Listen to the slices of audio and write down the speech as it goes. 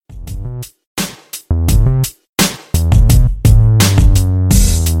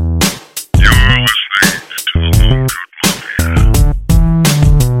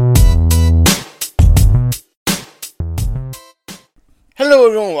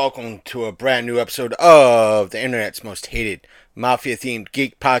welcome to a brand new episode of the internet's most hated mafia-themed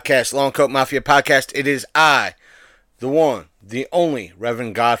geek podcast, Long Coat Mafia Podcast. It is I, the one, the only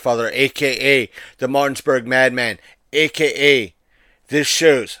Reverend Godfather, a.k.a. the Martinsburg Madman, a.k.a. this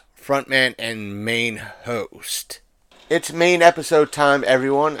show's frontman and main host. It's main episode time,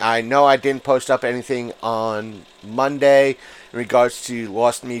 everyone. I know I didn't post up anything on Monday in regards to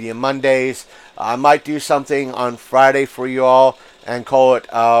Lost Media Mondays. I might do something on Friday for you all and call it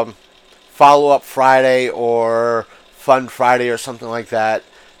Follow-Up Friday or Fun Friday or something like that.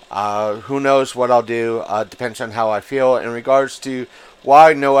 Who knows what I'll do. Depends on how I feel. In regards to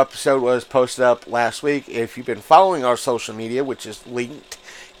why no episode was posted up last week, if you've been following our social media, which is linked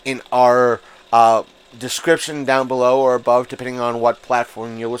in our description down below or above, depending on what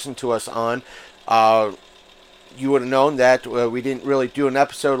platform you listen to us on, you would have known that we didn't really do an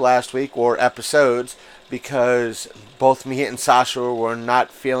episode last week, or episodes, because both me and Sasha were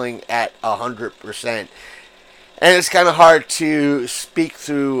not feeling at 100%. And it's kind of hard to speak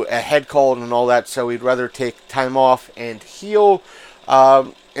through a head cold and all that, so we'd rather take time off and heal.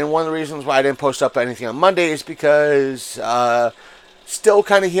 And one of the reasons why I didn't post up anything on Monday is because still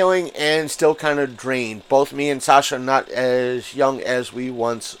kind of healing and still kind of drained. Both me and Sasha are not as young as we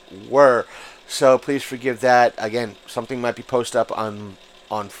once were. So please forgive that. Again, something might be posted up on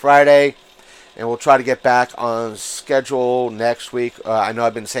Friday. And we'll try to get back on schedule next week. I know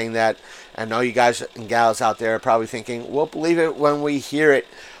I've been saying that. I know you guys and gals out there are probably thinking, we'll believe it when we hear it.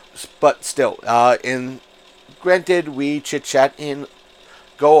 But still, granted, we chit-chat and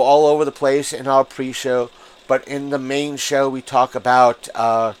go all over the place in our pre-show. But in the main show, we talk about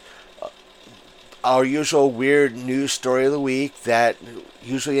our usual weird news story of the week that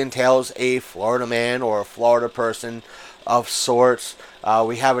usually entails a Florida man or a Florida person of sorts.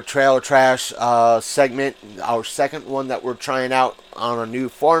 We have a trailer trash segment, our second one that we're trying out on a new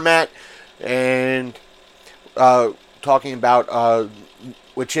format, and talking about,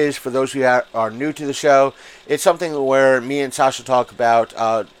 which is, for those who are new to the show, it's something where me and Sasha talk about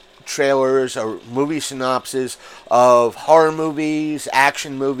trailers or movie synopses of horror movies,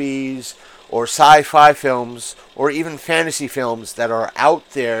 action movies, or sci-fi films, or even fantasy films that are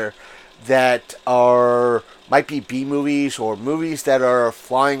out there that might be B-movies, or movies that are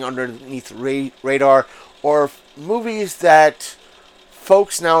flying underneath radar, or movies that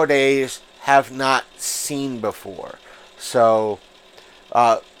folks nowadays have not seen before. So,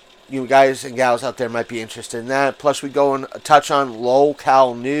 you guys and gals out there might be interested in that. Plus, we go and touch on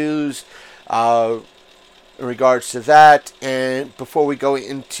local news in regards to that. And before we go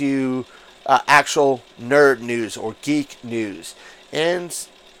into actual nerd news or geek news. And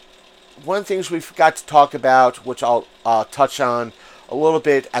one of the things we forgot to talk about, which I'll touch on a little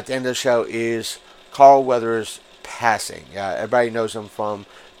bit at the end of the show, is Carl Weathers passing. Everybody knows him from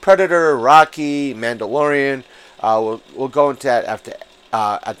Predator, Rocky, Mandalorian. We'll go into that at the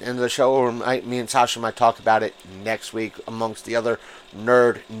end of the show, or me and Sasha might talk about it next week amongst the other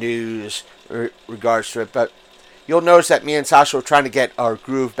nerd news regards to it. But you'll notice that me and Sasha are trying to get our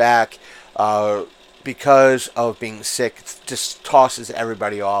groove back because of being sick. It just tosses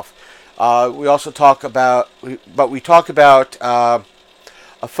everybody off. We also talk about, a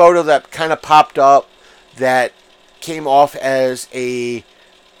photo that kind of popped up that came off as a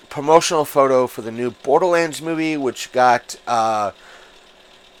promotional photo for the new Borderlands movie, which got a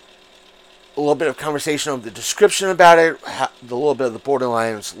little bit of conversation of the description about it, a little bit of the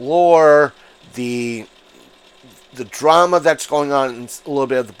Borderlands lore, the drama that's going on, in a little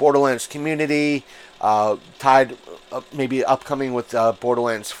bit of the Borderlands community, tied maybe upcoming with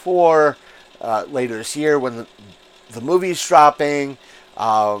Borderlands 4 later this year when the movie's dropping.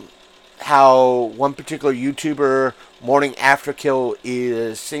 How one particular YouTuber, Morning After Kill,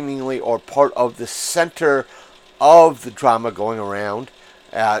 is seemingly or part of the center of the drama going around.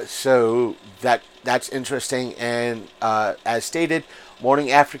 So that's interesting. And as stated, Morning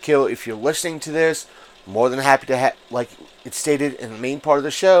After Kill, if you're listening to this, more than happy to like it's stated in the main part of the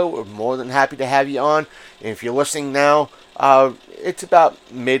show, we're more than happy to have you on. And if you're listening now, it's about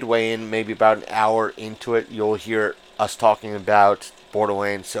midway in, maybe about an hour into it, you'll hear us talking about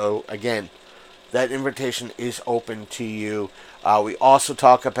Borderlands. So again, that invitation is open to you. We also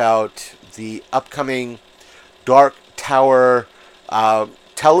talk about the upcoming Dark Tower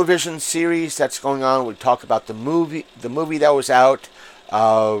television series that's going on. We talk about the movie that was out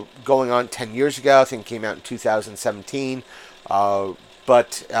going on 10 years ago. I think it came out in 2017.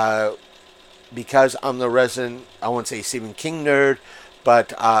 But because I'm the resident, I won't say Stephen King nerd,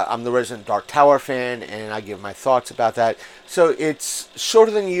 but I'm the resident Dark Tower fan, and I give my thoughts about that. So it's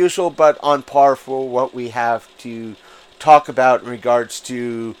shorter than usual, but on par for what we have to talk about in regards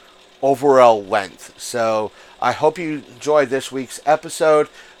to overall length. So I hope you enjoy this week's episode.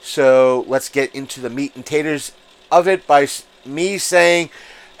 So let's get into the meat and taters of it by me saying,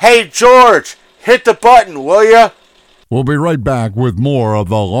 "Hey George, hit the button, will ya?" We'll be right back with more of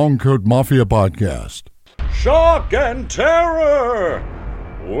the Long Coat Mafia podcast. Shock and Terror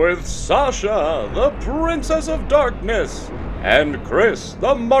with Sasha, the Princess of Darkness, and Chris,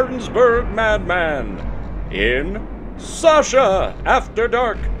 the Martinsburg Madman, in Sasha After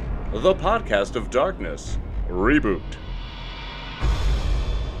Dark, the podcast of darkness reboot.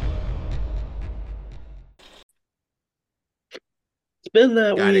 Spin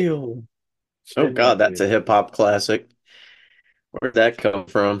that Got it. wheel. Oh God, that's a hip hop classic. Where'd that come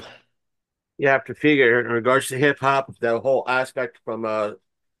from? You have to figure in regards to hip hop, the whole aspect from the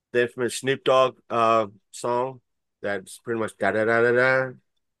infamous Snoop Dogg song that's pretty much da da da da da.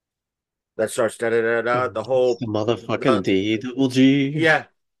 That starts da da da da. The whole The motherfucking D double G. yeah,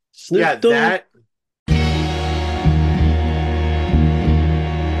 Snoop yeah, Dogg. that.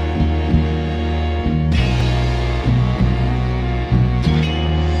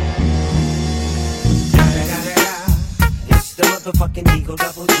 It's the motherfucking Eagle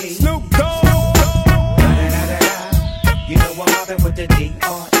Double G. Snoop Dogg! You know I'm mobbing with the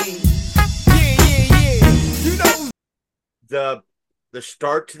D.R.E. You know. The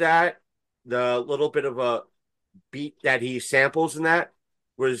start to that, the little bit of a beat that he samples in that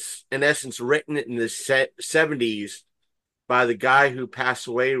was in essence written in the 70s by the guy who passed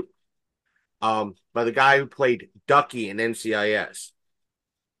away, by the guy who played Ducky in NCIS,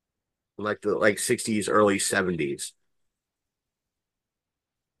 in like the 60s, early 70s,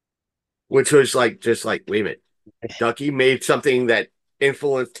 which was just like, wait a minute, Ducky made something that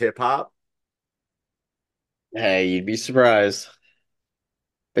influenced hip hop. Hey, you'd be surprised.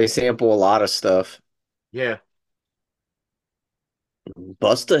 They sample a lot of stuff. Yeah,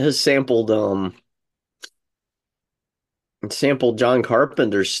 Busta has sampled John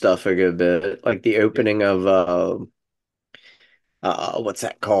Carpenter's stuff a good bit, like the opening of what's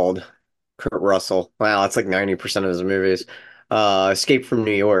that called? Kurt Russell. Wow, that's like 90% of his movies. Escape from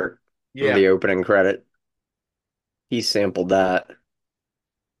New York. yeah. The opening credit. He sampled that.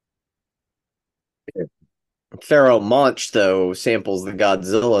 Pharaoh Monch, though, samples the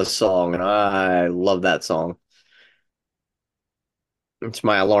Godzilla song, and I love that song. It's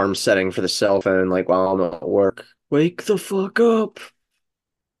my alarm setting for the cell phone, like while I'm at work. Wake the fuck up.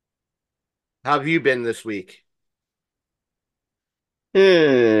 How have you been this week?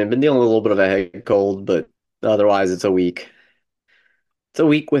 Been dealing with a little bit of a head cold, but otherwise it's a week. It's a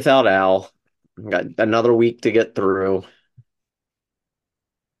week without Al. Got another week to get through.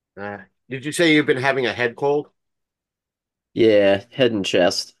 Did you say you've been having a head cold? Yeah, head and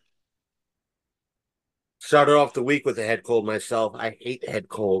chest. Started off the week with a head cold myself. I hate head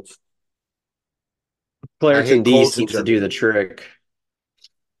colds. Claritin D colds in seems to do general. the trick.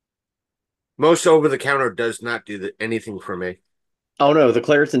 Most over the counter does not do anything for me. Oh no, the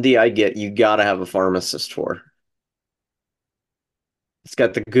Claritin D I get, you gotta have a pharmacist for. It's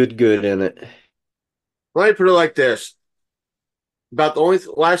got the good in it. Let me put it like this: about the only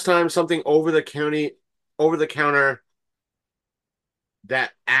last time something over the counter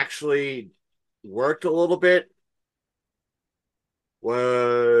that actually worked a little bit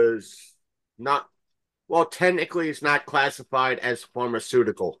was not, well, technically it's not classified as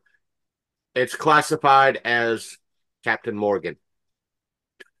pharmaceutical. It's classified as Captain Morgan.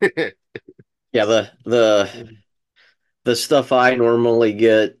 Yeah, the stuff I normally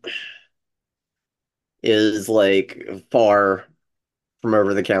get is like far from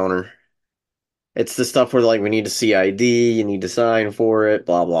over the counter. It's the stuff where like we need a CID, you need to sign for it,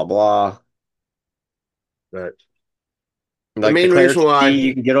 blah blah blah. But Like main the reason Claritin why- D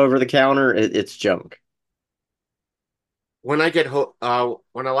you can get over the counter, it's junk. when I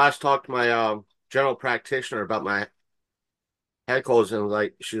when I last talked to my general practitioner about my head colds,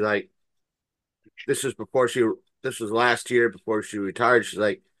 and she's like, this was last year before she retired. She's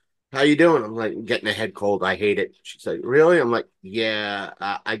like, "How you doing?" I'm like, "Getting a head cold. I hate it." She's like, "Really?" I'm like, "Yeah,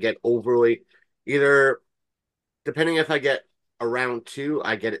 I get overly either depending if I get around two,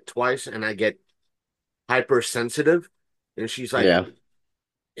 I get it twice, and I get hypersensitive." And she's like, Yeah.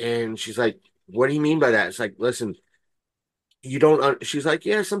 "What do you mean by that?" It's like, listen, you don't. She's like,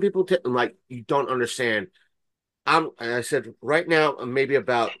 "Yeah, some people." I'm like, "You don't understand." And I said, right now, I'm maybe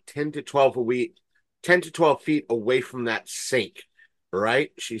about 10 to 12 a week, 10 to 12 feet away from that sink.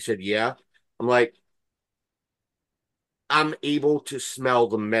 Right? She said, yeah. I'm like, I'm able to smell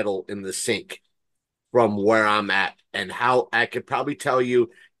the metal in the sink from where I'm at, and how I could probably tell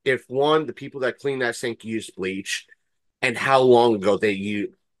you if one, the people that clean that sink use bleach, and how long ago they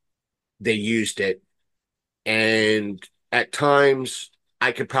used it. And at times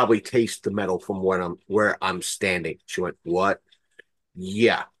I could probably taste the metal from where I'm standing. She went, "What?"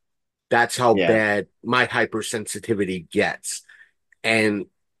 Yeah, that's how Yeah. bad my hypersensitivity gets. And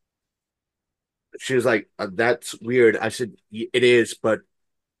she was like, "That's weird." I said, "It is, but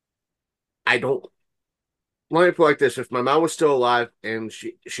I don't." Let me put it like this: if my mom was still alive and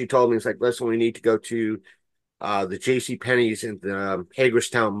she told me, it's like, "Listen, we need to go to the J.C. Penney's in the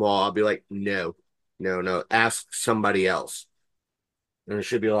Hagerstown Mall," I'll be like, "No, no, no. Ask somebody else." And it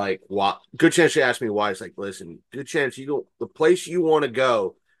should be like, "What?" Good chance she asked me why. It's like, "Listen, good chance you go. The place you want to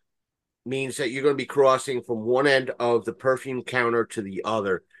go means that you're going to be crossing from one end of the perfume counter to the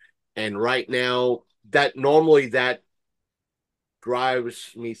other, and right now, that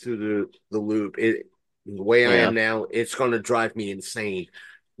drives me through the loop. The way I Yeah. am now, it's going to drive me insane.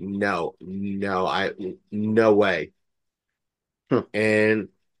 No, no way." Hmm. And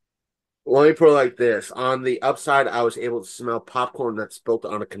let me put it like this. On the upside, I was able to smell popcorn that's built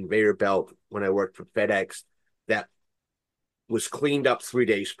on a conveyor belt when I worked for FedEx that was cleaned up 3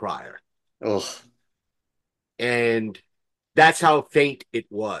 days prior. Ugh. And that's how faint it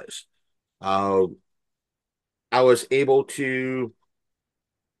was. Um, I was able to,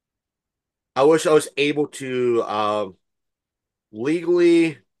 I wish I was able to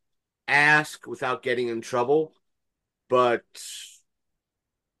legally ask without getting in trouble, but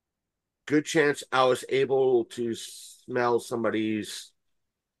good chance I was able to smell somebody's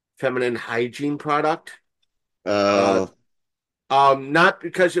feminine hygiene product. Uh, Oh, Not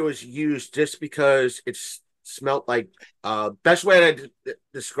because it was used, just because it smelled like. Best way to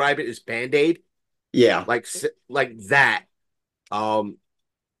describe it is Band-Aid, yeah. like that. Um,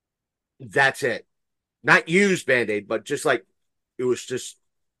 that's it. Not used Band-Aid, but just like it was just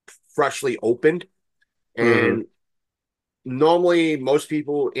freshly opened. Hmm. And normally, most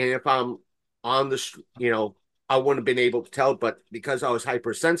people, and if I'm on I wouldn't have been able to tell, but because I was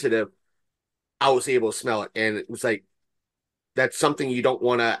hypersensitive, I was able to smell it, and it was like that's something you don't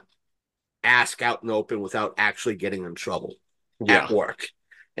want to ask out in the open without actually getting in trouble at Yeah. work.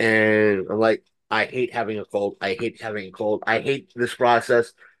 And I'm like, I hate having a cold. I hate having a cold. I hate this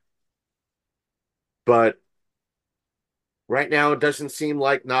process. But right now, it doesn't seem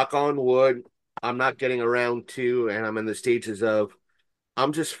like, knock on wood, I'm not getting around to, and I'm in the stages of,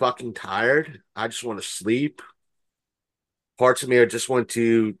 I'm just fucking tired. I just want to sleep. Parts of me, I just want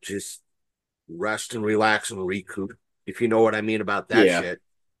to just rest and relax and recoup, if you know what I mean about that Yeah. shit.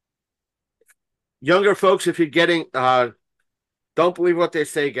 Younger folks, if you're getting, don't believe what they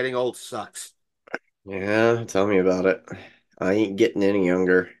say, getting old sucks. Yeah. Tell me about it. I ain't getting any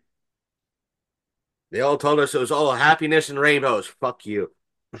younger. They all told us it was all happiness and rainbows. Fuck you.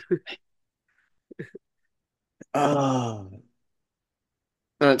 Oh,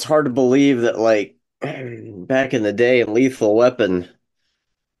 and it's hard to believe that, like, back in the day in Lethal Weapon,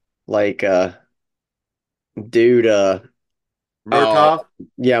 like, dude, oh, Murtaugh?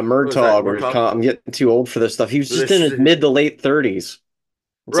 yeah, What was that? Murtaugh, Murtaugh? I'm getting too old for this stuff. He was just in This his mid to late 30s.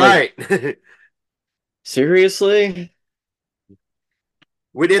 It's like, right. seriously?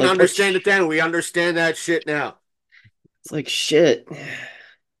 We didn't Like, what? understand it then. We understand that shit now. It's like, shit.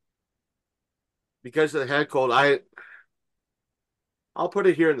 Because of the head cold, I'll put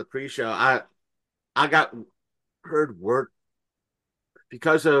it here in the pre-show. I got heard work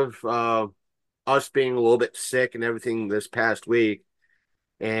because of us being a little bit sick and everything this past week,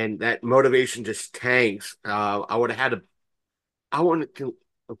 and that motivation just tanks. I would have had to. I wouldn't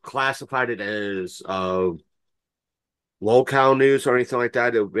have classified it as locale news or anything like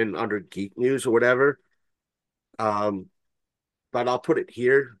that. It would have been under geek news or whatever. Um, but I'll put it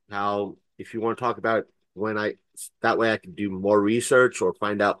here. How if you want to talk about it when I that way I can do more research or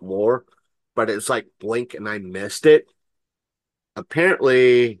find out more. But it's like blink and I missed it.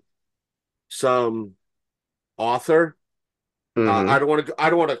 Apparently, some author. Hmm. I don't want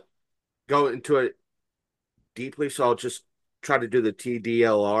to go into it deeply, so I'll just try to do the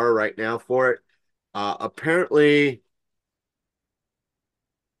TDLR right now for it. Apparently,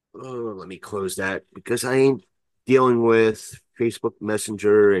 let me close that because I ain't dealing with Facebook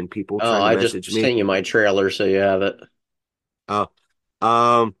Messenger and people Oh, trying to I just message me. sent you my trailer so you have it. Oh,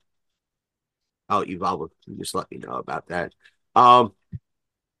 um, you just let me know about that. Um,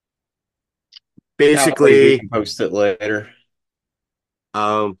 That way we basically, can post it later.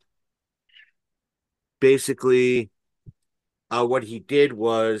 um, basically, what he did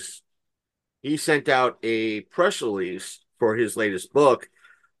was he sent out a press release for his latest book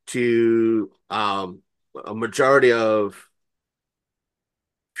to a majority of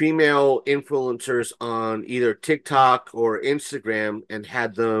female influencers on either TikTok or Instagram and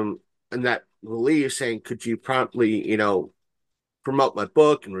had them in that release saying, could you promptly, promote my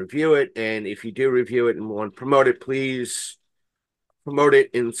book and review it? And if you do review it and want to promote it, please promote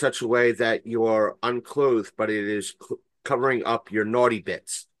it in such a way that you're unclothed, but it is covering up your naughty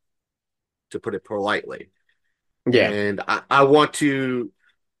bits, to put it politely. Yeah. And I want to,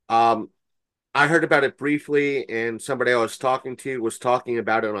 I heard about it briefly, and somebody I was talking to was talking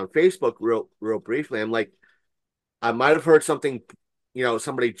about it on Facebook real briefly. I'm like, I might have heard something,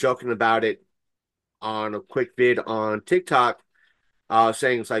 somebody joking about it on a quick vid on TikTok,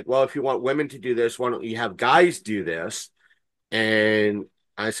 saying it's like, well, if you want women to do this, why don't you have guys do this? And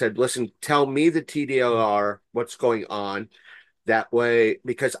I said, listen, tell me the TDLR, what's going on. That way,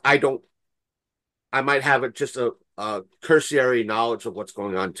 because I might have just a cursory knowledge of what's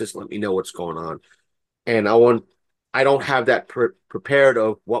going on. Just let me know what's going on. And I don't have that prepared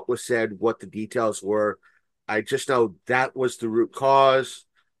of what was said, what the details were. I just know that was the root cause.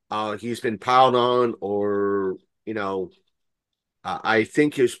 He's been piled on, or, I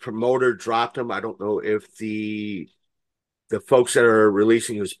think his promoter dropped him. I don't know if the folks that are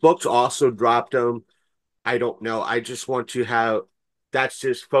releasing his books also dropped him. I don't know. I just want to have, that's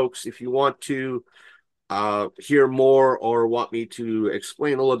just, folks, if you want to hear more or want me to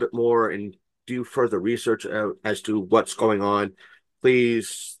explain a little bit more and do further research as to what's going on,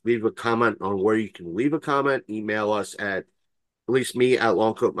 please leave a comment on where you can leave a comment. Email us at least me at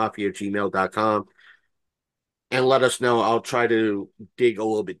longcoatmafia@gmail.com, and let us know. I'll try to dig a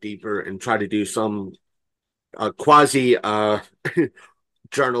little bit deeper and try to do some quasi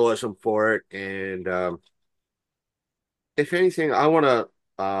journalism for it. And if anything, I want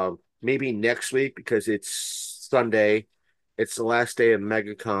to maybe next week, because it's Sunday, it's the last day of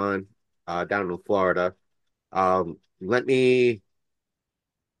MegaCon down in Florida. Let me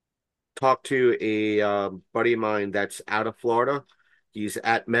talk to a buddy of mine that's out of Florida. He's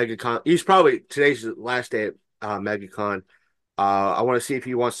at MegaCon. Today's the last day at MegaCon. I want to see if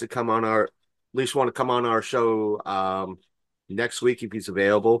he wants to come on at least want to come on our show next week if he's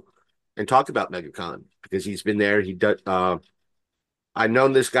available and talk about MegaCon, because he's been there. He does. I've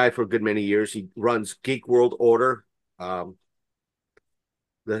known this guy for a good many years. He runs Geek World Order.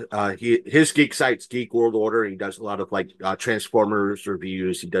 His geek site's Geek World Order. He does a lot of Transformers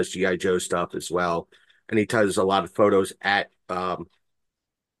reviews. He does GI Joe stuff as well, and he does a lot of photos at the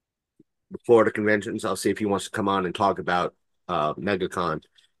Florida conventions. I'll see if he wants to come on and talk about MegaCon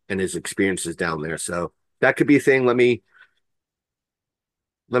and his experiences down there. So that could be a thing. Let me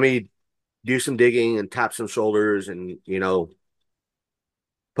do some digging and tap some shoulders, and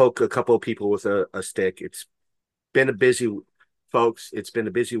poke a couple of people with a stick. It's been a busy, folks. It's been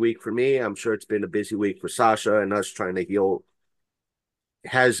a busy week for me. I'm sure it's been a busy week for Sasha, and us trying to heal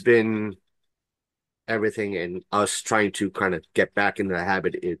has been everything, and us trying to kind of get back into the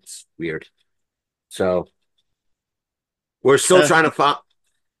habit. It's weird. So we're still trying to find.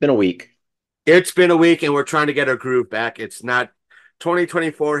 Been a week. It's been a week, and we're trying to get our groove back. It's not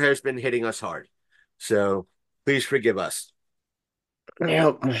 2024 has been hitting us hard. So please forgive us.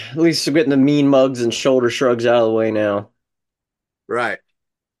 Yeah, at least we're getting the mean mugs and shoulder shrugs out of the way now. Right.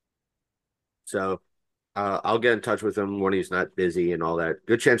 So I'll get in touch with him when he's not busy and all that.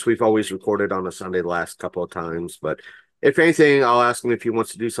 Good chance we've always recorded on a Sunday the last couple of times. But if anything, I'll ask him if he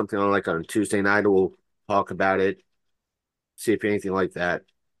wants to do something on Tuesday night. We'll talk about it. See if anything like that.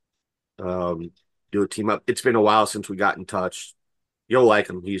 Do a team up. It's been a while since we got in touch. You'll like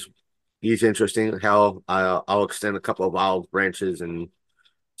him. He's interesting. Hell, I'll extend a couple of olive branches and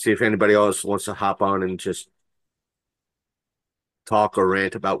see if anybody else wants to hop on and just talk or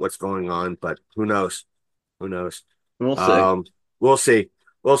rant about what's going on. But who knows? Who knows? We'll see. We'll see.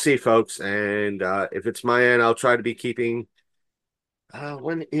 We'll see, folks. And if it's my end, I'll try to be keeping.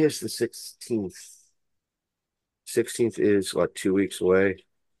 When is the 16th? 16th is what, 2 weeks away?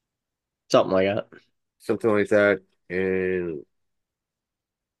 Something like that. Something like that. And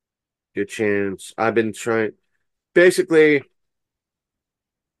good chance. I've been trying, basically,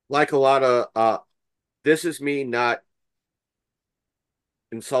 like a lot of this is me not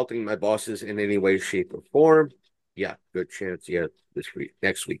insulting my bosses in any way, shape, or form. Yeah, good chance. Yeah, next week.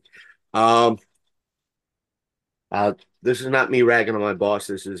 This is not me ragging on my boss.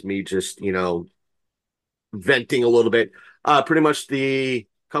 This is me just, venting a little bit. Pretty much the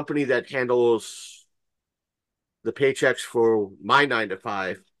company that handles the paychecks for my 9 to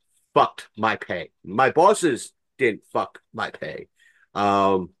 5 fucked my pay. My bosses didn't fuck my pay.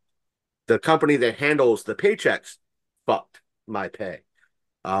 The company that handles the paychecks fucked my pay.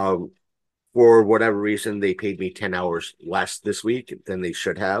 for whatever reason, they paid me 10 hours less this week than they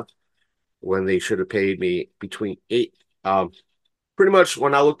should have, when they should have paid me between eight. Pretty much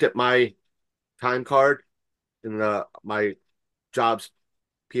when I looked at my time card in my job's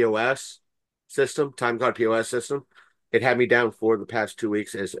POS system, time card POS system, it had me down for the past 2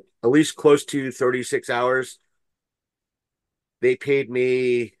 weeks as at least close to 36 hours. They paid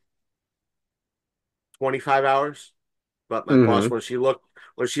me 25 hours, but my boss, Mm-hmm.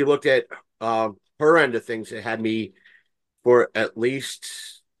 when she looked at her end of things, it had me for at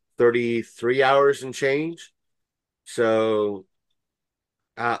least 33 hours and change. So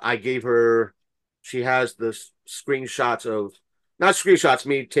I gave her, she has the screenshots of, not screenshots,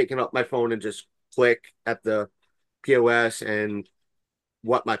 me taking up my phone and just click at the POS and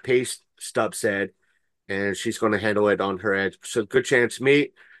what my pay stub said. And she's going to handle it on her end. So good chance I'm going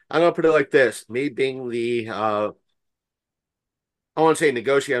to put it like this, me being the, I want to say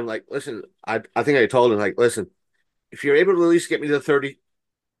negotiate. I'm like, listen, I think I told him, like, listen, if you're able to at least get me the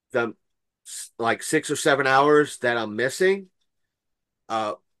like 6 or 7 hours that I'm missing,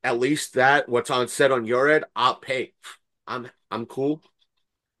 uh, at least that what's on set on your end, I'll pay. I'm cool.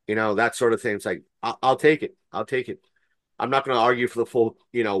 That sort of thing. It's like, I'll take it. I'll take it. I'm not going to argue for the full,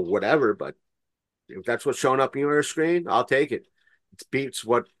 whatever, but if that's what's showing up on your screen, I'll take it. It beats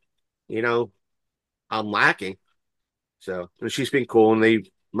what, you know, I'm lacking. So, and she's been cool. And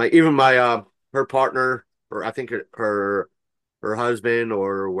her partner, or I think her husband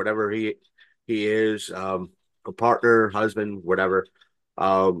or whatever he is, a partner, husband, whatever.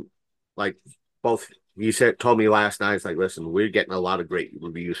 Um, like both you told me last night, it's like, listen, we're getting a lot of great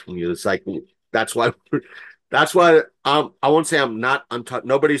reviews from you. It's like that's why that's why I won't say I'm not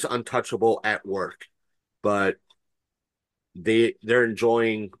nobody's untouchable at work, but they're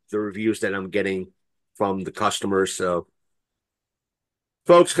enjoying the reviews that I'm getting from the customers. So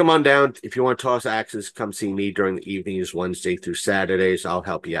folks, come on down. If you want to toss axes, come see me during the evenings, Wednesday through Saturdays. I'll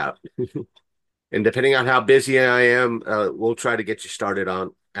help you out. And depending on how busy I am, we'll try to get you started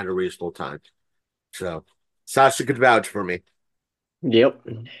on at a reasonable time. So Sasha could vouch for me. Yep.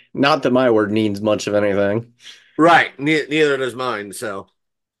 Not that my word needs much of anything. Right. Neither does mine. So,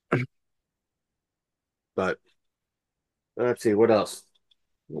 but let's see what else.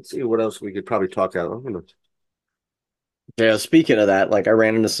 Let's see what else we could probably talk about. Yeah, speaking of that, like I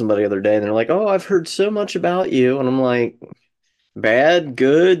ran into somebody the other day and they're like, "Oh, I've heard so much about you." And I'm like, "Bad,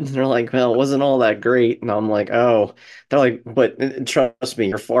 good?" And they're like, "Well, it wasn't all that great." And I'm like, "Oh." They're like, "But trust me,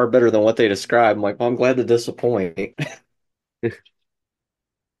 you're far better than what they describe." I'm like, "Well, I'm glad to disappoint."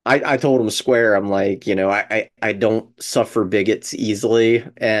 I told them square, I'm like, I don't suffer bigots easily,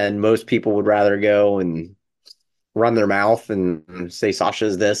 and most people would rather go and run their mouth and say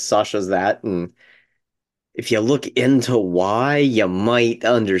Sasha's this, Sasha's that. And if you look into why, you might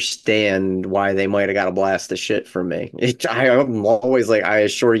understand why they might have got a blast of shit from me. I'm always like, I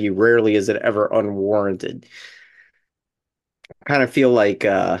assure you, rarely is it ever unwarranted. I kind of feel like,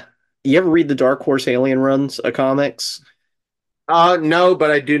 you ever read the Dark Horse Alien runs of comics? No,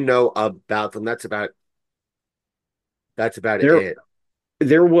 but I do know about them. That's about There, it.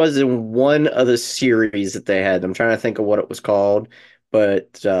 there was in one of the series that they had. I'm trying to think of what it was called,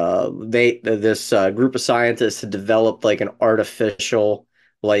 but this group of scientists had developed like an artificial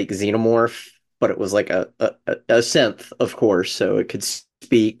like xenomorph, but it was like a synth, of course, so it could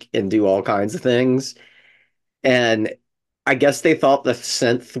speak and do all kinds of things. And I guess they thought the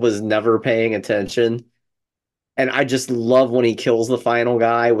synth was never paying attention. And I just love when he kills the final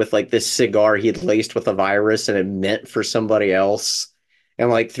guy with like this cigar he had laced with a virus and it meant for somebody else. And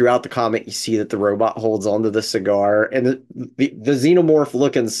like throughout the comic, you see that the robot holds onto the cigar, and the xenomorph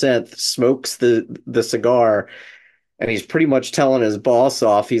looking synth smokes the cigar, and he's pretty much telling his boss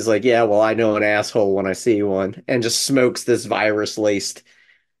off. He's like, "Yeah, well, I know an asshole when I see one," and just smokes this virus laced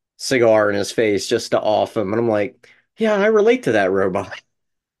cigar in his face just to off him. And I'm like, "Yeah, I relate to that robot."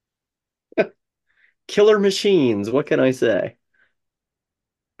 Killer machines. What can I say?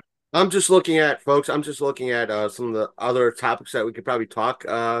 I'm just looking at folks. I'm just looking at some of the other topics that we could probably talk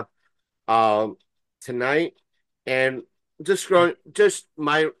um tonight, and just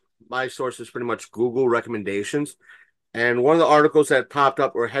my source is pretty much Google recommendations. And one of the articles that popped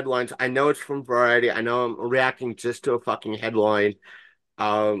up were headlines. I know it's from Variety. I know I'm reacting just to a fucking headline.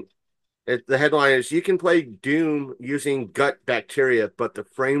 Um, the headline is, "You can play Doom using gut bacteria, but the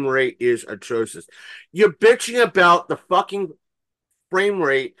frame rate is atrocious." You're bitching about the fucking frame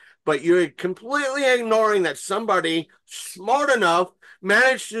rate, but you're completely ignoring that somebody smart enough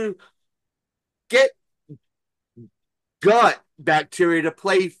managed to get gut bacteria to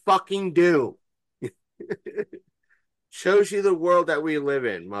play fucking Doom. Shows you the world that we live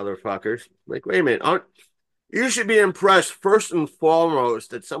in, motherfuckers. Like, wait a minute. You should be impressed first and foremost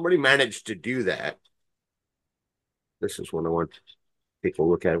that somebody managed to do that. This is what I want to take a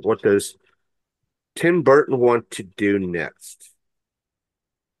look at. What does Tim Burton want to do next?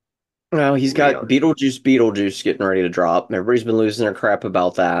 Well, he's We got are. Beetlejuice getting ready to drop. Everybody's been losing their crap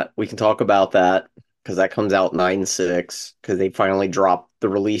about that. We can talk about that because that comes out 9/6 because they finally dropped the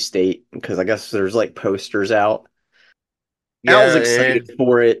release date because I guess there's like posters out. Al's Yeah, excited and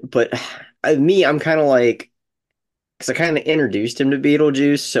for it, but I'm kind of like, because I kind of introduced him to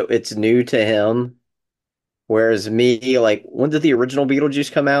Beetlejuice, so it's new to him. Whereas me, like, when did the original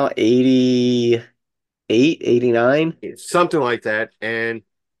Beetlejuice come out? 88, 89? something like that. And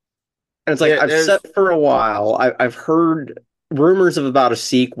And it's like yeah, I've said there's for a while, I've heard rumors of about a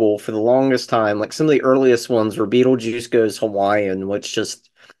sequel for the longest time. Like some of the earliest ones were Beetlejuice Goes Hawaiian, which just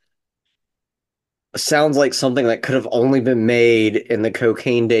sounds like something that could have only been made in the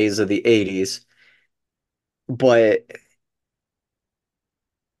cocaine days of the 80s, but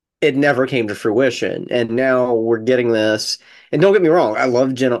it never came to fruition. And now we're getting this. And don't get me wrong, I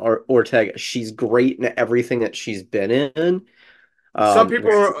love Jenna Ortega. She's great in everything that she's been in. Um,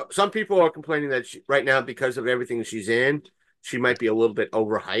 some people are complaining that right now because of everything she's in, she might be a little bit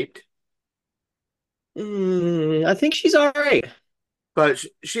overhyped. I think she's all right. But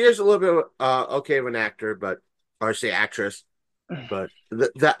she is a little bit okay of an actor, but or say actress. But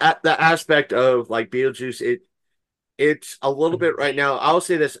the aspect of like Beetlejuice, it's a little bit right now. I'll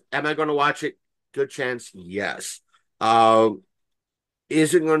say this: am I going to watch it? Good chance, yes. Um,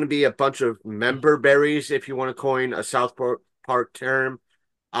 is it going to be a bunch of member berries, if you want to coin a South Park term?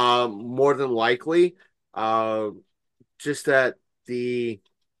 More than likely. Uh, just that the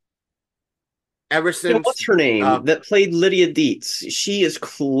ever You know, since what's her uh, name that played Lydia Dietz? She is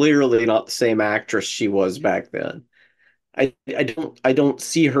clearly not the same actress she was back then. I don't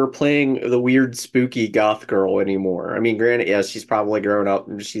see her playing the weird spooky goth girl anymore. I mean, granted, yes, she's probably grown up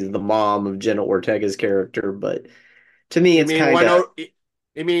and she's the mom of Jenna Ortega's character, but to me you it's mean kind of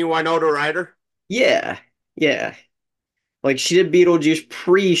Winona Ryder? yeah, yeah. Like she did Beetlejuice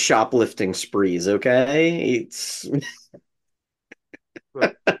pre-shoplifting sprees, okay? It's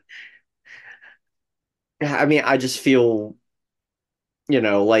But I mean, I just feel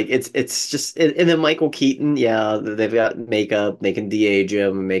like it's just and then Michael Keaton, yeah, they've got makeup, they can de-age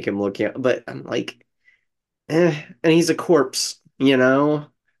him, make him look young, but I'm like, and he's a corpse.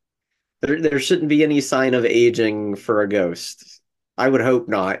 There shouldn't be any sign of aging for a ghost. I would hope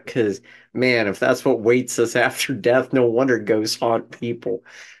not, because man, if that's what waits us after death, no wonder ghosts haunt people.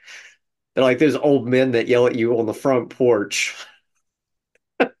 They're like those old men that yell at you on the front porch.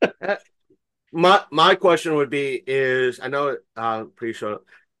 uh, my question would be is I know pretty sure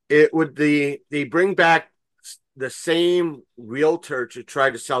it would they bring back the same realtor to try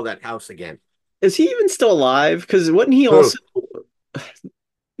to sell that house again. Is he even still alive? Because wasn't he Who? also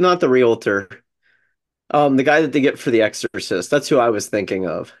not the realtor? The guy that they get for The Exorcist. That's who I was thinking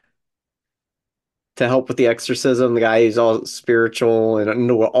of. To help with the exorcism, the guy who's all spiritual and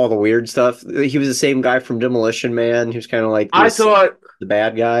into all the weird stuff. He was the same guy from Demolition Man, who's kind of like I this thought the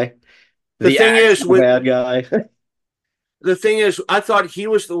bad guy, the the thing is actual with bad guy. the thing is I thought he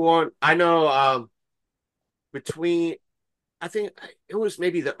was the one I know between I think it was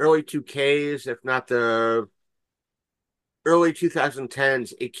maybe the early 2Ks, if not the early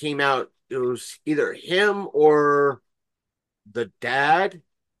 2010s. It came out. It was either him or the dad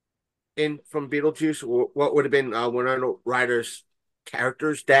in from Beetlejuice. What would have been Winona Ryder's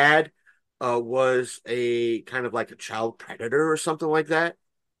character's dad was a kind of like a child predator or something like that.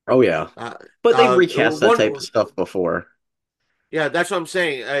 Oh yeah, Uh, but they've recast that type of one, stuff before. yeah, that's what I'm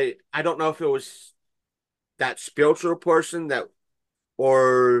saying. I don't know if it was that spiritual person that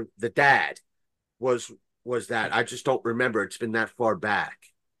or the dad was was that. I just don't remember. It's been that far back.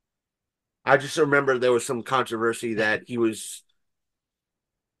 I just remember there was some controversy that he was.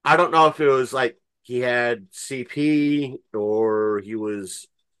 I don't know if it was like he had CP or he was,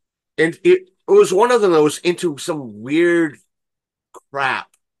 and it was one of them that was into some weird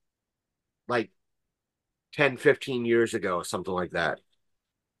crap like 10, 15 years ago or something like that.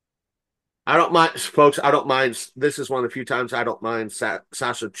 I don't mind, folks. I don't mind. This is one of the few times I don't mind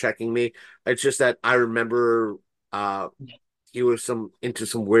Sasha checking me. It's just that I remember uh he was some into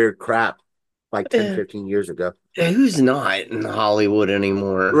some weird crap like 10, Eh, 15 years ago. who's not in Hollywood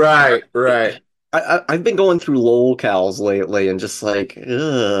anymore? Right, right. I've been going through lolcows lately and just like,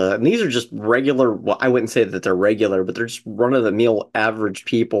 ugh. And these are just regular. Well, I wouldn't say that they're regular, but they're just run-of-the-mill average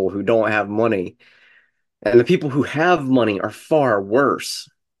people who don't have money. And the people who have money are far worse.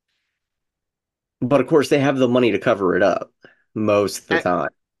 But of course, they have the money to cover it up most of the And, time.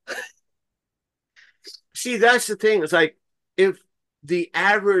 see, that's the thing. It's like if the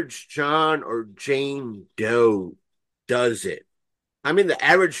average John or Jane Doe does it, I mean, the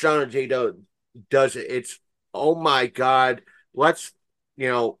average John or Jane Doe does it. It's, oh my God, let's, you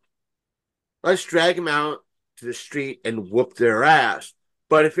know, let's drag them out to the street and whoop their ass.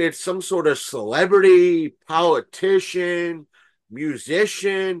 But if it's some sort of celebrity, politician,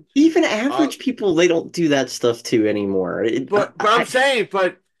 musician, Even uh, average people, they don't do that stuff too anymore. but I'm saying,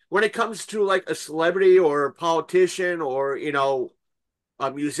 but when it comes to like a celebrity or a politician or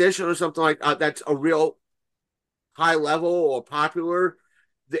a musician or something like that's a real high level or popular,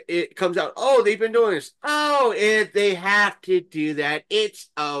 it comes out. Oh, they've been doing this. Oh, they have to do that. It's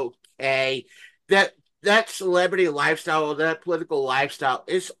okay. That that celebrity lifestyle, that political lifestyle,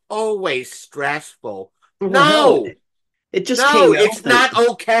 is always stressful. Well, hell, No, it just no, came it's out that. not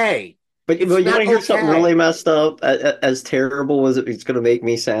okay. But It's you want not to hear something okay. really messed up? As terrible as it's going to make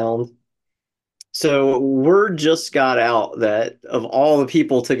me sound. So word just got out that of all the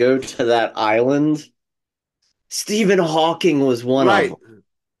people to go to that island, Stephen Hawking was one of Right, them.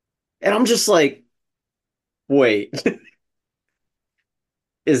 And I'm just like, wait,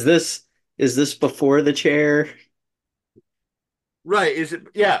 is this before the chair? right. Is it?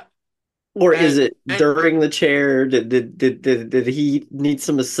 Yeah, Or is and it and during the chair? Did he need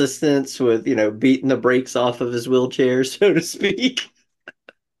some assistance with, beating the brakes off of his wheelchair, so to speak?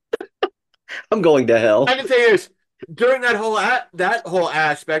 I'm going to hell. And the thing is, during that whole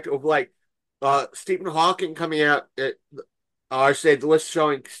aspect of like Stephen Hawking coming out, I said the list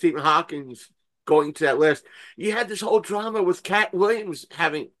showing Stephen Hawking's going to that list. You had this whole drama with Cat Williams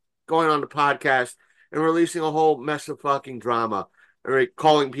having going on the podcast and releasing a whole mess of fucking drama, right,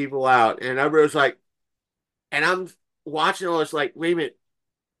 calling people out, and everyone's like, and I'm watching all this like, wait a minute,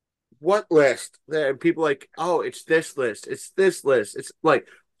 what list? And people like, oh, it's this list, it's this list, it's like,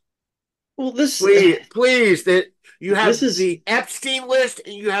 Well, this please, that you this have is the Epstein list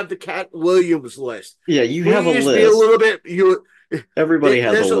and you have the Cat Williams list. yeah, you have a Please be a list. little bit you. Everybody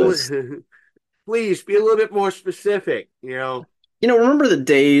has a There's list. a please be a little bit more specific. Remember the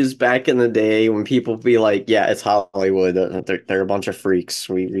days back in the day when people be like, "Yeah, it's Hollywood. They're a bunch of freaks.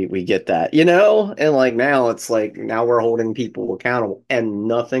 We get that, And like now, it's like now we're holding people accountable, and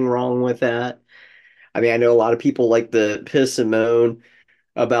nothing wrong with that. I mean, I know a lot of people like to piss and moan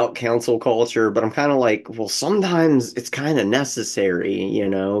about cancel culture, but I'm kind of like, well, sometimes it's kind of necessary,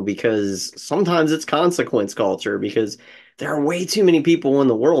 because sometimes it's consequence culture because there are way too many people in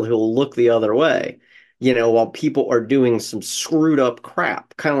the world who will look the other way, while people are doing some screwed up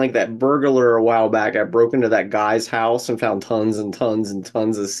crap. Kind of like that burglar a while back. I broke into that guy's house and found tons and tons and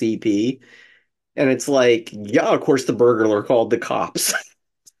tons of CP. And it's like, yeah, of course the burglar called the cops.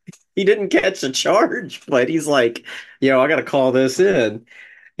 He didn't catch a charge, but he's like, I got to call this in,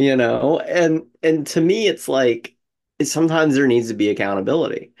 and to me it's like sometimes there needs to be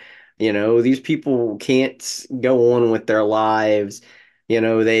accountability. These people can't go on with their lives.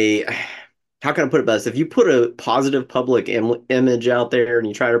 They how can I put it best? If you put a positive public image out there and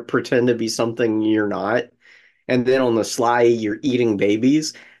you try to pretend to be something you're not, and then on the sly you're eating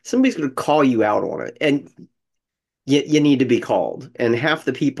babies, somebody's going to call you out on it, and you need to be called. And half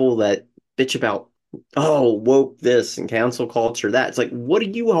the people that bitch about, oh, woke this and cancel culture that, it's like, what do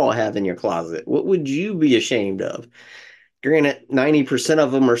you all have in your closet? What would you be ashamed of? Granted, 90%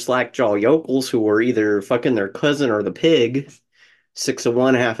 of them are slackjaw yokels who are either fucking their cousin or the pig, six of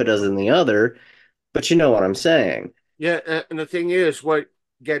one, half a dozen the other. But you know what I'm saying. Yeah, and the thing is, what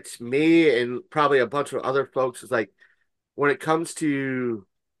gets me and probably a bunch of other folks is like when it comes to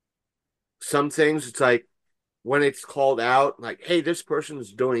some things, it's like when it's called out, like, hey, this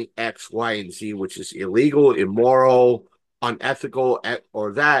person's doing X, Y, and Z, which is illegal, immoral, unethical,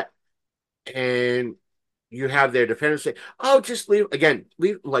 or that, and you have their defenders say, "Oh, just leave again.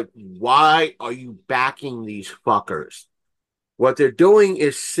 Leave." Like, why are you backing these fuckers? What they're doing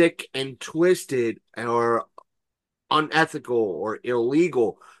is sick and twisted, or unethical, or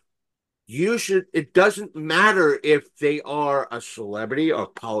illegal. You should. It doesn't matter if they are a celebrity, or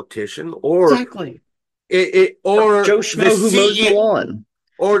politician, or Exactly. or Joe the Schmo who mows the CEO, lawn.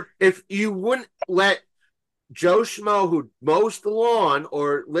 or if you wouldn't let Joe Schmo who mows the lawn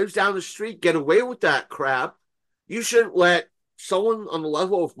or lives down the street get away with that crap, you shouldn't let someone on the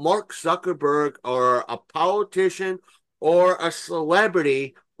level of Mark Zuckerberg or a politician or a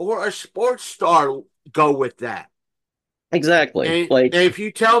celebrity or a sports star go with that. Exactly. And if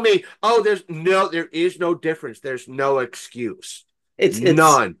you tell me, oh, there is no difference. There's no excuse. It's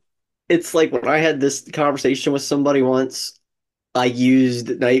None. it's like when I had this conversation with somebody once. I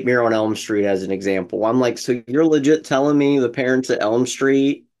used Nightmare on Elm Street as an example. I'm like, so you're legit telling me the parents at Elm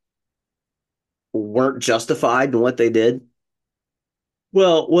Street weren't justified in what they did?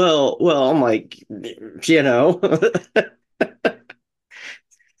 Well, I'm like, you know,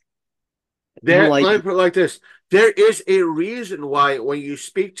 I'm There, like, let me put it like this. There is a reason why when you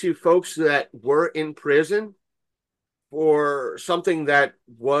speak to folks that were in prison for something that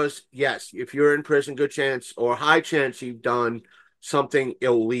was, yes, if you're in prison, good chance or high chance you've done something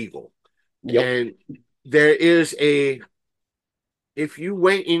illegal. yep. And there is a, if you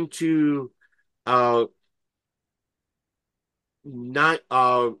went into uh not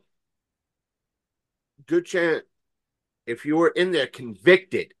good chance, if you were in there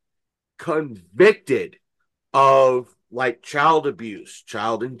convicted of like child abuse,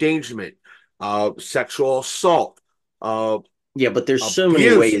 child endangerment, sexual assault, uh, Yeah, but there's so many abuse.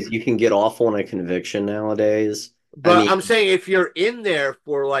 ways you can get off on a conviction nowadays. I But mean, I'm saying if you're in there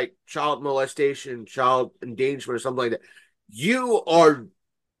for like child molestation, child endangerment, or something like that, you are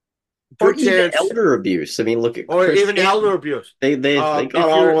or good even chance, elder abuse. I mean, look at or Chris even elder Chan. abuse. They got If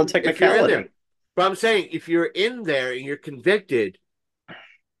all you're on if you're in there, technicality. but I'm saying if you're in there and you're convicted,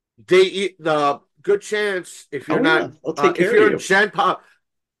 the good chance if you're Oh not yeah, they'll take if care of you're in you. Gen Pop,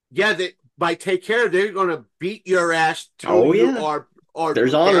 yeah, they by take care, they're gonna beat your ass till Oh you yeah, are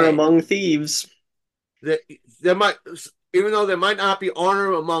there's honor dead. among thieves. That there might, even though there might not be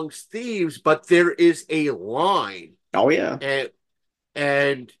honor amongst thieves, but there is a line, Oh yeah, and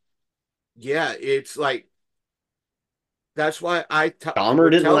and yeah, it's like that's why Dahmer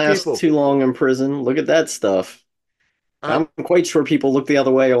would didn't tell last people. too long in prison. Look at that stuff. Uh, I'm quite sure people look the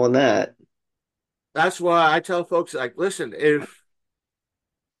other way on that. that's why I tell folks like, listen, if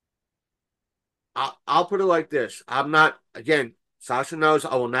I'll put it like this, I'm not again. Sasha knows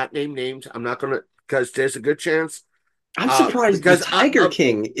I will not name names. I'm not gonna because there's a good chance. I'm surprised the Because Tiger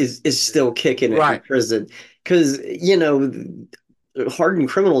King is still kicking it in right, prison because hardened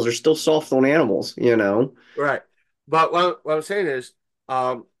criminals are still soft on animals. right. But what I'm saying is,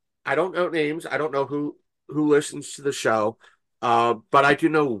 um, I don't know names. I don't know who listens to the show, but I do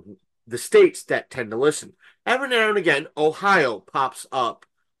know the states that tend to listen. Every now and again, Ohio pops up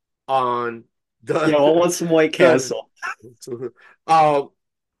on I the want some White the Castle. uh,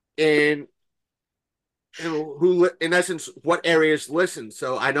 in who in essence what areas listen.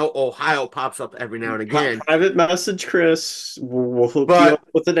 So I know Ohio pops up every now and again, Private message, Chris. We'll hook you but up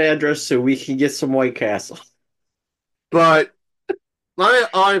with an address so we can get some White Castle. but let me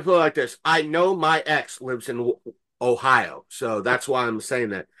put it like this: I know my ex lives in Ohio, so that's why I'm saying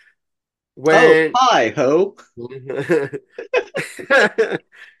that. Oh, When hi ho. and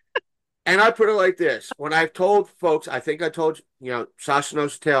I put it like this: when I've told folks, I think I told Sasha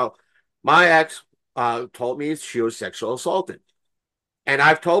knows the tale. My ex told me she was sexual assaulted, and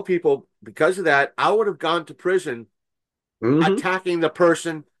I've told people because of that, I would have gone to prison Hmm. attacking the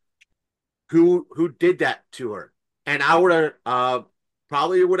person who did that to her, and I would have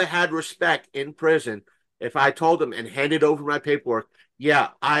probably would have had respect in prison if I told them and handed over my paperwork. Yeah,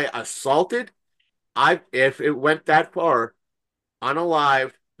 I assaulted. I if it went that far,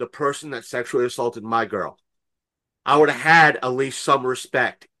 unalived the person that sexually assaulted my girl. I would have had at least some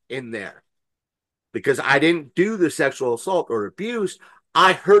respect in there because I didn't do the sexual assault or abuse.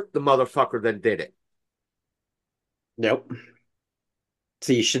 I hurt the motherfucker that did it. Yep.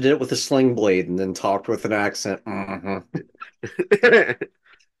 See, you should did it with a sling blade and then talked with an accent. I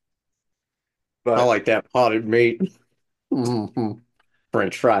But like that potted meat. Hmm.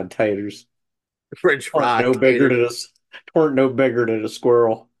 French fried taters. French Weren't fry no bigger tater. than weren't no bigger than a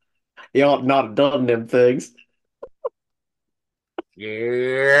squirrel. You ought not have done them things.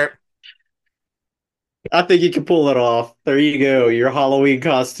 Yeah. I think you can pull it off. There you go. Your Halloween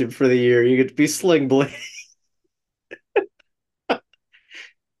costume for the year. You get to be Sling Blade.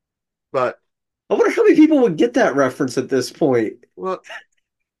 But I wonder how many people would get that reference at this point. well,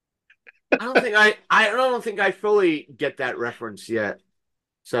 I don't think I fully get that reference yet.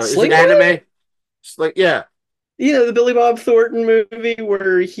 So is it Sling Blade? anime? It's like yeah. The Billy Bob Thornton movie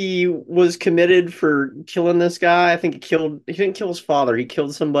where he was committed for killing this guy. I think he didn't kill his father. He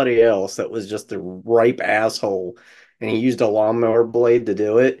killed somebody else that was just a ripe asshole. And he used a lawnmower blade to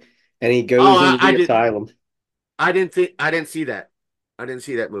do it. And he Oh, goes I, into I the did. asylum. I didn't see that. I didn't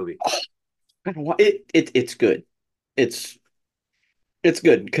see that movie. It's good. It's it's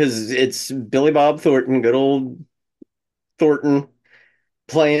good because it's Billy Bob Thornton, good old Thornton,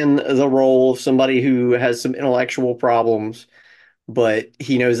 playing the role of somebody who has some intellectual problems, but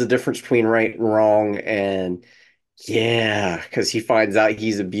he knows the difference between right and wrong. And yeah, because he finds out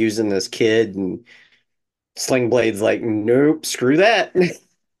he's abusing this kid and Sling Blade's like, nope, screw that.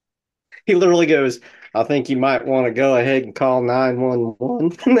 He literally goes, I think you might want to go ahead and call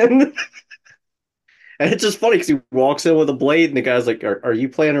 911. And it's just funny because he walks in with a blade, and the guy's like, are you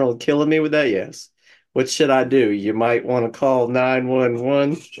planning on killing me with that? Yes. What should I do? You might want to call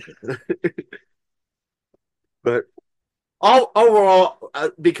 911. But all overall,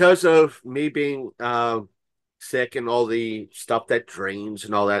 because of me being sick and all the stuff that drains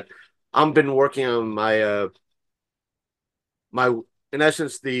and all that, I've been working on my in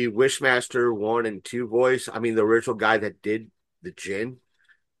essence the Wishmaster 1 and 2 voice. I mean the original guy that did the Jin,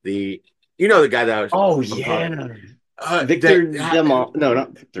 the the guy that Oh I'm talking. yeah. Victor That Demoff. No,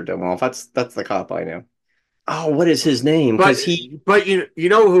 not Victor Demoff. That's the cop I know. Oh, what is his name? but Because he but you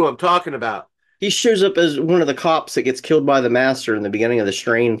know who I'm talking about. he shows up as one of the cops that gets killed by the master in the beginning of the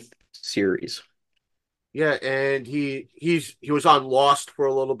Strain series. Yeah, and he was on Lost for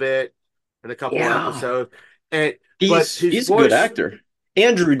a little bit in a couple of Yeah. episodes. And but He's his he's a good voice actor.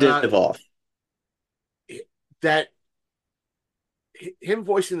 Andrew uh Divoff. that him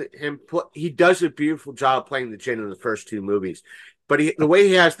voicing him he does a beautiful job playing the Jin in the first 2 movies. But the way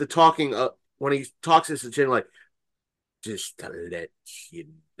he has the talking when he talks as the Jin, like, just to let you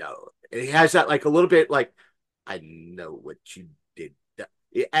know. And he has that like a little bit like, I know what you did.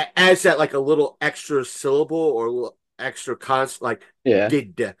 It adds that like a little extra syllable or a little extra constant, like, Yeah.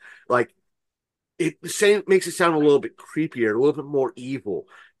 did, like, it the same makes it sound a little bit creepier, a little bit more evil.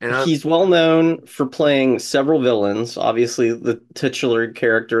 And He's well known for playing several villains. Obviously, the titular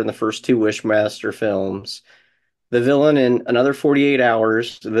character in the first two Wishmaster films, the villain in Another 48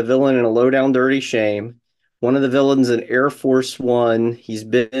 Hours, the villain in A Low Down Dirty Shame, one of the villains in Air Force One. He's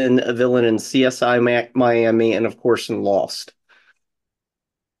been a villain in CSI Miami, and of course in Lost.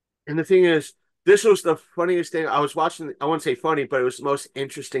 the thing is, this was the funniest thing I was watching. I wouldn't say funny, but it was the most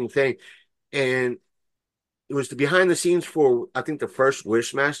interesting thing. And it was the behind the scenes for I think the first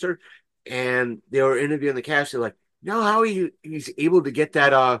Wishmaster, and they were interviewing the cast. They're like, "No, how he's able to get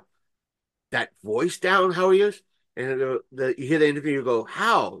that voice down? How he is?" And you hear the interview, you go,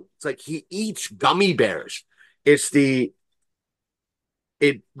 "How?" It's like he eats gummy bears. It's the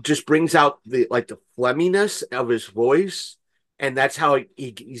it just brings out the like the phlegminess of his voice, and that's how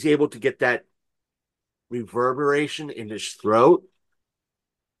he's able to get that reverberation in his throat.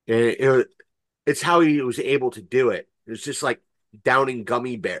 And it's how he was able to do it. It's just like downing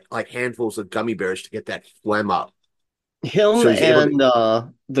gummy bear, like handfuls of gummy bears to get that phlegm up. Him So he's able to.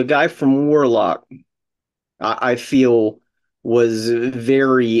 and the guy from Warlock, I feel, was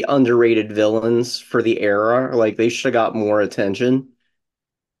very underrated villains for the era. Like they should have got more attention.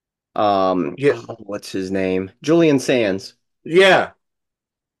 Yeah, What's his name? Julian Sands. yeah.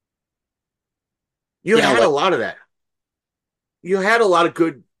 You Yeah, had a like lot of that. You had a lot of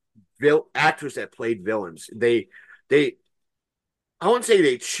good actors that played villains. They I wouldn't say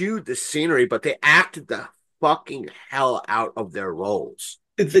they chewed the scenery, but they acted the fucking hell out of their roles.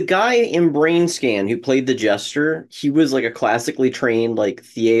 the guy in Brain Scan who played the Jester, he was like a classically trained like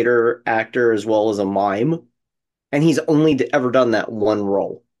theater actor as well as a mime, and he's only ever done that one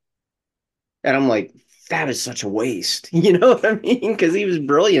role. And I'm like, that is such a waste. You know what I mean? Because he was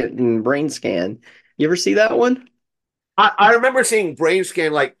brilliant in Brain Scan. You ever see that one? I remember seeing Brain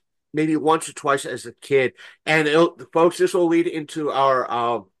Scan like maybe once or twice as a kid, and folks, this will lead into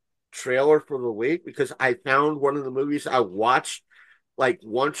our trailer for the week because I found one of the movies I watched like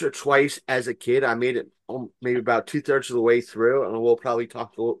once or twice as a kid. I made it maybe about 2/3 of the way through, and we'll probably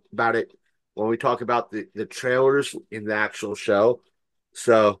talk about it when we talk about the trailers in the actual show.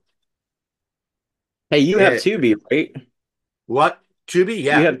 So, Hey, you have yeah, Tubi, right? what Tubi? You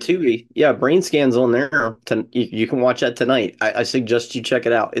Yeah, have Tubi. Yeah, Brain Scan's on there. You can watch that tonight. I suggest you check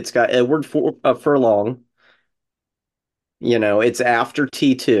it out. It's got Edward Furlong. You know, it's after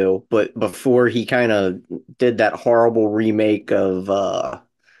T2, but before he kind of did that horrible remake of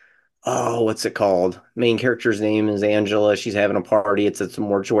oh, what's it called? Main character's name is Angela. She's having a party. It's at some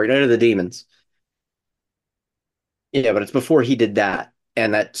mortuary. Night of the Demons. Yeah, but it's before he did that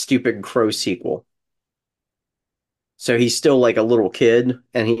and that stupid Crow sequel. So he's still like a little kid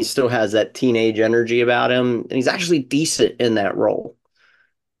and he still has that teenage energy about him. And he's actually decent in that role.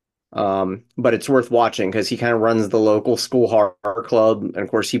 But it's worth watching because he kind of runs the local school horror club. And of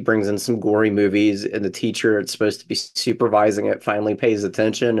course, he brings in some gory movies. And the teacher that's supposed to be supervising it finally pays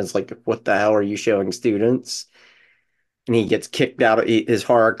attention. It's like, what the hell are you showing students? And he gets kicked out of his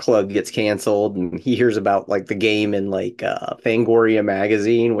horror club, gets canceled. And he hears about like the game in like Fangoria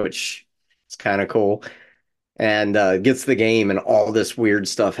magazine, which is kind of cool. And gets the game, and all this weird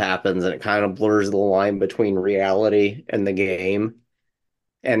stuff happens. And it kind of blurs the line between reality and the game.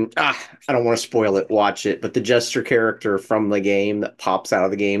 And I don't want to spoil it, watch it, but the Jester character from the game that pops out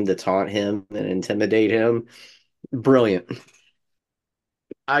of the game to taunt him and intimidate him, brilliant.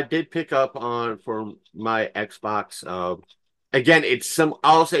 I did pick up on for my Xbox. Again, it's some.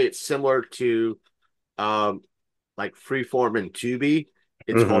 I'll say it's similar to um, like Freeform and Tubi.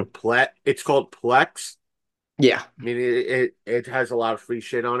 It's Hmm. called It's called Plex. Yeah. I mean, it has a lot of free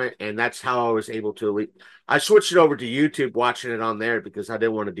shit on it, and that's how I was able to. I switched it over to YouTube, watching it on there because I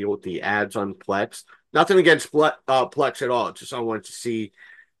didn't want to deal with the ads on Plex. Nothing against Plex at all. It's just I wanted to see,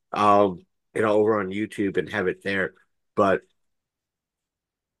 um, over on YouTube and have it there. But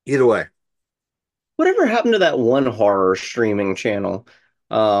either way, Whatever happened to that one horror streaming channel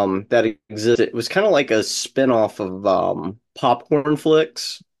that existed? It was kind of like a spin-off of Popcorn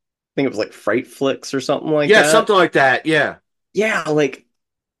Flicks. I think it was like Fright Flicks or something like yeah, that. something like that. Yeah, Yeah, like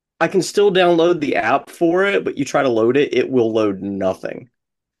I can still download the app for it, but you try to load it, it will load nothing.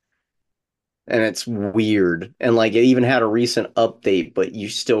 And it's weird. And like it even had a recent update, but you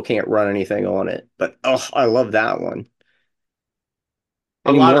still can't run anything on it. But oh, I love that one.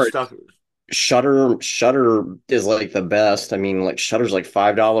 a lot of Anymore, stuff. Shutter is like the best. I mean, like Shutter's like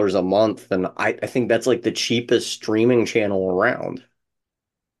 $5 a month, and I think that's like the cheapest streaming channel around.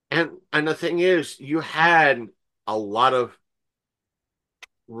 And the thing is, you had a lot of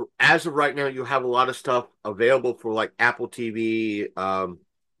as of right now, you have a lot of stuff available for like Apple TV,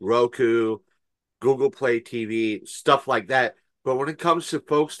 Roku, Google Play TV, stuff like that. But when it comes to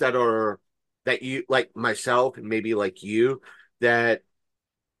folks that you like myself and maybe like you that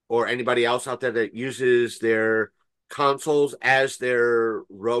or anybody else out there that uses their consoles as their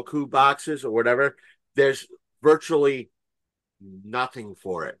Roku boxes or whatever, there's virtually nothing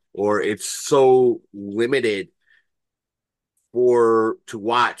for it, or it's so limited for to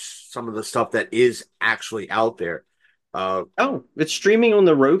watch some of the stuff that is actually out there. Uh, Oh, it's streaming on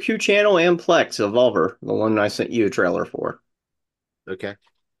the Roku channel and Plex Evolver, the one I sent you a trailer for. okay.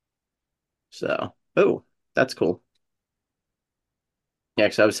 So, oh, that's cool. Yeah,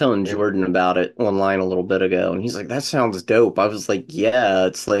 because I was telling Yeah. Jordan about it online a little bit ago, and he's like, "That sounds dope." I was like, "Yeah,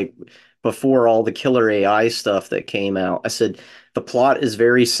 it's like before all the killer AI stuff that came out." I said, "The plot is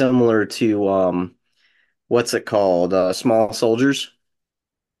very similar to what's it called? Small Soldiers."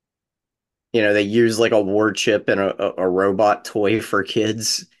 They use like a war chip and a robot toy for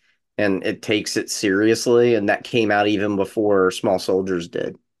kids, and it takes it seriously, and that came out even before Small Soldiers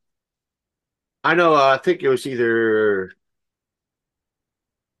did. I know. I think it was either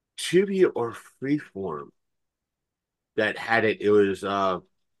Tubi or Freeform that had it. It was. I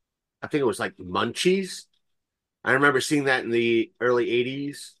think it was like Munchies. I remember seeing that in the early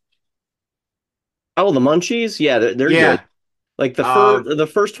 '80s. Oh, the Munchies? Yeah, they're good. Yeah. Like Um, the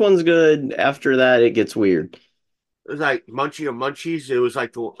first one's good. After that, it gets weird. it was like Munchie or Munchies. It was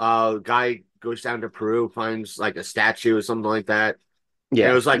like the guy goes down to Peru, finds like a statue or something like that.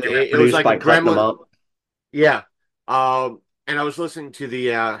 And Yeah, and they were it was produced like a by cutting them gremlin. up. Yeah. And I was listening to the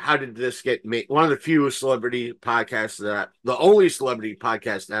How Did This Get Made? One of the few celebrity podcasts the only celebrity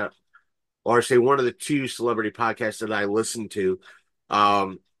podcast that, or say one of the two celebrity podcasts that I listened to.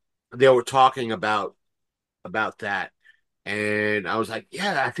 Um, they were talking about that, and I was like,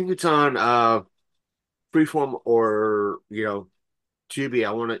 yeah, I think it's on Freeform or Tubi.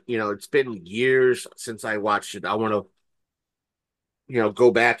 I want to, it's been years since I watched it. I want to,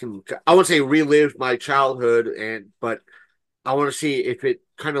 go back and I want to say relive my childhood, but I want to see if it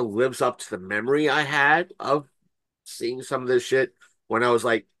kind of lives up to the memory I had of seeing some of this shit when I was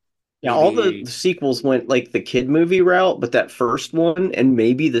like Yeah, all maybe. the sequels went like the kid movie route, but that first one and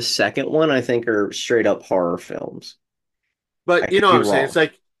maybe the second one, I think, are straight up horror films. I But you could know what be I'm saying? It's wrong.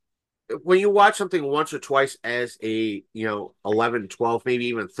 like when you watch something once or twice as a 11, 12, maybe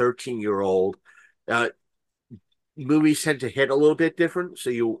even 13-year old, uh, movies tend to hit a little bit different. So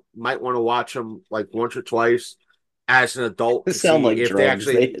you might want to watch them like once or twice as an adult They to sound see like if they drugs.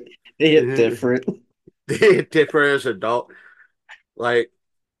 actually They hit they different. differ as an adult. Like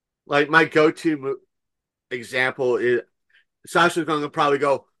my go-to example is Sasha's going to probably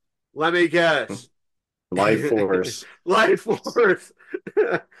go, let me guess. Life Force. Life Force.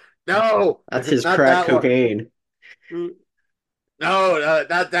 No, That's his not crack that one. cocaine. No,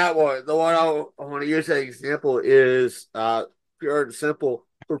 not that one. The one I want to use as an example is pure and simple.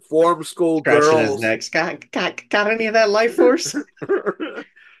 Reform School Scratching his Girls. neck. Got any of that Life Force?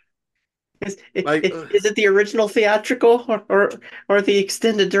 Like, Is it the original theatrical or the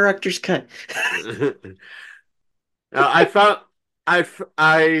extended director's cut? I found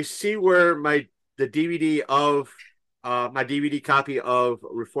I see where the DVD of my DVD copy of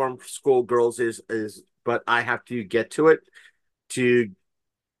Reform School Girls is, but I have to get to it to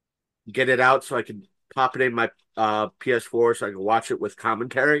get it out so I can pop it in my PS4 so I can watch it with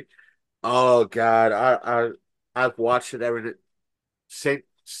commentary. Oh God, I've watched it ever since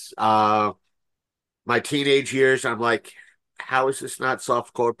my teenage years. I'm like, how is this not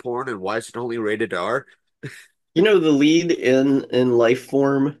softcore porn, and why is it only rated R? You know, the lead in Life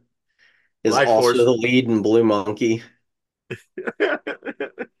Form is Life also Force. the lead in Blue Monkey.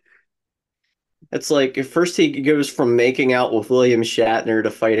 It's like at first he goes from making out with William Shatner to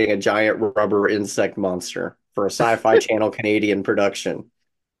fighting a giant rubber insect monster for a Sci-Fi Channel Canadian production.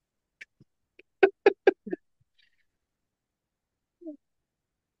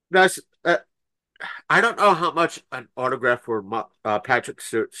 That's I don't know how much an autograph for Patrick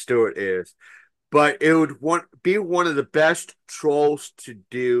Stewart is, but it would be one of the best trolls to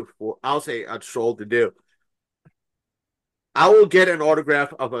do for. I'll say a troll to do. I will get an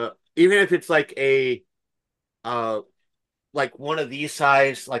autograph of even if it's uh like one of these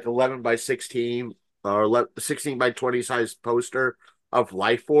size, like 11 by 16 or 16 by 20 size poster of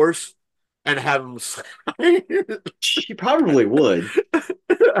Life Force, and have him sign. She probably would.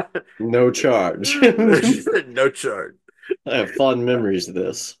 No charge. No charge. I have fond memories of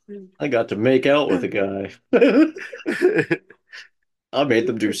this. I got to make out with a guy. I made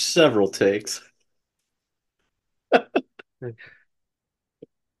them do several takes.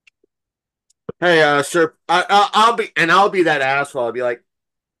 Hey, sir, I'll be that asshole. I'll be like,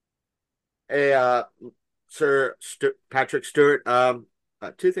 hey, Sir Patrick Stewart,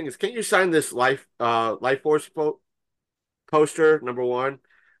 two things. Can you sign this Life Force poster? Number one.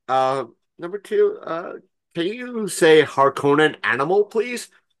 Number two. Can you say Harkonnen animal, please?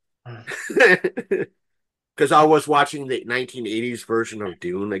 Because I was watching the 1980s version of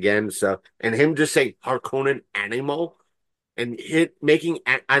Dune again, so and him just saying Harkonnen animal and it making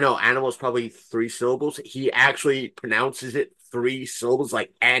I know animals probably three syllables. He actually pronounces it three syllables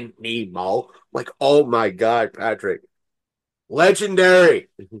like animal. Like, oh my God, Patrick. Legendary.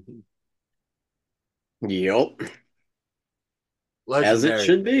 Yep. As it Legendary.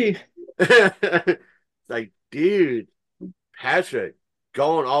 should be. It's like, dude, Patrick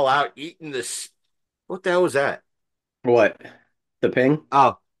going all out, eating this. What the hell was that? What? The ping?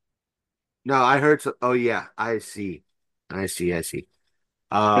 Oh, no, I heard. Oh, yeah, I see. I know,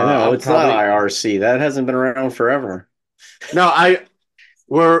 I'm it's not probably. IRC. That hasn't been around forever. No,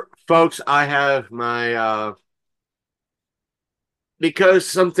 folks, I have my, because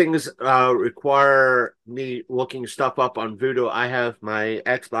some things require me looking stuff up on Voodoo, I have my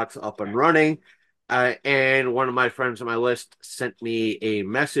Xbox up and running. And one of my friends on my list sent me a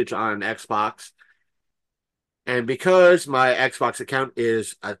message on Xbox. And because my Xbox account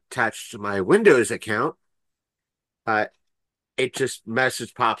is attached to my Windows account, uh, it just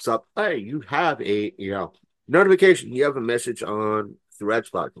message pops up. Hey, you have a notification. You have a message on through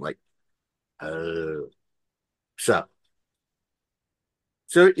Xbox. I'm like, oh, so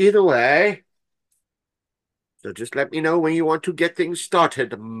either way, so just let me know when you want to get things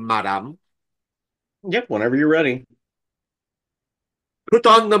started, madam. Yep, whenever you're ready. Put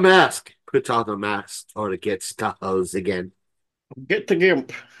on the mask. Put on the mask, or it gets to hose again. Get the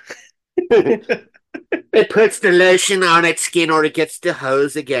GIMP. It puts the lotion on its skin, or it gets the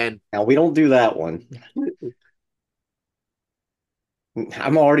hose again. Now, we don't do that one.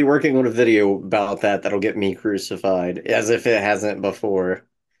 I'm already working on a video about that that'll get me crucified, as if it hasn't before.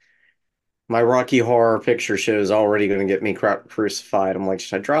 My Rocky Horror Picture Show is already going to get me crucified. I'm like,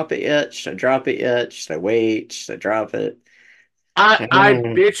 should I drop it yet? Should I drop it yet? Should I wait? Should I drop it? I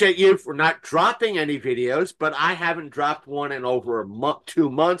bitch at you for not dropping any videos, but I haven't dropped one in over a month, 2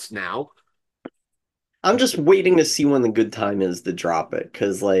 months now. I'm just waiting to see when the good time is to drop it,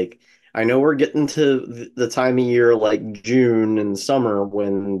 because like I know we're getting to the time of year like June and summer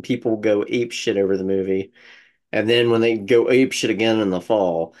when people go ape shit over the movie, and then when they go ape shit again in the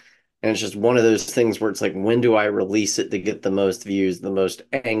fall. And it's just one of those things where it's like, when do I release it to get the most views, the most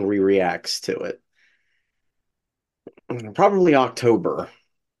angry reacts to it? Probably October.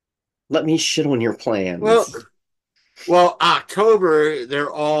 Let me shit on your Well, plans. October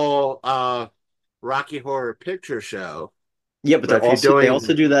they're all Rocky Horror Picture Show. Yeah, but But if you're they also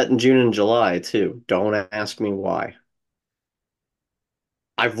doing, do that in June and July too. Don't ask me why.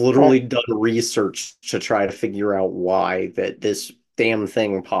 I've literally done research to try to figure out why that this damn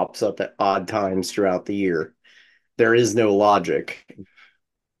thing pops up at odd times throughout the year. There is no logic.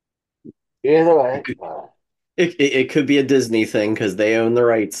 either way, It could be a Disney thing because they own the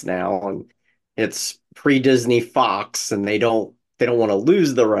rights now, and it's pre-Disney Fox, and they don't want to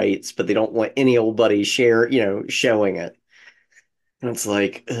lose the rights, but they don't want any old buddy showing it. And it's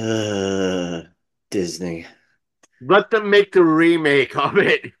like, Disney. Let them make the remake of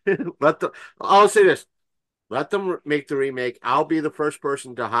it. I'll say this. Let them make the remake. I'll be the first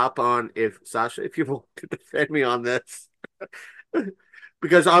person to hop on if Sasha, if you want to defend me on this.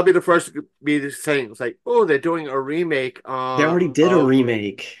 Because I'll be the first to be saying it's like, oh, they're doing a remake They already did a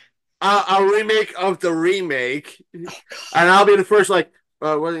remake. A remake of the remake. And I'll be the first like, what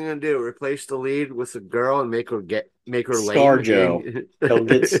are they gonna do? Replace the lead with a girl and make her ScarJo. They'll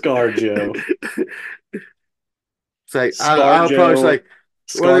get ScarJo. It's like I'll probably like,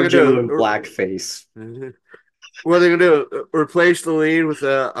 what are they gonna ScarJo in do? blackface. What are they gonna do? Replace the lead with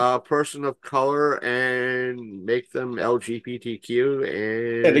a person of color and make them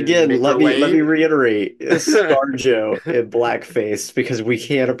LGBTQ And again, let me lame? reiterate, ScarJo in blackface because we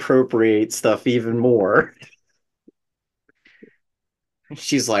can't appropriate stuff even more.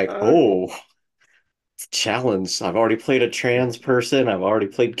 She's like, oh, challenge. I've already played a trans person. I've already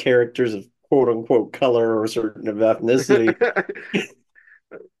played characters of quote unquote color or certain of ethnicity.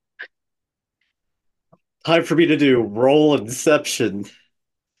 Time for me to do role inception.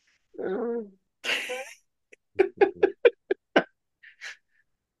 And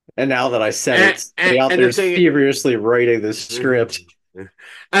now that I said it, somebody out there is furiously writing this script.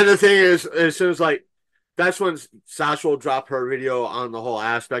 And the thing is, as soon as like that's when Sasha will drop her video on the whole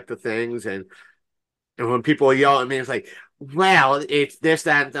aspect of things, and when people yell at me, it's like, well, it's this,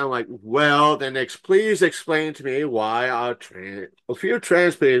 that, and I'm like, well, then please explain to me why a few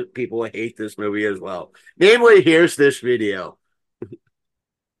trans people hate this movie as well. Namely, here's this video.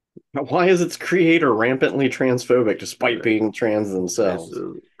 Why is its creator rampantly transphobic despite being trans themselves?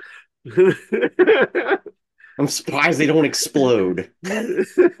 I'm surprised they don't explode.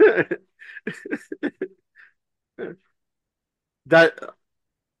 That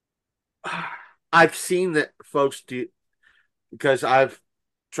I've seen that folks do, because I've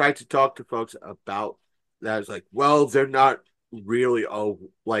tried to talk to folks about that. It's like, well, they're not really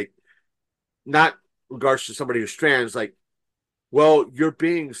like, not in regards to somebody who's trans, like, well, you're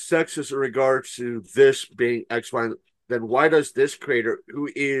being sexist in regards to this being X, Y, then why does this creator, who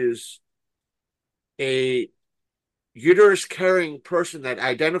is a uterus carrying person that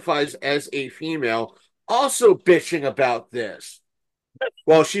identifies as a female, also bitching about this?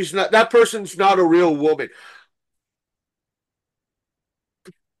 Well, she's not, that person's not a real woman.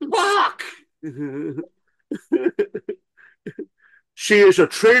 Fuck! She is a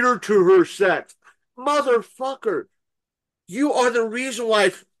traitor to her sex. Motherfucker. You are the reason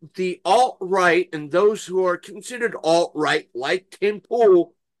why the alt-right and those who are considered alt-right, like Tim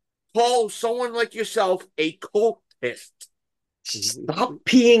Pool, call someone like yourself a cultist. Stop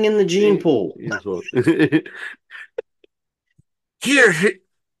peeing in the gene pool.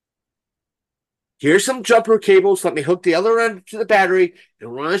 Here's some jumper cables. Let me hook the other end to the battery.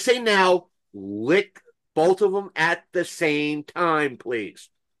 And when I say now, lick both of them at the same time, please.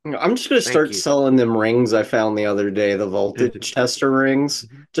 I'm just going to start selling them rings I found the other day, the voltage tester rings,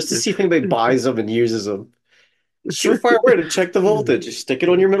 just to see if anybody buys them and uses them. Surefire way to check the voltage. You stick it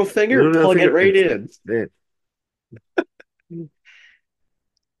on your middle finger, plug it right in.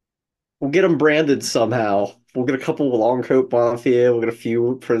 We'll get them branded somehow. We'll get a couple of Long Coat Mafia. We'll get a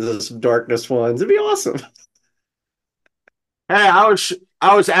few Princess of Darkness ones. It'd be awesome. Hey, I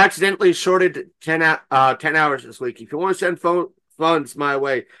was accidentally shorted 10 hours this week. If you want to send funds my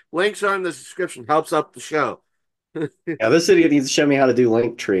way, links are in the description. Helps up the show. Yeah, this idiot needs to show me how to do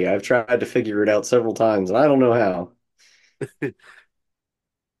Linktree. I've tried to figure it out several times, and I don't know how.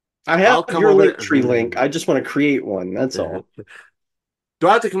 I have your Linktree link. I just want to create one. That's all. Do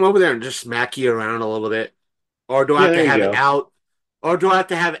I have to come over there and just smack you around a little bit? Or do I have to have Al? Or do I have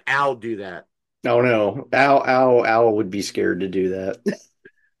to have Al do that? Oh no, Al would be scared to do that.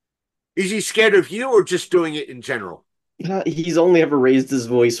 Is he scared of you or just doing it in general? He's only ever raised his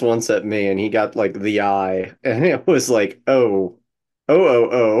voice once at me, and he got like the eye, and it was like, oh.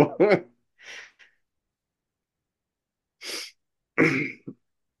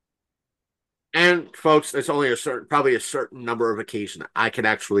 And folks, there's only probably a certain number of occasions I can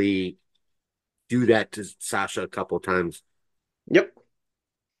actually do that to Sasha a couple of times. Yep.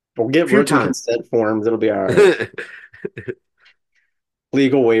 We'll get written consent forms. It'll be all right.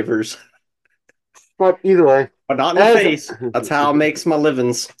 Legal waivers. But either way. But not in the face. That's how it makes my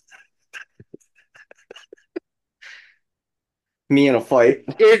livings. Me in a fight.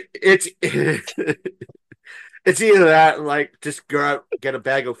 It's it's either that and like just go out, get a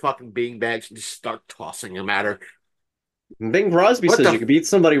bag of fucking bean bags and just start tossing them at her. Bing Crosby says you can beat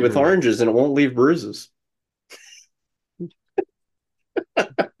somebody with oranges and it won't leave bruises.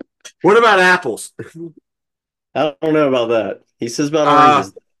 What about apples? I don't know about that. He says about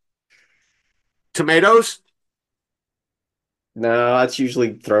oranges. Tomatoes? No, that's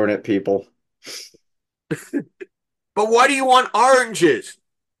usually thrown at people. But why do you want oranges?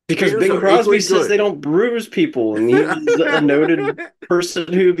 Because Tomatoes Bing are Crosby equally says good. they don't bruise people, and he was a noted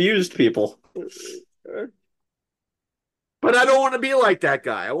person who abused people. But I don't want to be like that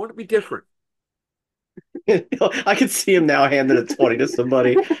guy. I want to be different. I can see him now handing a 20 to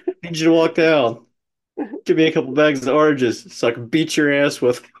somebody. Need you to walk down. Give me a couple bags of oranges so I can beat your ass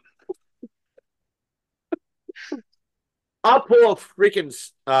with. I'll pull a freaking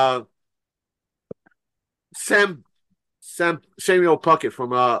Samuel Puckett from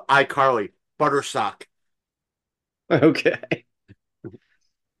iCarly, Buttersock. Okay.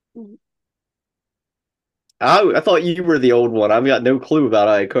 I thought you were the old one. I've got no clue about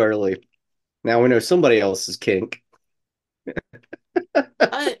iCarly. Now we know somebody else's kink.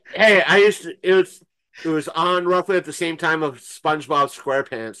 I used to it was on roughly at the same time of SpongeBob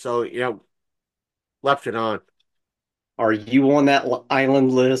SquarePants, so left it on. Are you on that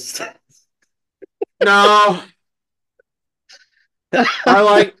island list? No,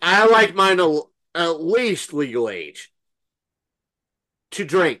 I like mine at least legal age to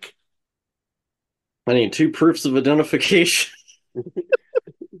drink. I need two proofs of identification.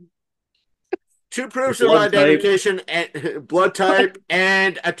 Two proofs of Blood type. identification and blood type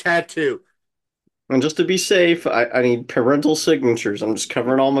and a tattoo. And just to be safe, I need parental signatures. I'm just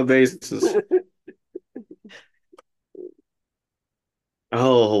covering all my bases.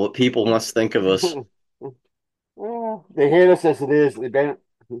 Oh, what people must think of us. Well, they hate us as it is. They've been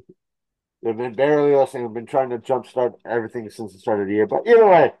barely listening. They've been trying to jumpstart everything since the start of the year. But either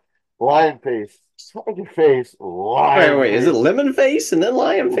way, lion face. Slide your face, lion Wait. Is it face. lemon face and then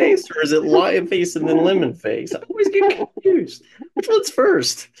lion face, or is it lion face and then lemon face? I always get confused. Which one's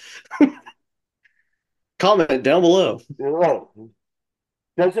first? Comment down below.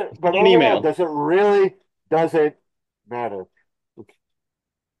 Does it? But An overall, email. does it really? Does it matter?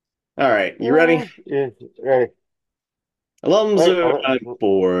 All right, you ready? Yeah, ready. Wait, Alonzo, I'm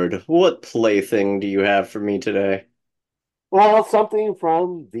bored. What plaything do you have for me today? well, something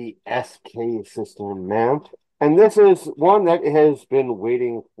from the SK system, man. And this is one that has been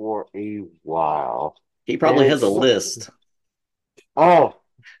waiting for a while. He And probably has a list. oh,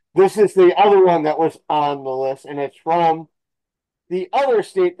 this is the other one that was on the list, and it's from the other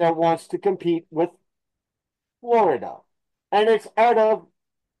state that wants to compete with Florida. And it's out of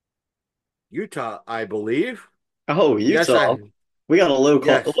Utah, I believe. Oh, Yes, Utah. We got a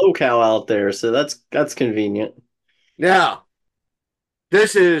yes. locale out there, so that's convenient. Now,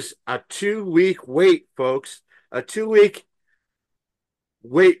 this is a 2 week wait, folks. A 2 week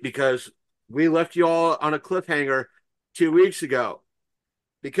wait because we left you all on a cliffhanger 2 weeks ago.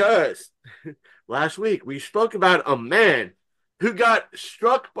 Because last week we spoke about a man who got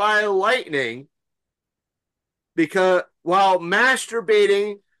struck by lightning because while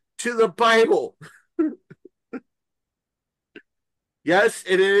masturbating to the Bible. Yes,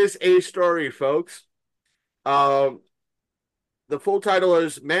 it is a story, folks. Um, the full title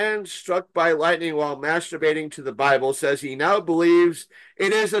is Man Struck by Lightning While Masturbating to the Bible says he now believes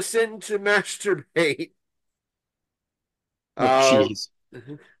it is a sin to masturbate. Oh, jeez.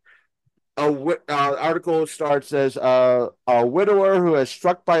 Article starts as a widower who was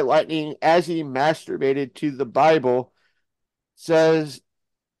struck by lightning as he masturbated to the Bible says,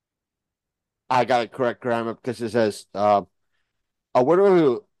 I got it correct grammar because it says a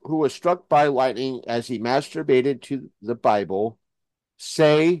widower who was struck by lightning as he masturbated to the Bible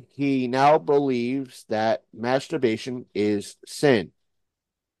say he now believes that masturbation is sin.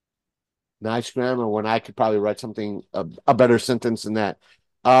 Nice grammar when I could probably write something a better sentence than that.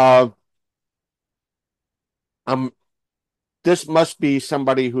 Um, this must be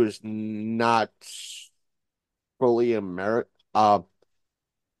somebody who is not fully an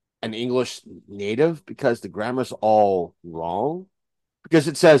English native because the grammar's all wrong. Because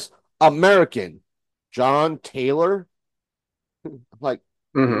it says American John Taylor. I'm like,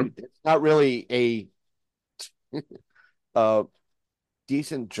 dude, it's not really a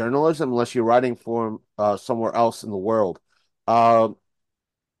decent journalism unless you're writing for somewhere else in the world. John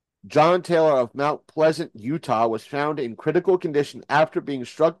Taylor of Mount Pleasant, Utah, was found in critical condition after being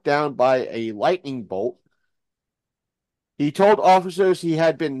struck down by a lightning bolt. He told officers he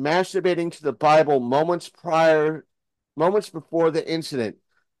had been masturbating to the Bible moments before the incident.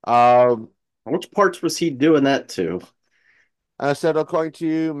 Which parts was he doing that to? I said, according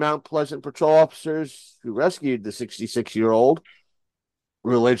to Mount Pleasant patrol officers who rescued the 66-year-old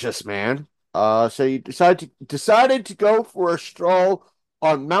religious man, so he decided to go for a stroll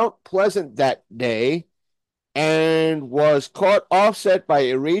on Mount Pleasant that day and was caught offset by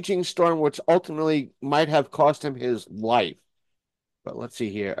a raging storm, which ultimately might have cost him his life. But let's see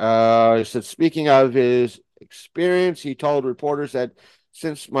here. He said, speaking of his experience, he told reporters that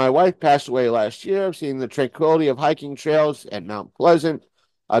since my wife passed away last year, I've seen the tranquility of hiking trails at Mount Pleasant.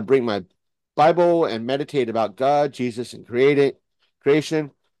 I'd bring my Bible and meditate about God, Jesus, and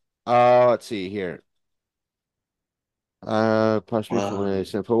creation. Let's see here. Possibly from Wow. my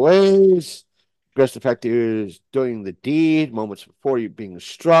sinful ways. Regrets the fact that he was doing the deed moments before you being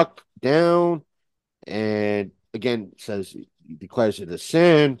struck down. And again, says he declares it a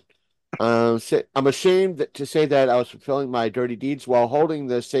sin. I'm ashamed to say that I was fulfilling my dirty deeds while holding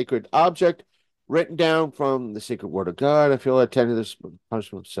the sacred object written down from the sacred word of God. I feel I attended this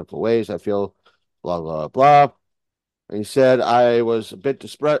punishment in simple ways. I feel blah, blah, blah. And he said I was a bit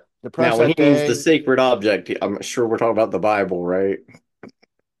Now, depressed when he that means the day. sacred object, I'm sure we're talking about the Bible, right?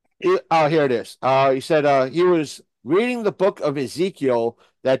 Oh, here it is. He said he was reading the book of Ezekiel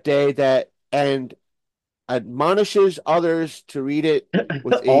that day and admonishes others to read it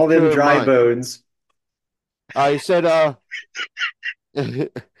with a All them pure dry mind. bones. He said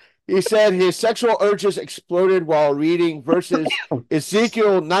he said his sexual urges exploded while reading verses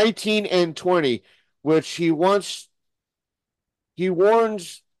Ezekiel 19 and 20, which he warns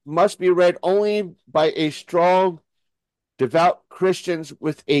must be read only by a strong, devout Christians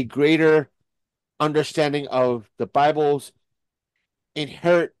with a greater understanding of the Bible's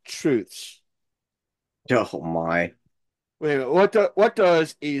inherent truths. Oh my. Wait a minute, what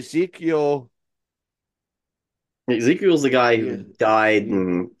does Ezekiel? Ezekiel's the guy who Yeah, died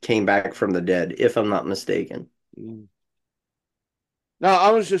and came back from the dead, if I'm not mistaken. now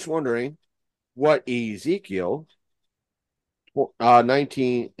I was just wondering what Ezekiel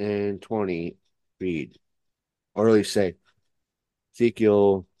 19 and 20 read, or at least say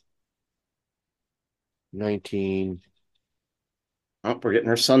Ezekiel 19. Oh, we're getting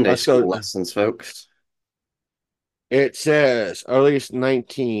our Sunday Let's go. school lessons, folks. It says, or at least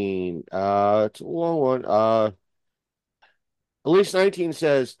 19. It's a long one. At least 19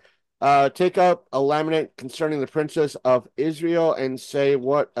 says, take up a lament concerning the princess of Israel and say,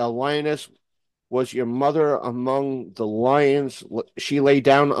 what a lioness was your mother among the lions. She lay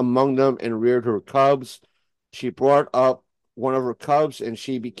down among them and reared her cubs. She brought up one of her cubs and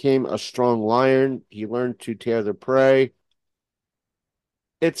she became a strong lion. He learned to tear the prey.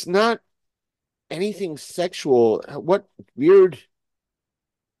 It's not anything sexual. What weird.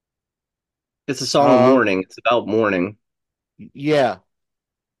 It's a song of Um, mourning. It's about mourning. yeah.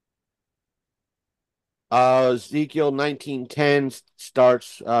 Ezekiel 19:10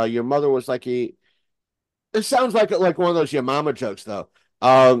 starts. Your mother was like a. It sounds like one of those your mama jokes though.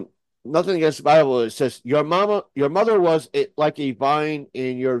 Um, Nothing against the Bible. It says your mother was like a vine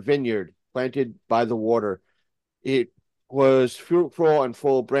in your vineyard, planted by the water. It was fruitful and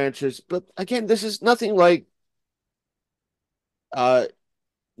full of branches. But again, this is nothing like. Uh,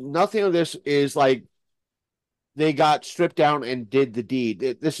 Nothing of this is like they got stripped down and did the deed.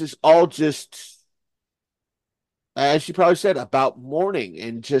 This is all just, as you probably said, about mourning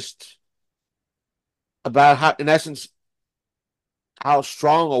and just about how, in essence, how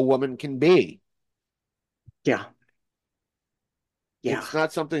strong a woman can be. Yeah. Yeah. It's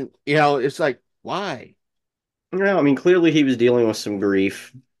not something, it's like, why? No, I mean, clearly he was dealing with some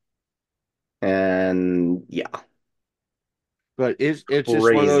grief. And yeah, But it's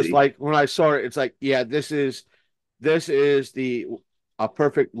just one of those, crazy. like, when I saw it, it's like, yeah, this is the a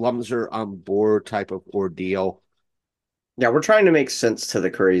perfect Lumser on board type of ordeal. Yeah, we're trying to make sense to the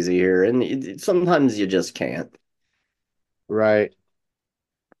crazy here, and sometimes you just can't. Right.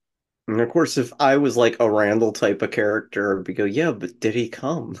 And of course, if I was like a Randall type of character, I'd be go, yeah, but did he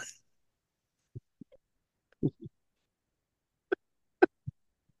come?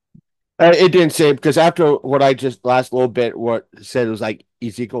 It didn't say because after what I just last little bit, what said it was like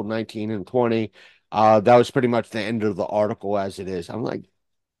Ezekiel 19 and 20. That was pretty much the end of the article as it is. I'm like,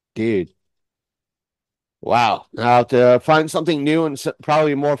 dude, wow. I'll have to find something new and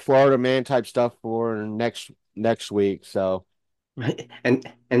probably more Florida man type stuff for next week. So, And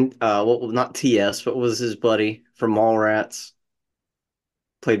well, not TS, but was his buddy from Mallrats,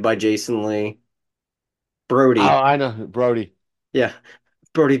 played by Jason Lee, oh, Brody. I know Brody. Yeah,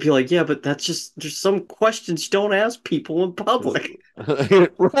 Brody be like, yeah, but that's just some questions you don't ask people in public.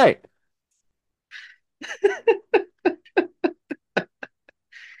 Right.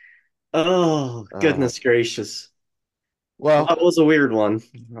 Oh, Uh, goodness gracious. Well, well, that was a weird one.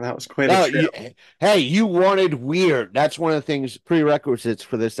 That was quite a no, trip. hey, you wanted weird. That's one of the things prerequisites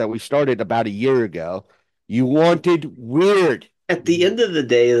for this that we started about a year ago. You wanted weird. At the end of the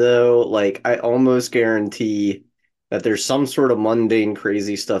day, though, like I almost guarantee that there's some sort of mundane,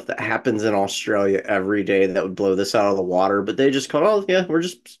 crazy stuff that happens in Australia every day that would blow this out of the water, but they just go, oh, yeah, we're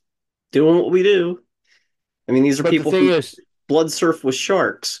just doing what we do. I mean, these are But the people thing who is, blood surf with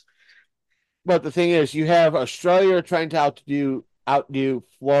sharks. you have Australia trying to outdo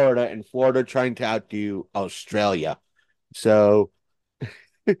Florida, and Florida trying to outdo Australia. So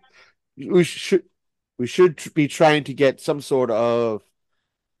we should be trying to get some sort of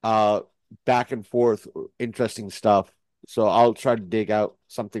uh back and forth interesting stuff. So I'll try to dig out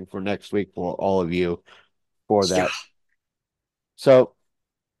something for next week for all of you for Yeah. that. So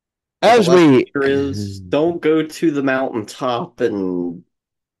But the as lesson we here is don't go to the mountaintop and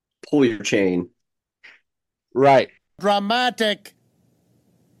pull your chain. right. Dramatic.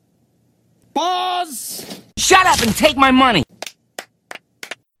 Pause! Shut up and take my money.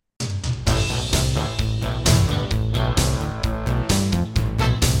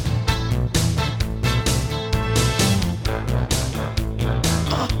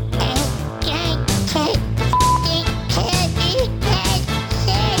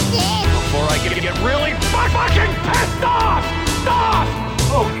 Before I get really fucking pissed off! Stop!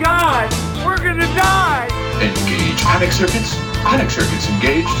 Oh God, we're gonna die! Engage panic circuits. Panic circuits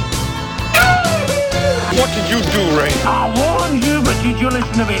engaged. What did you do, Ray? I warned you, but did you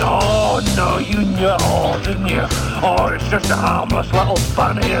listen to me? Oh, no, you knew it all, didn't you? Oh, it's just a harmless little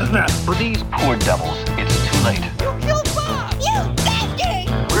funny, isn't it? For these poor devils, it's too late. You killed Bob! You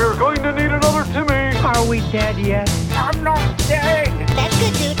bastard! We're going to need another Timmy! Are we dead yet? I'm not dead. That's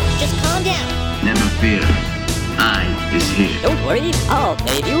good, dude. Just calm down. Never fear. I is here. Don't worry, I'll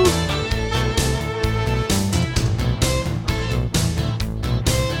save you.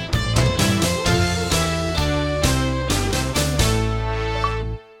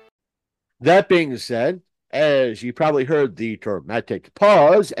 That being said, as you probably heard the dramatic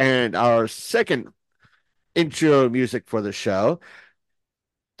pause and our second intro music for the show,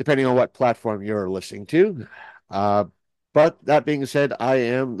 depending on what platform you're listening to. But that being said, I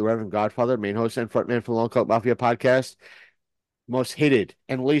am the Reverend Godfather, main host and frontman for the Long Coat Mafia podcast, most hated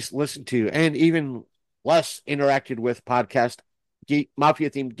and least listened to, and even less interacted with podcast,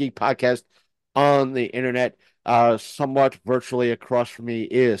 Mafia themed geek podcast on the internet. Somewhat virtually across from me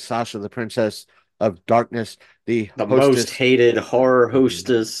is Sasha, the Princess of Darkness, the most hated horror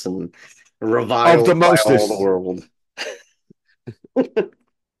hostess and reviled of the by mostest. all the world.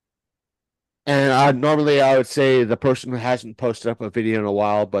 And normally I would say the person who hasn't posted up a video in a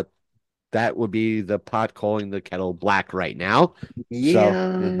while, but that would be the pot calling the kettle black right now.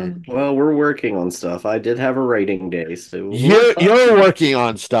 Yeah. Well, we're working on stuff. I did have a writing day, so you're working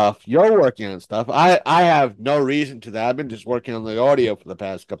on stuff. You're working on stuff. I have no reason to that. I've been just working on the audio for the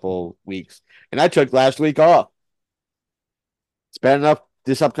past couple weeks, and I took last week off. It's bad enough.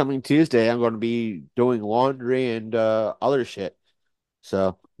 This upcoming Tuesday, I'm going to be doing laundry and other shit.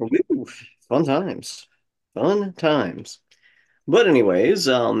 So, Ooh, fun times. Fun times. But anyways,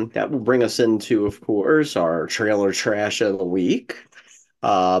 that will bring us into, of course, our trailer trash of the week.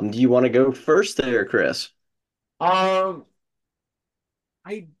 Do you want to go first there, Chris? I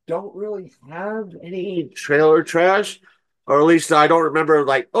don't really have any trailer trash, or at least I don't remember.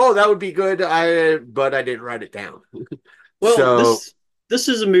 Like, oh, that would be good. But I didn't write it down. Well, so, this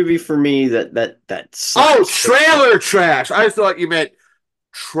is a movie for me that oh, trailer trash. I thought you meant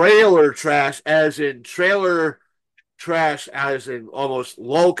trailer trash, as in trailer trash, as in almost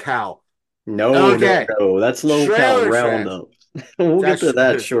locale. No, okay. no, that's locale roundup. We'll get to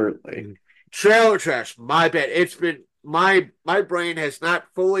that shortly. Trailer trash. My bad. It's been my brain has not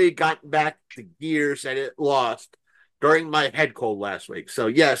fully gotten back the gears that it lost during my head cold last week. So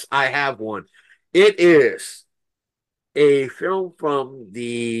yes, I have one. It is a film from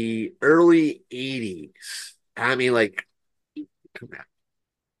the early 80s. I mean, like, come on.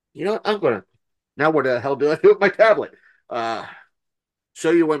 You know, I'm gonna now. What the hell do I do with my tablet?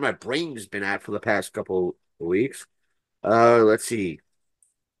 Show you where my brain's been at for the past couple of weeks. Let's see.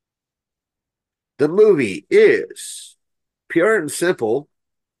 The movie is pure and simple,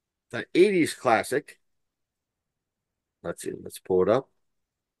 the 80s classic. Let's see. Let's pull it up.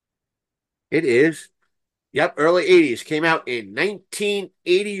 It is. Yep, early 80s. Came out in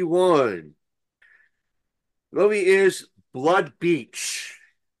 1981. The movie is Blood Beach.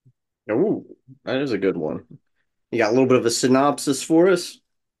 Oh, that is a good one. You got a little bit of a synopsis for us?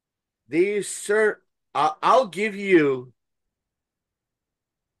 I'll give you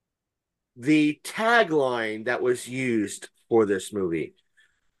the tagline that was used for this movie.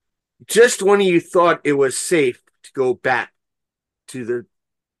 Just when you thought it was safe to go back to the...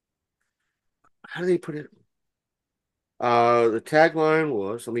 How do they put it? The tagline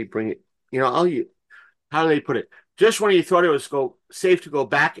was, let me bring it, how do they put it? just when you thought it was safe to go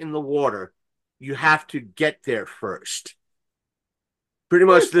back in the water, you have to get there first. Pretty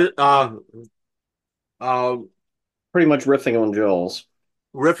much Pretty much riffing on Jaws.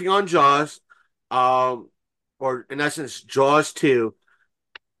 riffing on Jaws, or in essence, Jaws 2.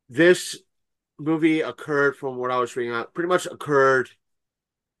 This movie occurred, from what I was reading out, pretty much occurred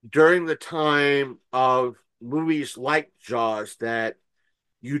during the time of movies like Jaws that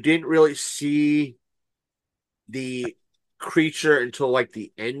you didn't really see the creature until like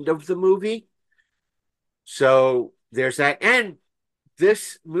the end of the movie. So there's that. And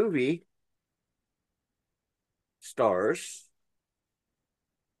this movie stars,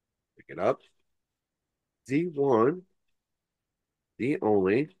 pick it up, the one, the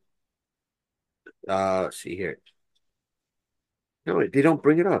only, see here. No, they don't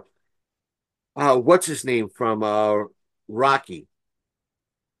bring it up. What's his name from Rocky?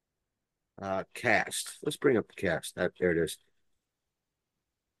 Cast. Let's bring up the cast. There it is.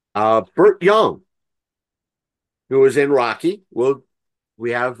 Burt Young, who was in Rocky.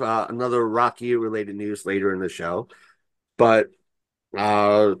 We have another Rocky related news later in the show, but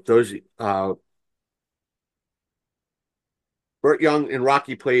those Burt Young in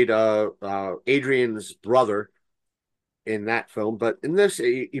Rocky played Adrian's brother in that film, but in this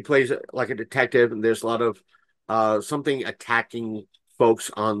he plays like a detective, and there's a lot of something attacking folks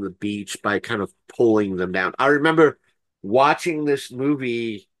on the beach by kind of pulling them down. I remember watching this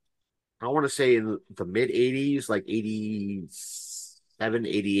movie, I want to say in the mid 80s, like 87,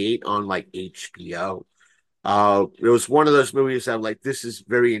 88 on like HBO. It was one of those movies that I'm like, this is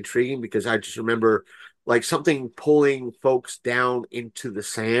very intriguing, because I just remember like something pulling folks down into the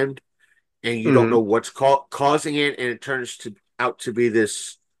sand, and you don't know what's causing it, and it turns out to be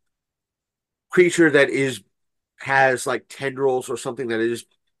this creature that has like tendrils or something that is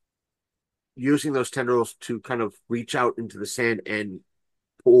using those tendrils to kind of reach out into the sand and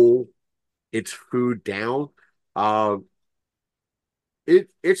pull its food down.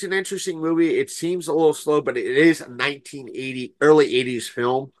 It's an interesting movie. It seems a little slow, but it is a 1980 early 80s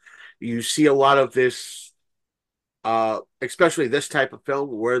film. You see a lot of this, especially this type of film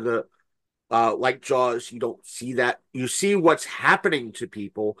where the like Jaws, you don't see that. You see what's happening to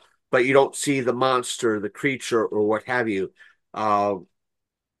people, but you don't see the monster, the creature, or what have you.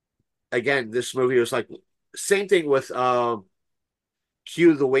 Again, this movie was like same thing with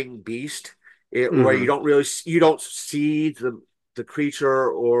Q the Winged Beast, where you don't see the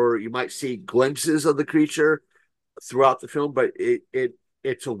creature, or you might see glimpses of the creature throughout the film, but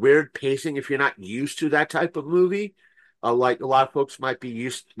it's a weird pacing if you're not used to that type of movie. Like a lot of folks might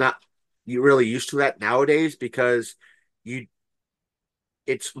be not really used to that nowadays, because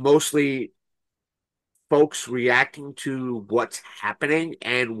it's mostly folks reacting to what's happening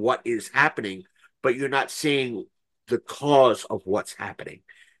and what is happening, but you're not seeing the cause of what's happening.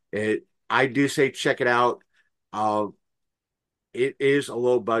 I do say check it out. It is a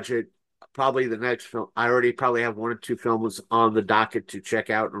low budget. Probably the next film. I already probably have one or two films on the docket to check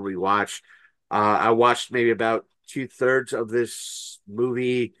out and rewatch. I watched maybe about 2/3 of this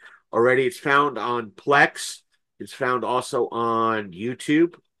movie already. It's found on Plex. It's found also on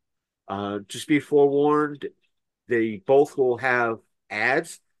YouTube. Just be forewarned, they both will have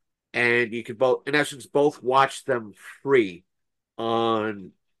ads, and you can both, in essence, both watch them free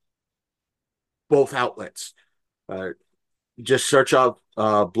on both outlets. Just search up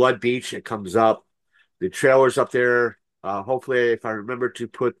Blood Beach. It comes up. The trailer's up there. Hopefully, if I remember to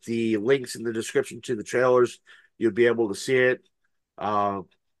put the links in the description to the trailers, you'll be able to see it. I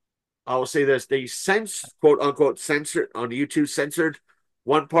will say this: they quote unquote censored on YouTube, censored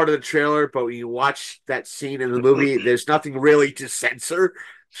one part of the trailer, but when you watch that scene in the movie, there's nothing really to censor.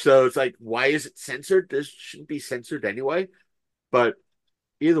 So it's like, why is it censored? This shouldn't be censored anyway. But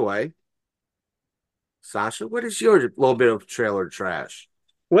either way, Sasha, what is your little bit of trailer trash?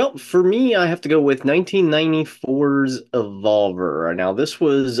 Well, for me, I have to go with 1994's Evolver. Now, this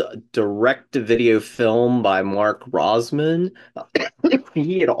was a direct-to-video film by Mark Rosman.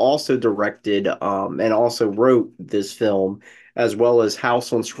 He had also directed and also wrote this film, as well as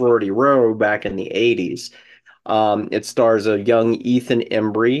House on Sorority Row back in the 80s. It stars a young Ethan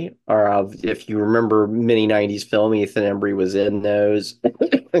Embry. If you remember many 90s film, Ethan Embry was in those.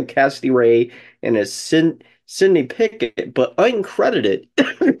 Cassidy Ray and a Sidney Pickett, but uncredited.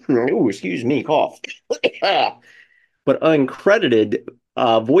 Oh, excuse me, cough. But uncredited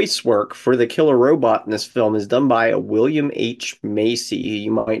voice work for the killer robot in this film is done by William H. Macy, who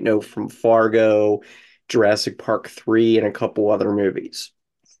you might know from Fargo, Jurassic Park 3, and a couple other movies.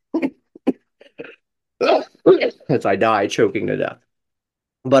 As I die choking to death.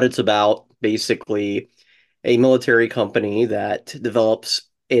 But it's about basically a military company that develops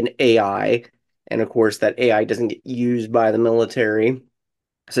an AI, and of course, that AI doesn't get used by the military.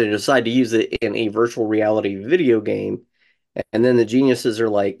 So they decide to use it in a virtual reality video game. And then the geniuses are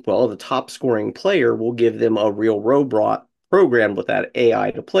like, well, the top scoring player will give them a real robot programmed with that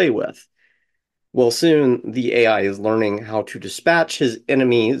AI to play with. Well, soon the AI is learning how to dispatch his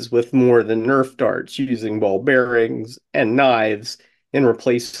enemies with more than Nerf darts, using ball bearings and knives in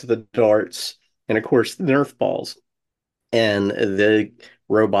replace of the darts, and of course, the Nerf balls. And the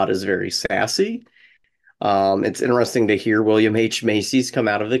robot is very sassy. It's interesting to hear William H. Macy's come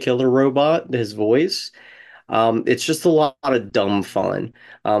out of the killer robot, his voice. It's just a lot of dumb fun.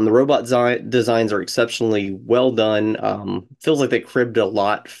 The robot designs are exceptionally well done. Feels like they cribbed a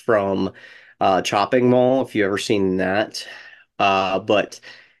lot from Chopping Mall, if you ever seen that. But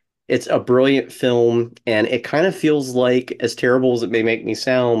it's a brilliant film, and it kind of feels like, as terrible as it may make me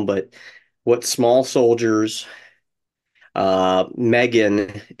sound, but what Small Soldiers,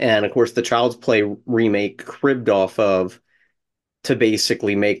 Megan, and of course the Child's Play remake cribbed off of to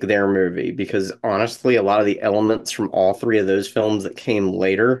basically make their movie, because honestly, a lot of the elements from all three of those films that came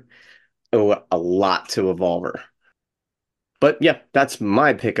later owe a lot to Evolver. But yeah, that's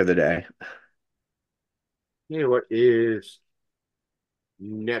my pick of the day. You know what is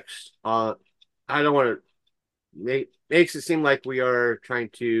next? I don't want to makes it seem like we are trying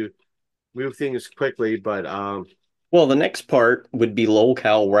to move things quickly, but Well, the next part would be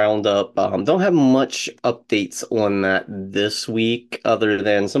LolCal Roundup. Don't have much updates on that this week, other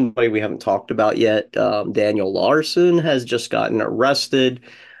than somebody we haven't talked about yet. Daniel Larson has just gotten arrested,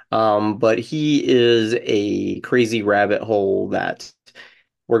 but he is a crazy rabbit hole that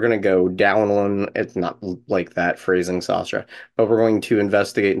we're going to go down on. It's not like that phrasing, Sasha, but we're going to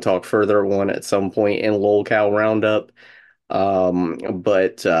investigate and talk further on at some point in LolCal Roundup.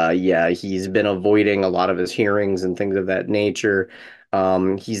 But yeah, he's been avoiding a lot of his hearings and things of that nature.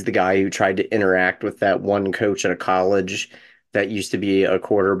 He's the guy who tried to interact with that one coach at a college that used to be a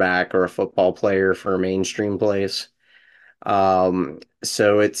quarterback or a football player for a mainstream place.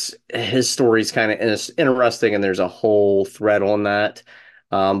 So it's his story's kind of interesting, and there's a whole thread on that.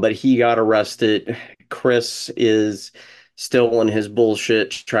 But he got arrested. Chris is still on his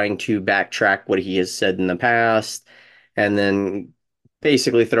bullshit, trying to backtrack what he has said in the past, and then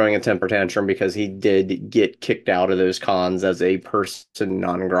basically throwing a temper tantrum because he did get kicked out of those cons as a person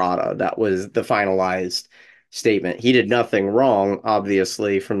non grata. That was the finalized statement. He did nothing wrong,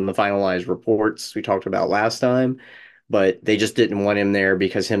 obviously, from the finalized reports we talked about last time, but they just didn't want him there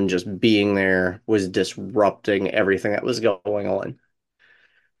because him just being there was disrupting everything that was going on.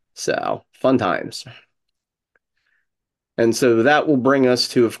 So, fun times. And so that will bring us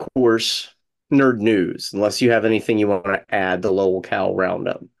to, of course, nerd news, unless you have anything you want to add to LolCal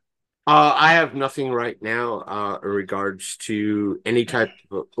Roundup. I have nothing right now in regards to any type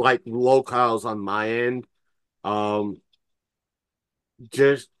of like locales on my end. Um,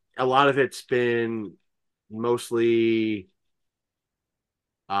 just a lot of it's been mostly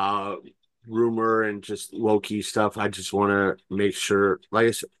uh rumor and just low key stuff. I just want to make sure, like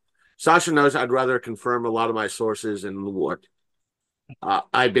I said, Sasha knows I'd rather confirm a lot of my sources and what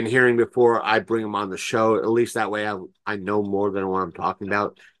I've been hearing before I bring them on the show. At least that way I know more than what I'm talking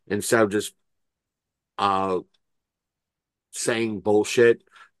about instead of just uh saying bullshit.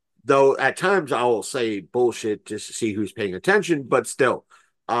 Though at times I will say bullshit just to see who's paying attention, but still,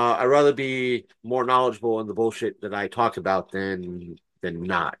 I'd rather be more knowledgeable in the bullshit that I talk about than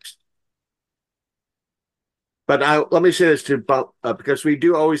not. But let me say this too, because we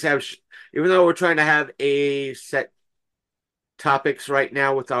do always have, even though we're trying to have a set topics right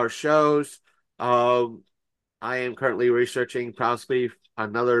now with our shows, I am currently researching possibly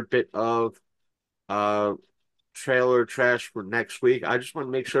another bit of uh trailer trash for next week. I just want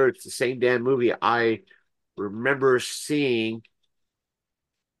to make sure it's the same damn movie I remember seeing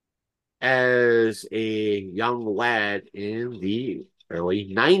as a young lad in the early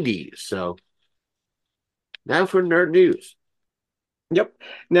 90s. So now for nerd news. Yep.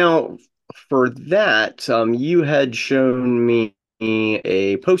 Now, for that, you had shown me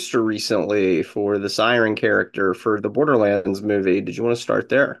a poster recently for the Siren character for the Borderlands movie. Did you want to start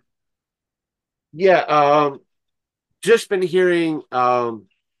there? Yeah, just been hearing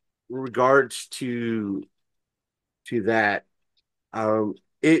regards to that.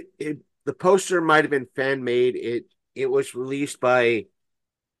 It the poster might have been fan made. It was released by, I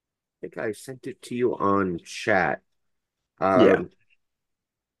think I sent it to you on chat. Yeah.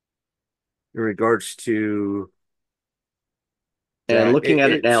 In regards to And that, looking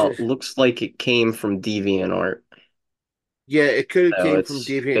at it it's now, it looks like it came from DeviantArt. yeah, it could have So came from it's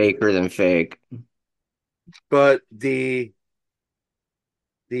Deviant. faker than fake. But the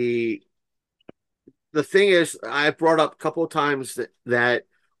the thing is, I brought up a couple of times that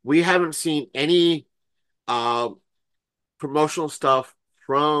we haven't seen any uh, promotional stuff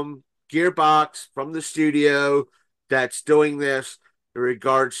from Gearbox, from the studio that's doing this in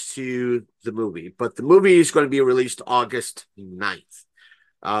regards to the movie. But the movie is going to be released August 9th.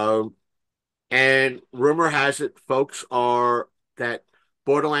 Um, and rumor has it, folks, are that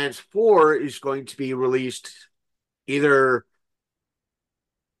Borderlands 4 is going to be released either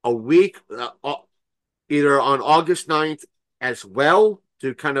a week, either on August 9th as well,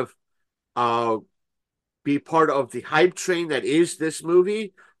 to kind of uh, be part of the hype train that is this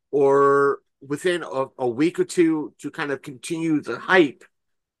movie, or within a week or two to kind of continue the hype.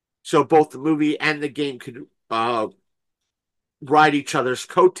 So both the movie and the game could ride each other's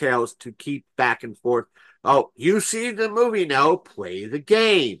coattails to keep back and forth. Oh, you see the movie, now play the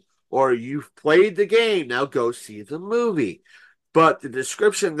game. Or you've played the game, now go see the movie. But the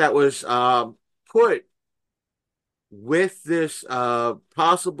description that was put with this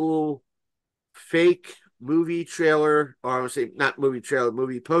possible fake movie trailer, or I would say not movie trailer,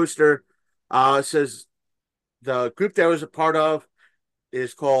 movie poster, says the group that I was a part of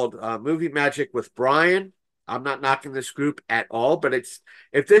is called Movie Magic with Brian. I'm not knocking this group at all, but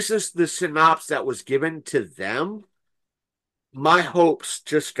if this is the synopsis that was given to them, my hopes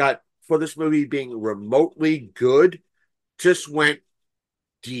just got for this movie being remotely good just went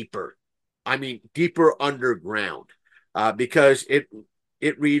deeper. I mean, deeper underground, because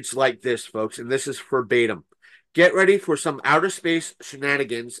it reads like this, folks, and this is verbatim. Get ready for some outer space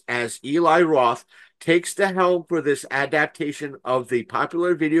shenanigans as Eli Roth takes the helm for this adaptation of the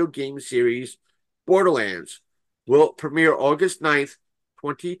popular video game series Borderlands. Will premiere August 9th,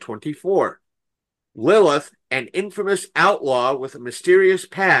 2024. Lilith, an infamous outlaw with a mysterious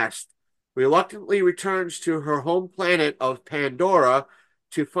past, reluctantly returns to her home planet of Pandora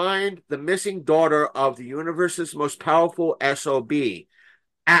to find the missing daughter of the universe's most powerful SOB,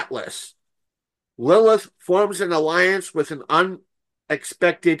 Atlas. Lilith forms an alliance with an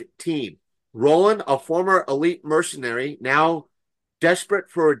unexpected team. Roland, a former elite mercenary, now desperate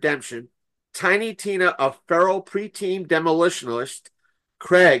for redemption. Tiny Tina, a feral preteen demolitionist.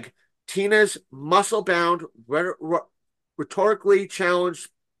 Craig, Tina's muscle-bound, rhetorically challenged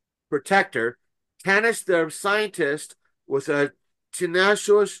protector. Tanis, the scientist with a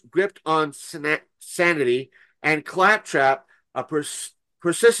tenacious grip on sanity. And Claptrap, a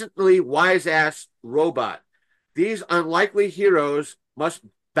persistently wise-ass robot. These unlikely heroes must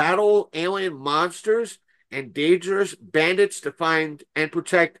battle alien monsters and dangerous bandits to find and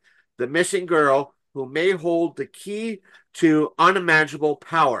protect the missing girl who may hold the key to unimaginable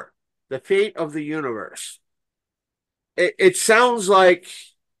power, the fate of the universe. It sounds like,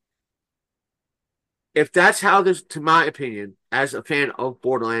 if that's how this, to my opinion, as a fan of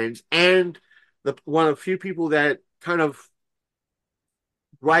Borderlands and one of the few people that kind of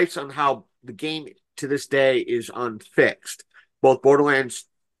writes on how the game to this day is unfixed. Both Borderlands,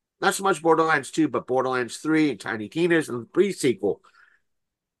 not so much Borderlands 2, but Borderlands 3 and Tiny Tina's and the pre-sequel.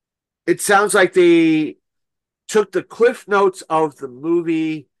 It sounds like they took the cliff notes of the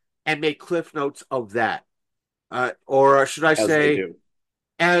movie and made cliff notes of that. Or should I say,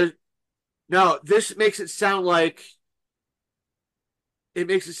 no, this makes it sound like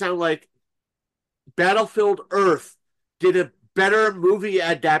Battlefield Earth did a better movie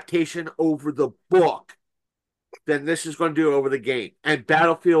adaptation over the book than this is going to do over the game. And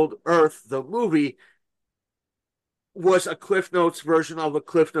Battlefield Earth, the movie, was a Cliff Notes version of a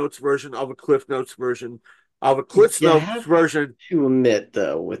Cliff Notes version of a Cliff Notes version of a Cliff Notes version. To admit,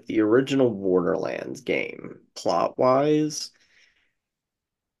 though, with the original Borderlands game, plot-wise,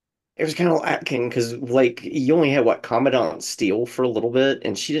 it was kind of lacking because, like, you only had Commandant Steele for a little bit,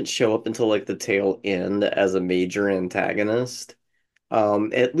 and she didn't show up until like the tail end as a major antagonist.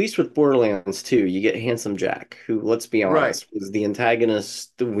 At least with Borderlands 2, you get Handsome Jack, who, let's be honest, was the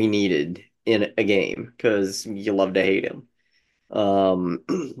antagonist we needed in a game because you love to hate him.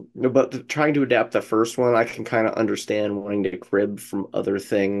 But trying to adapt the first one, I can kind of understand wanting to crib from other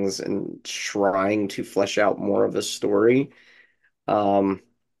things and trying to flesh out more of a story.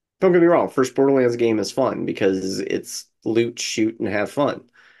 Don't get me wrong, first Borderlands game is fun because it's loot, shoot, and have fun.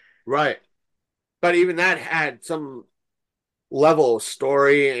 Right. But even that had some level of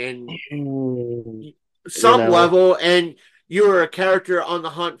story and some level, and you were a character on the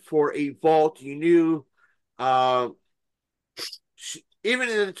hunt for a vault. You knew, even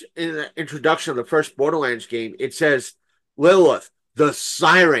in the introduction of the first Borderlands game, it says Lilith, the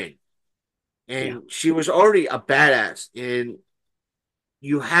Siren. And she was already a badass. And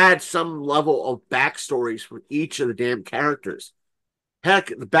you had some level of backstories for each of the damn characters. Heck,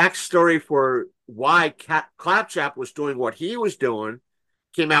 the backstory for why Claptrap was doing what he was doing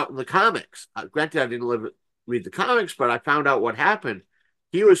came out in the comics. Granted, I didn't read the comics, but I found out what happened.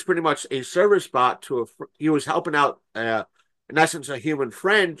 He was pretty much a service bot to he was helping out, in essence, a human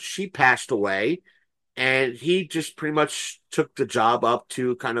friend. She passed away, and he just pretty much took the job up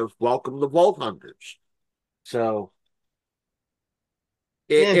to kind of welcome the Vault Hunters. So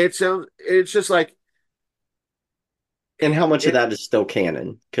it's just like. And how much of that is still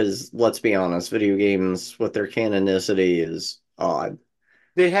canon? Because let's be honest, video games with their canonicity is odd.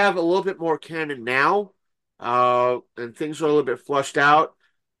 They have a little bit more canon now, and things are a little bit flushed out.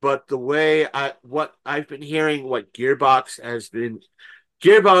 But the way what I've been hearing, what Gearbox has been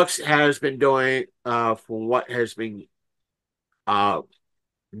doing, from what has been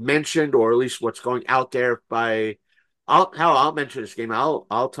mentioned, or at least what's going out there by, I'll mention this game.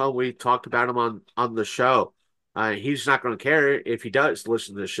 I'll tell him we talked about him on the show. He's not going to care if he does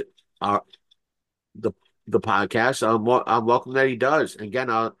listen to the podcast. I'm welcome that he does. And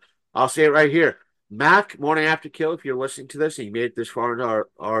again, I'll say it right here. Mac, Morning After Kill, if you're listening to this and you made it this far into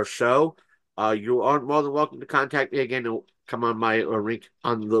our show, you are more than welcome to contact me again and come on my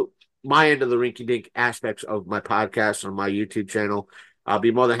end of the rinky dink aspects of my podcast on my YouTube channel. I'll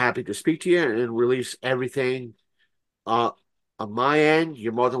be more than happy to speak to you and release everything on my end.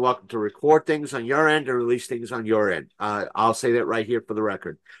 You're more than welcome to record things on your end and release things on your end. I'll say that right here for the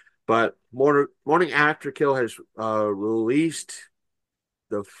record. But Morning After Kill has released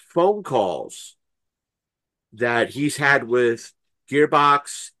the phone calls that he's had with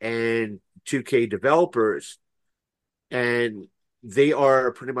Gearbox and 2K developers, and they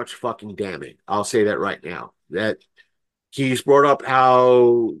are pretty much fucking damning. I'll say that right now. That he's brought up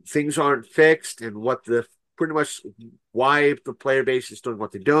how things aren't fixed and pretty much why the player base is doing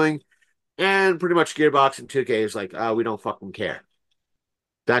what they're doing, and pretty much Gearbox and 2K is like, we don't fucking care.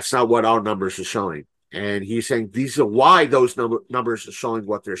 That's not what our numbers are showing. And he's saying these are why those numbers are showing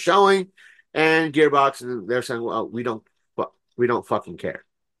what they're showing. And Gearbox, and they're saying, well, we don't fucking care.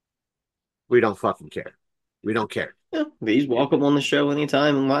 We don't fucking care. We don't care. Yeah, he's welcome on the show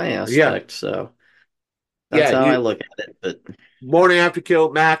anytime in my aspect. So that's how I look at it. But Morning After Kill,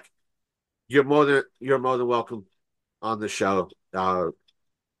 Mac, you're more than welcome on the show,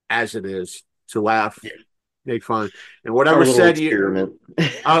 as it is, to laugh, make fun, and whatever said experiment.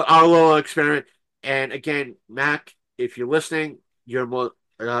 Our little experiment. And again, Mac, if you're listening, you're more.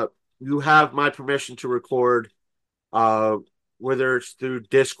 You have my permission to record, whether it's through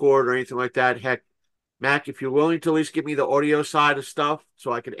Discord or anything like that. Heck, Mac, if you're willing to at least give me the audio side of stuff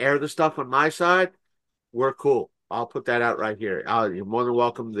so I can air the stuff on my side, we're cool. I'll put that out right here. You're more than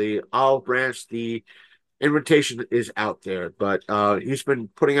welcome. The Olive Branch, the invitation is out there. But he's been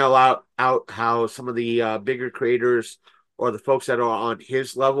putting out how some of the bigger creators or the folks that are on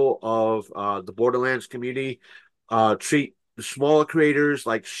his level of the Borderlands community treat the smaller creators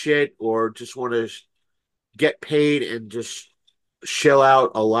like shit, or just want to get paid and just shill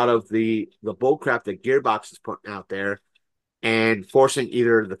out a lot of the bullcrap that Gearbox is putting out there, and forcing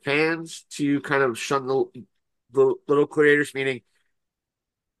either the fans to kind of shun the little creators, meaning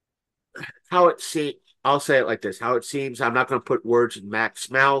how it seems. I'll say it like this: how it seems. I'm not going to put words in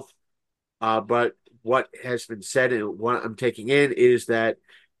Mac's mouth, but what has been said and what I'm taking in is that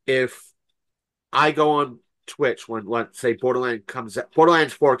if I go on Twitch when, let's say,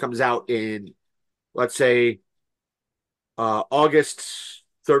 Borderlands 4 comes out in, let's say, August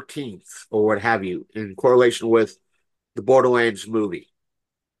 13th or what have you, in correlation with the Borderlands movie,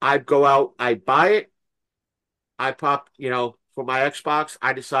 I'd go out, I buy it, I pop, for my Xbox,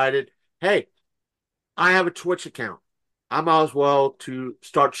 I decided, hey, I have a Twitch account. I might as well to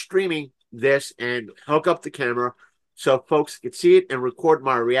start streaming this and hook up the camera so folks can see it and record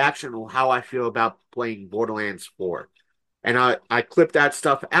my reaction on how I feel about playing Borderlands 4. And I clip that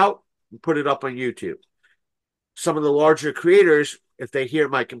stuff out and put it up on YouTube. Some of the larger creators, if they hear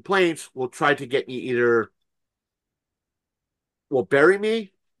my complaints, will try to get me will bury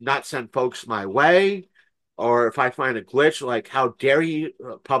me, not send folks my way, or if I find a glitch, like how dare he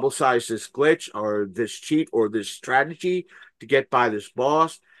publicize this glitch or this cheat or this strategy to get by this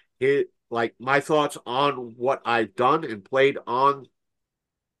boss. Like my thoughts on what I've done and played on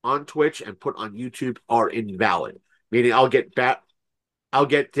Twitch and put on YouTube are invalid. Meaning I'll get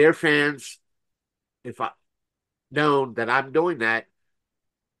their fans, if I known that I'm doing that,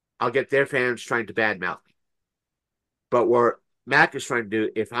 I'll get their fans trying to badmouth me. But what Mac is trying to do,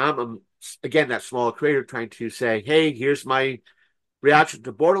 if I'm again that small creator trying to say, hey, here's my reaction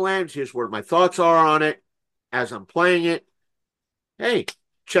to Borderlands, here's what my thoughts are on it as I'm playing it, hey,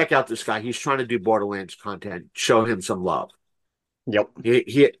 check out this guy. He's trying to do Borderlands content. Show him some love. Yep.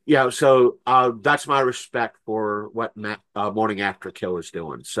 So that's my respect for what Morning After Kill is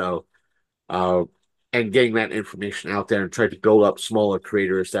doing. So, and getting that information out there and try to build up smaller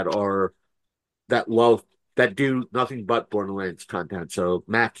creators that do nothing but Borderlands content. So,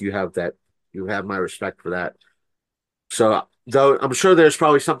 Mac, you have my respect for that. So, though I'm sure there's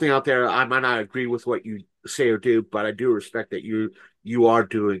probably something out there I might not agree with what you say or do, but I do respect that you are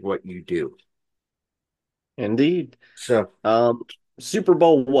doing what you do. Indeed. So, Super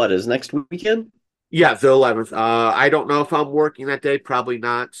Bowl what is next weekend? Yeah, the 11th. I don't know if I'm working that day. Probably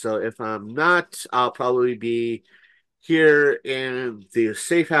not. So if I'm not, I'll probably be here in the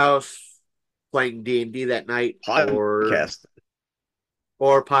safe house playing D&D that night, Podcast.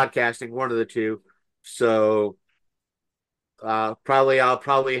 or podcasting, one of the two. So I'll probably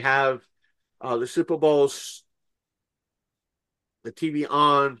have the Super Bowl's the TV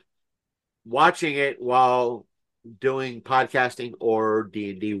on, watching it while doing podcasting or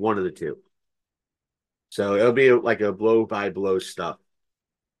D&D, one of the two. So it'll be like a blow by blow stuff.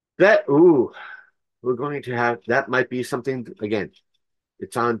 We're going to have, that might be something, again,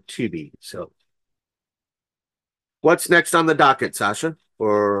 it's on Tubi. So what's next on the docket, Sasha?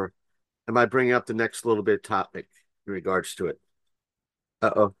 Or am I bringing up the next little bit topic in regards to it?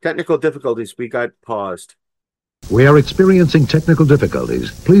 Technical difficulties. We got paused. We are experiencing technical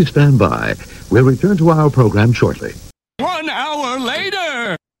difficulties. Please stand by. We'll return to our program shortly. 1 hour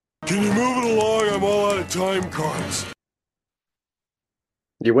later! Can you move it along? I'm all out of time cards.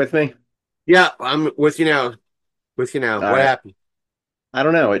 You with me? Yeah, I'm with you now. What happened? I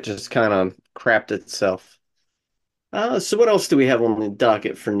don't know. It just kind of crapped itself. So what else do we have on the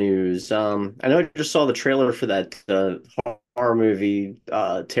docket for news? I know I just saw the trailer for that horror movie,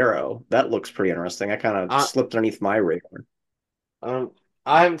 Tarot. That looks pretty interesting. I kind of slipped underneath my radar.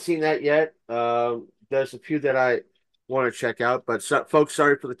 I haven't seen that yet. There's a few that I want to check out, but folks,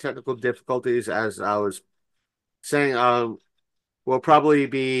 sorry for the technical difficulties. As I was saying, we'll probably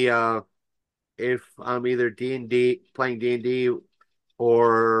be if I'm either playing D&D,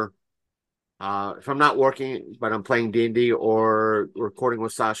 or if I'm not working but I'm playing D&D or recording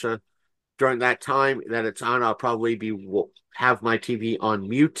with Sasha during that time that it's on, I'll probably have my TV on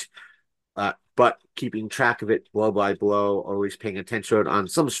mute, but keeping track of it blow by blow, always paying attention to it on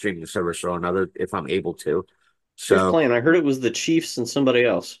some streaming service or another if I'm able to. Who's playing? I heard it was the Chiefs and somebody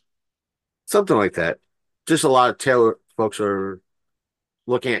else. Something like that. Just a lot of Taylor folks are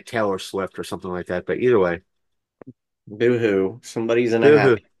looking at Taylor Swift or something like that. But either way. Boo-hoo. Somebody's in a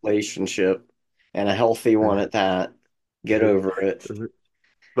happy relationship and a healthy one at that. Get over it.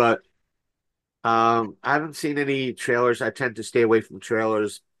 But I haven't seen any trailers. I tend to stay away from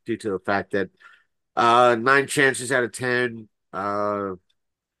trailers due to the fact that 9 chances out of 10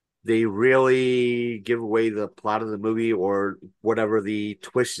 they really give away the plot of the movie or whatever the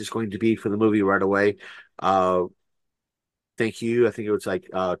twist is going to be for the movie right away. Thank you. I think it was like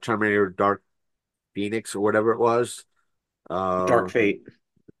Terminator Dark Phoenix or whatever it was. Dark Fate.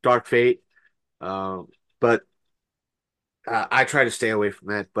 But I try to stay away from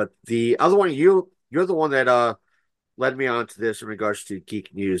that. But the other one, you're the one that led me on to this in regards to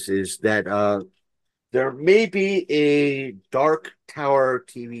Geek News, is that there may be a Dark Tower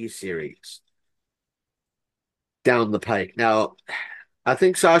TV series down the pike. Now, I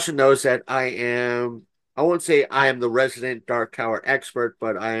think Sasha knows that I won't say I am the resident Dark Tower expert,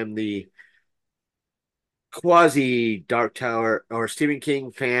 but I am the quasi Dark Tower or Stephen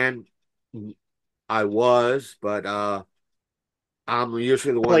King fan. I was, but I'm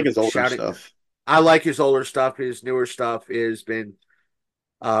usually the one like his older shouting stuff. I like his older stuff. His newer stuff has been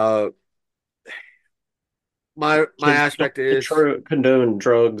my aspect is condone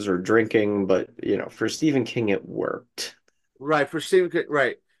drugs or drinking, but for Stephen King it worked. Right, for Stephen King,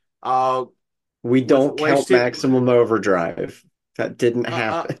 right. We don't count Maximum Overdrive. That didn't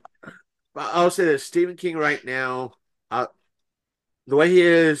happen. I'll say this: Stephen King right now, the way he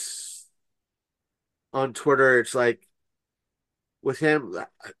is on Twitter, it's like with him,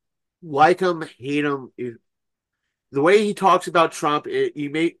 like him, hate him. The way he talks about Trump,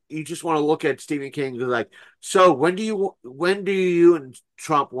 you just want to look at Stephen King and like, so when do you and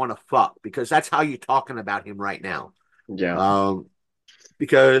Trump want to fuck? Because that's how you're talking about him right now. Yeah.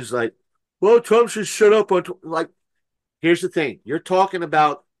 Because like, well, Trump should shut up on like. Here's the thing: you're talking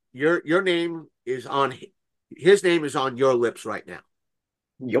about your name is on his name is on your lips right now.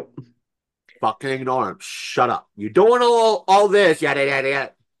 Yep. Fucking ignore him. Shut up. You're doing all this. Yada yada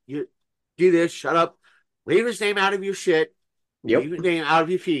yada. You do this. Shut up. Leave his name out of your shit. Yep. Leave his name out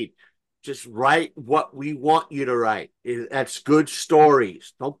of your feed. Just write what we want you to write. That's good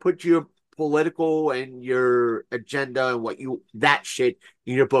stories. Don't put your political and your agenda and that shit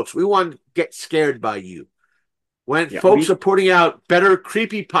in your books. We want to get scared by you. When folks are putting out better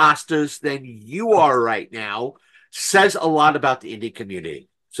creepypastas than you are right now, says a lot about the indie community.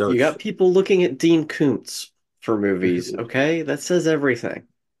 So you got people looking at Dean Koontz for movies, okay? That says everything.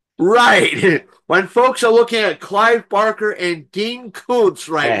 Right. When folks are looking at Clive Barker and Dean Koontz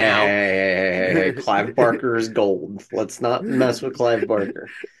now. Hey, Clive Barker is gold. Let's not mess with Clive Barker.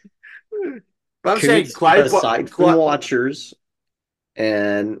 But I'm saying Clive aside from Watchers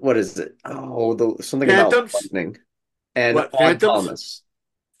and what is it? Oh, something Phantoms? about lightning. And what, Odd Thomas.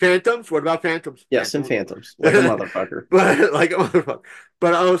 Phantoms? What about Phantoms? Yes, and Phantoms. Like a motherfucker.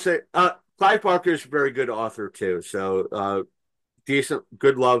 But I will say Clive Barker is a very good author too. So decent,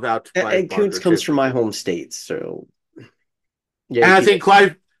 good love out to Clive and Barker. Koontz comes from my home state, so yeah. And I think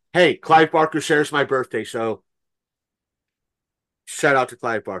Clive Barker shares my birthday, so shout out to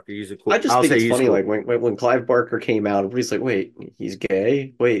Clive Barker. He's a cool. I just think it's funny, cool. Like when Clive Barker came out, everybody's like, "Wait, he's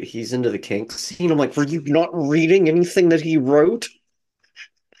gay? Wait, he's into the kink scene?" I'm like, "Were you not reading anything that he wrote?"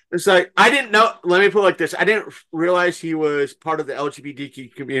 It's like I didn't know. Let me put it like this: I didn't realize he was part of the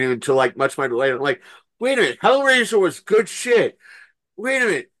LGBTQ community until like much later. I'm like, wait a minute, Hellraiser was good shit. Wait a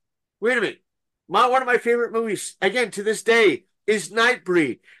minute. One of my favorite movies, again to this day, is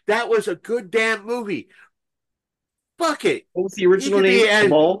Nightbreed. That was a good damn movie. Fuck it. What was the original name?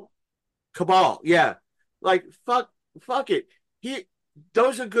 Cabal? Cabal, yeah. Like, fuck it.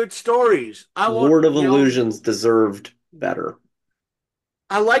 Those are good stories. Lord of Illusions deserved better.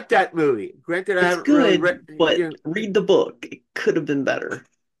 I like that movie. Granted, I haven't good, really read, but read the book. It could have been better.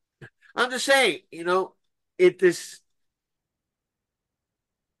 I'm just saying,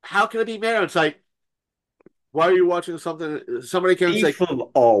 how can it be better? It's like, why are you watching something? Somebody can say, Thief of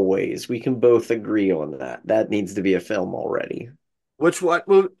Always. We can both agree on that. That needs to be a film already. What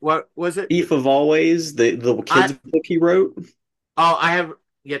movie? What was it? Thief of Always, the kids book he wrote. Oh, I have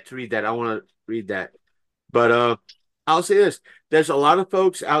yet to read that. I want to read that. But I'll say this: there's a lot of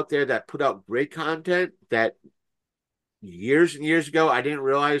folks out there that put out great content that years and years ago I didn't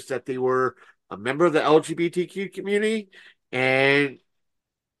realize that they were a member of the LGBTQ community, and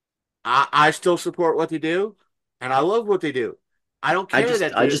I still support what they do, and I love what they do. I don't care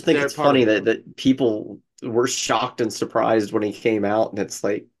I just think it's funny that people were shocked and surprised when he came out, and it's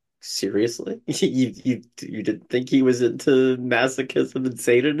like, seriously, you didn't think he was into masochism and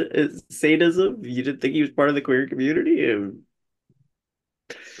sadism? You didn't think he was part of the queer community?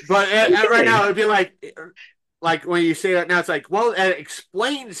 But right now it'd be like when you say that now, it's like, well, it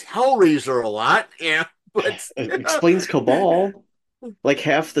explains Hellraiser a lot, yeah, but it explains Cabal. Like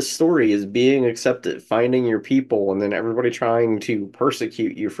half the story is being accepted, finding your people, and then everybody trying to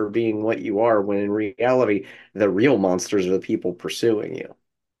persecute you for being what you are, when in reality, the real monsters are the people pursuing you.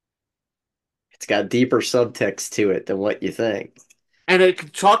 It's got deeper subtext to it than what you think. And it can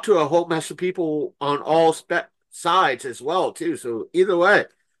talk to a whole mess of people on all sides as well, too. So either way.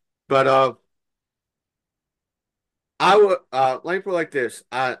 But I would let me put it like this.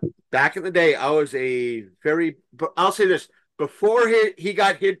 Back in the day, I was I'll say this. Before he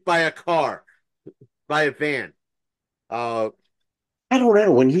got hit by a car, by a van. I don't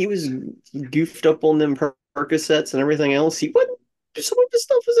know. When he was goofed up on them Percocets and everything else, some of his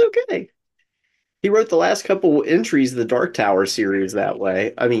stuff was okay. He wrote the last couple entries of the Dark Tower series that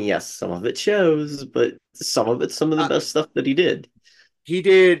way. I mean, yes, some of it shows, but some of it's some of the best stuff that he did. He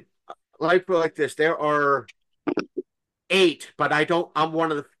did, like this. There are 8, but I'm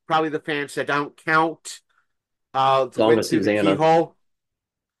one of probably the fans that don't count. Dawn of Susanna. Call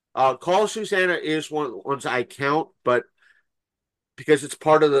of Susanna is one of the ones I count, but because it's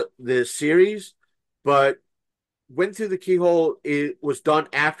part of the series. But Went Through the Keyhole, it was done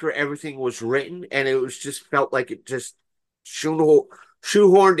after everything was written, and it was just felt like it just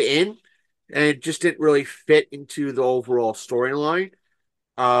shoehorned in, and it just didn't really fit into the overall storyline.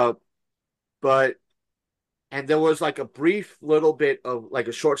 And there was like a brief little bit of like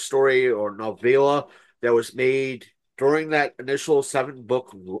a short story or novella that was made during that initial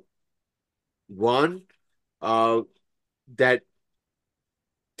 7-book run that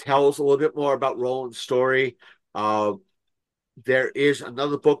tells a little bit more about Roland's story. There is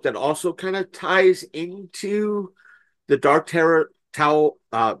another book that also kind of ties into the Dark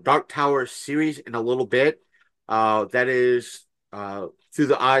Tower series in a little bit. That is Through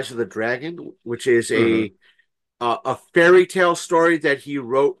the Eyes of the Dragon, which is a fairy tale story that he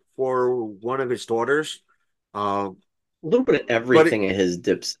wrote for one of his daughters. A little bit of everything of his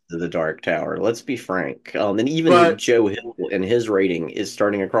dips into the Dark Tower. Let's be frank. And even Joe Hill in his rating is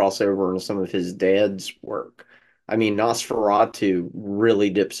starting to cross over into some of his dad's work. I mean, Nosferatu really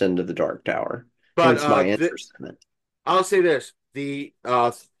dips into the Dark Tower. Hence my interest in it. I'll say this: the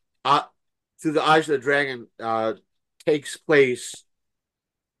Through the Eyes of the Dragon takes place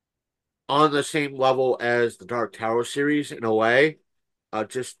on the same level as the Dark Tower series in a way,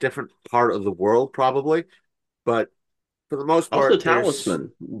 just different part of the world probably, but for the most part, also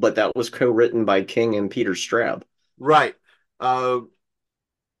Talisman, but that was co-written by King and Peter Straub. Right. But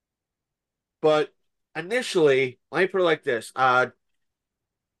initially, let me put it like this.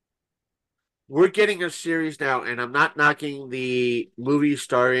 We're getting a series now, and I'm not knocking the movie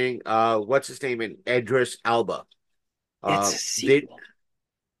starring what's his name in Idris Elba. It's a sequel.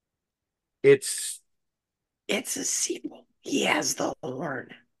 It's a sequel. He has the horn.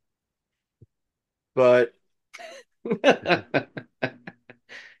 But you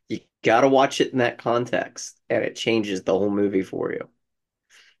got to watch it in that context, and it changes the whole movie for you.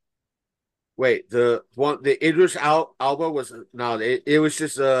 Wait, the Idris Elba was it was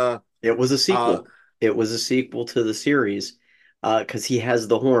just it was a sequel. It was a sequel to the series because he has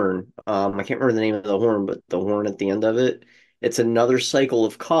the horn. I can't remember the name of the horn, but the horn at the end of it. It's another cycle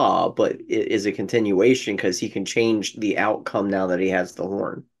of Ka, but it is a continuation because he can change the outcome now that he has the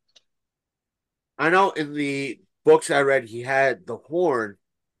horn. I know in the books I read, he had the horn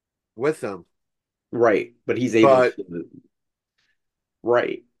with him. Right, but he's able to.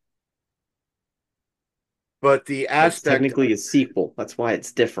 Right. But the aspect... It's technically a sequel. That's why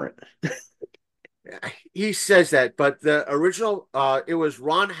it's different. He says that, but the original, it was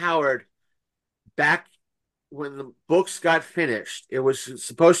Ron Howard back when the books got finished. It was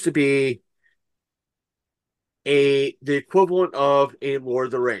supposed to be the equivalent of a Lord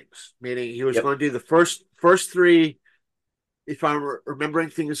of the Rings, meaning he was going to do the first three, if I'm remembering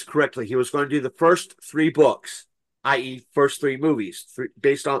things correctly, he was going to do the first three books, i.e. first three movies,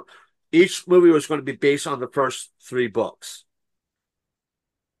 based on... Each movie was going to be based on the first three books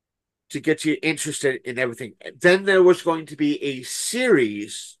to get you interested in everything. Then there was going to be a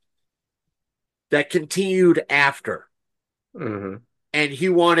series that continued after. Mm-hmm. And he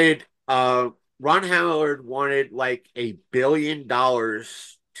wanted, Ron Howard wanted like $1 billion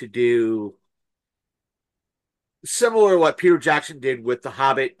to do similar to what Peter Jackson did with The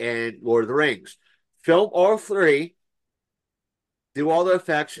Hobbit and Lord of the Rings. Film all three, do all the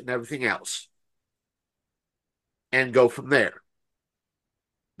effects and everything else, and go from there.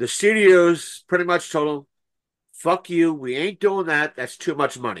 The studios pretty much told him, fuck you, we ain't doing that. That's too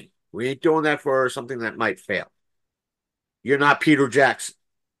much money. We ain't doing that for something that might fail. You're not Peter Jackson.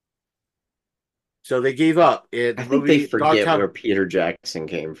 So they gave up. I think they forget where Peter Jackson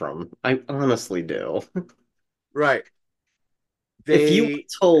came from. I honestly do. Right. If you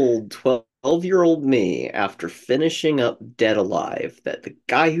told 12-year-old me after finishing up Dead Alive that the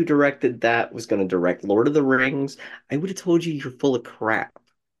guy who directed that was going to direct Lord of the Rings, I would have told you you're full of crap.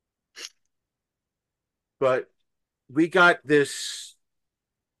 But we got this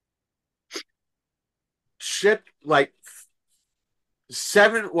ship, like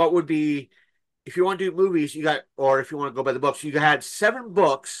 7, what would be, if you want to do movies, you got, or if you want to go by the books, you had 7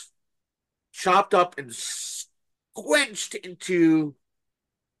 books chopped up and squenched into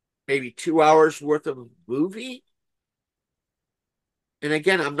maybe 2 hours worth of movie. And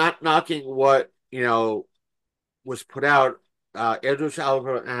again, I'm not knocking what, was put out. Idris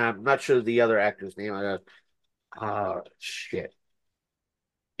Elba, and I'm not sure the other actor's name. Shit.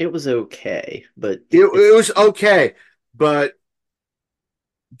 It was okay, but it was okay, but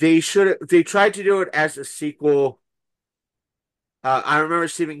they tried to do it as a sequel. I remember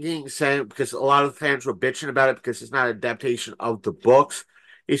Stephen King saying, because a lot of the fans were bitching about it because it's not an adaptation of the books.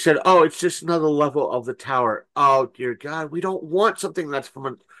 He said, "Oh, it's just another level of the tower." Oh dear God, we don't want something that's from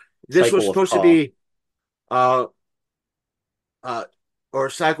a. This was supposed to be, or a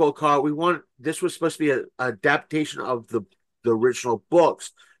cycle of Ka. This was supposed to be an adaptation of the original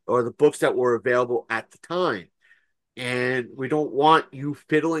books or the books that were available at the time, and we don't want you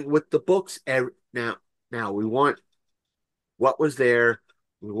fiddling with the books now. Now we want what was there.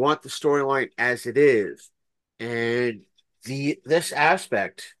 We want the storyline as it is, and this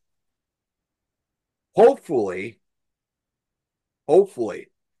aspect, hopefully,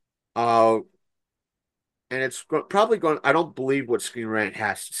 and it's probably going. I don't believe what Screen Rant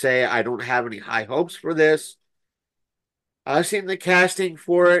has to say. I don't have any high hopes for this. I've seen the casting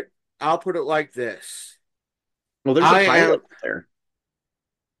for it. I'll put it like this. Well, there's a pilot there.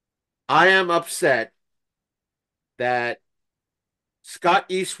 I am upset that Scott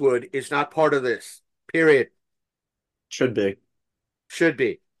Eastwood is not part of this. Period. Should be. Should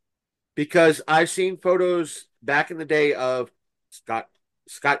be. Because I've seen photos back in the day of Scott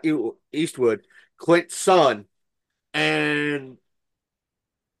Eastwood, Clint's son, and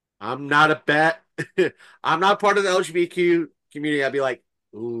I'm not a bet. I'm not part of the LGBTQ community. I'd be like,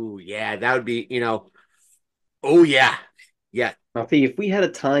 ooh, yeah, that would be, oh yeah, yeah. Alfie, if we had a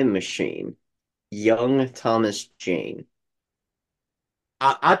time machine, young Thomas Jane.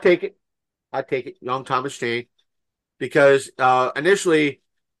 I'd take it. I'd take it, young Thomas Jane, because initially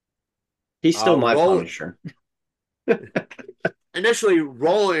he's still my Roland, Punisher. Initially,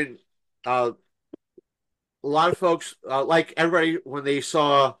 Roland, a lot of folks, like everybody, when they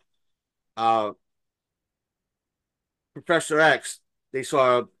saw Professor X, they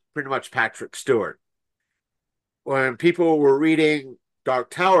saw pretty much Patrick Stewart. When people were reading Dark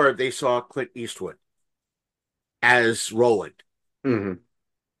Tower, they saw Clint Eastwood as Roland. Mm-hmm.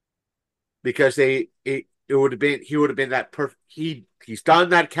 Because he would have been that perfect. He's done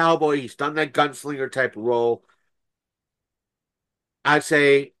that cowboy, he's done that gunslinger type of role. I'd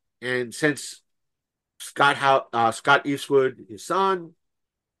say, and since Scott Eastwood, his son,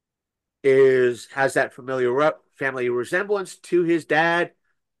 has that family resemblance to his dad,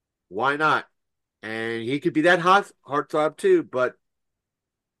 why not? And he could be that heartthrob too, but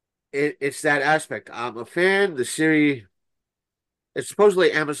it's that aspect. I'm a fan. The series, it's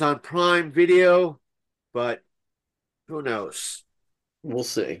supposedly Amazon Prime Video, but who knows? We'll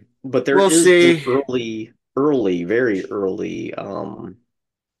see. But there is an very early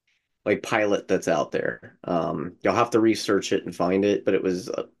like pilot that's out there. You'll have to research it and find it, but it was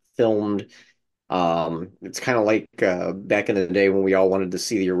filmed. It's kind of like back in the day when we all wanted to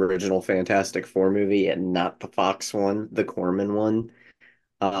see the original Fantastic Four movie and not the Fox one, the Corman one.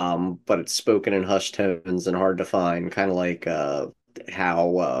 But it's spoken in hushed tones and hard to find, kind of like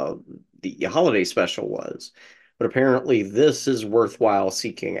how the holiday special was. But apparently this is worthwhile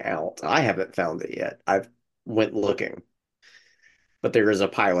seeking out. I haven't found it yet. I've went looking. But there is a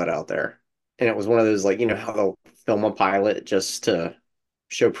pilot out there. And it was one of those, like, how they'll film a pilot just to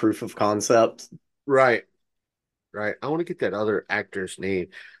show proof of concept. Right. Right. I want to get that other actor's name.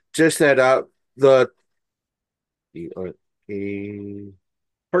 Just that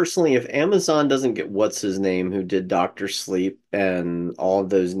Personally, if Amazon doesn't get what's his name who did Doctor Sleep and all of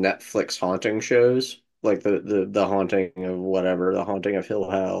those Netflix haunting shows, like the haunting of whatever, the haunting of Hill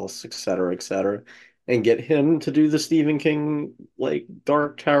House, etc., and get him to do the Stephen King like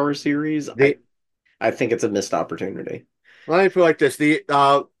Dark Tower series, I think it's a missed opportunity. Let me put it like this: the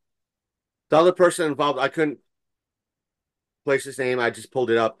other person involved, I couldn't place his name. I just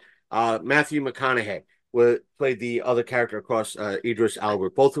pulled it up. Matthew McConaughey played the other character across Idris Elba.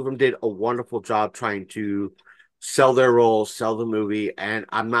 Both of them did a wonderful job trying to sell their roles, sell the movie, and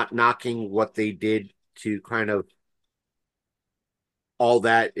I'm not knocking what they did to kind of all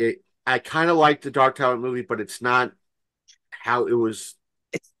that. I kind of like the Dark Tower movie, but it's not how it was.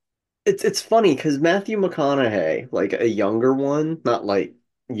 It's funny because Matthew McConaughey, like a younger one, not like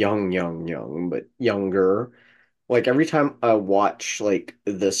young, but younger. Like every time I watch like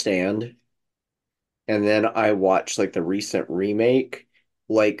The Stand, and then I watch like the recent remake,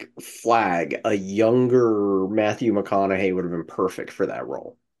 like Flag, a younger Matthew McConaughey would have been perfect for that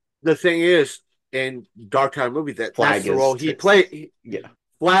role. The thing is, in Dark Tower movie, that's the role he played. Yeah.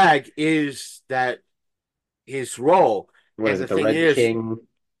 Flag is that his role. What is it, the Red King?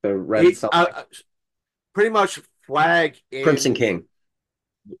 The Red pretty much Flag Crimson King.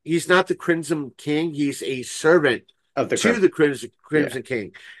 He's not the Crimson King. He's a servant of the Crimson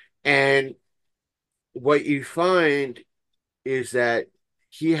King. And what you find is that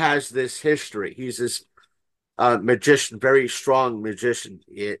he has this history. He's this magician, very strong magician,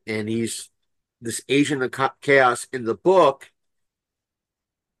 and he's this agent of chaos. In the book,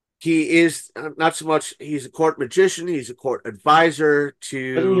 he is not so much, he's a court magician, he's a court advisor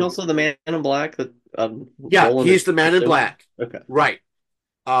to... Isn't he also the Man in Black? He's the Man in Black. Okay. Right.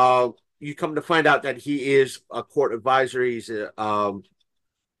 You come to find out that he is a court advisor. He's a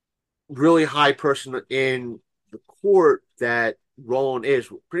really high person in the court that Roland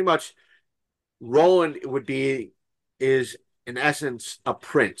is. Pretty much, Roland is in essence a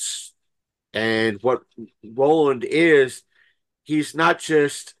prince. And what Roland is, he's not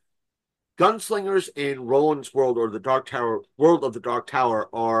just... Gunslingers in Roland's world or the Dark Tower world of the Dark Tower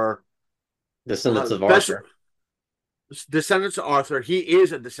are descendants of Arthur. Descendants of Arthur. He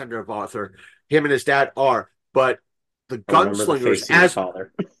is a descendant of Arthur. Him and his dad are, but the gunslingers as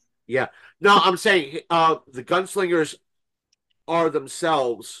father. Yeah. No, I'm saying the gunslingers are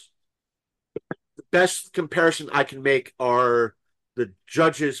themselves. The best comparison I can make are the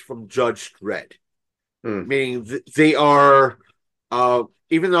judges from Judge Dredd. meaning they are,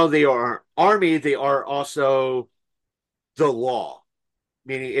 even though they are army, they are also the law.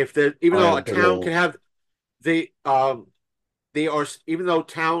 Meaning, even though a town can have they are, even though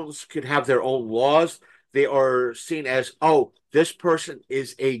towns could have their own laws, they are seen as, oh, this person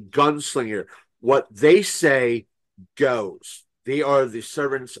is a gunslinger. What they say goes. They are the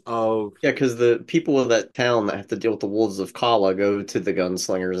servants of. Yeah, because the people of that town that have to deal with the wolves of Kala go to the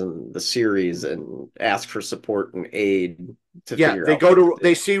gunslingers in the series and ask for support and aid to figure They out. go to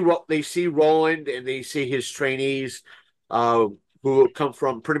they see Roland and they see his trainees, who come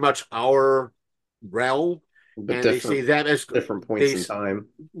from pretty much our realm, but and they see them as different points in time.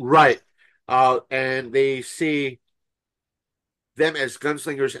 Right. And they see them as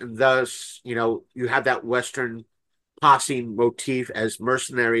gunslingers, and thus, you have that Western posse motif as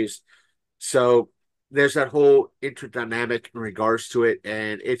mercenaries. So there's that whole interdynamic in regards to it,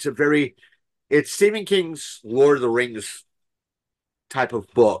 and it's Stephen King's Lord of the Rings type of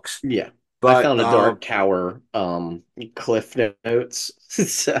books. Yeah. But I found a Dark Tower cliff notes.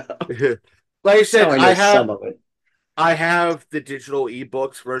 So like I said, I have some of it. I have the digital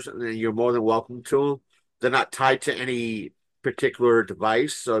ebooks version, and you're more than welcome to them. They're not tied to any particular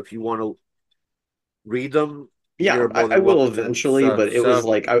device, so if you want to read them, yeah, I will eventually. But it was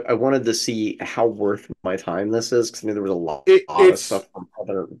like I wanted to see how worth my time this is, because I knew there was a lot of stuff from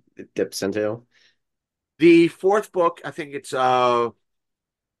other it dips into. The fourth book, I think it's The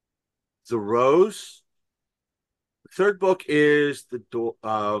Rose. The third book is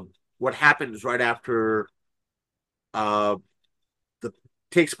what happens right after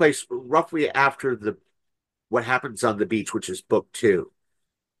takes place roughly after what happens on the beach, which is book 2.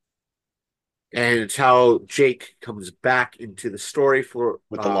 And it's how Jake comes back into the story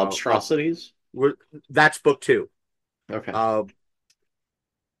with the monstrosities. That's book 2. Okay.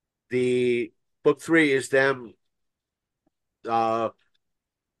 The book 3 is them,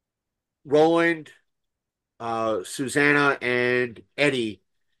 Roland, Susanna, and Eddie.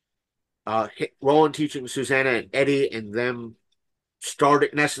 Roland teaching Susanna and Eddie, and them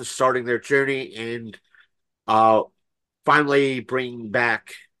starting their journey, and finally bringing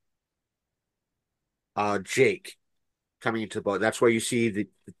back Jake coming into the boat. That's where you see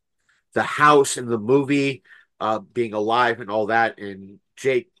the house in the movie being alive and all that, and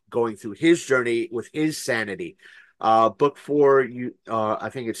Jake going through his journey with his sanity. Book 4, I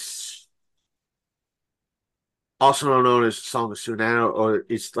think it's also known as Song of Susanna, or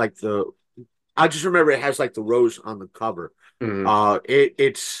it's like I just remember it has like the rose on the cover.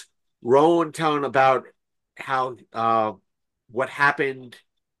 It's Rowan telling about how what happened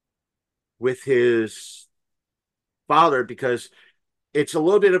with his father, because it's a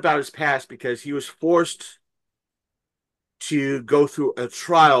little bit about his past, because he was forced to go through a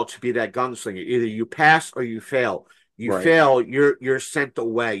trial to be that gunslinger. Either you pass or you fail. You fail, you're sent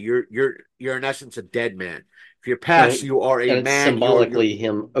away. You're in essence a dead man. If you pass, you are a man. Symbolically,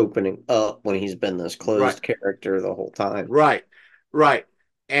 him opening up when he's been this closed character the whole time. Right.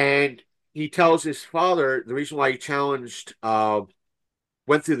 And he tells his father the reason why he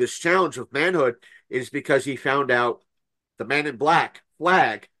went through this challenge of manhood is because he found out the Man in Black,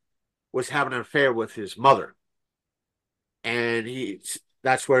 Flag, was having an affair with his mother. And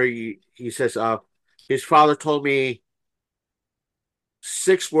that's where he says, his father told me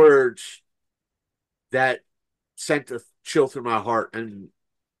 6 words that sent a chill through my heart. And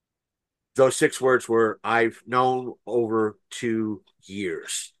those 6 words were, I've known over 2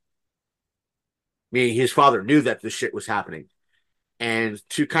 years. Meaning his father knew that this shit was happening. And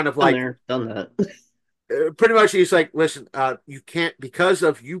to kind of done that. Pretty much he's like, listen, you can't, because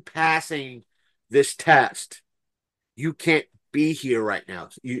of you passing this test, you can't be here right now.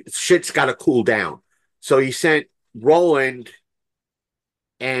 Shit's got to cool down. So he sent Roland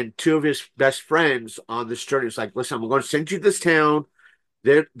and 2 of his best friends on this journey. It's like, listen, I'm going to send you to this town.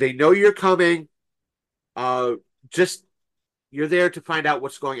 They know you're coming. Just you're there to find out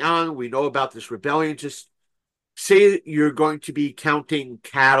what's going on. We know about this rebellion. Just say you're going to be counting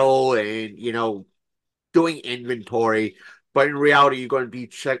cattle and doing inventory, but in reality, you're going to be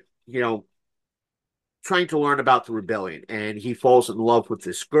trying to learn about the rebellion. And he falls in love with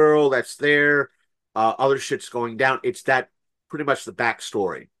this girl that's there. Other shit's going down. It's that pretty much the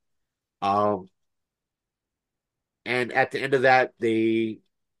backstory. And at the end of that, they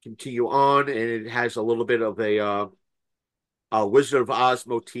continue on, and it has a little bit of a Wizard of Oz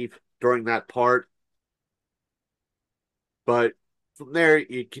motif during that part. But from there,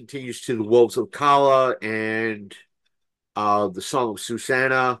 it continues to the Wolves of Kala and the Song of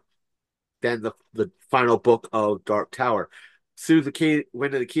Susanna, then the final book of Dark Tower. Through the Key,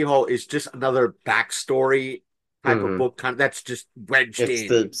 Wind of the Keyhole is just another backstory type of book. Kind of that's just wedged It's in.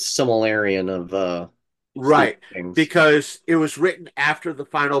 the Silmarillion of Right, things. because it was written after the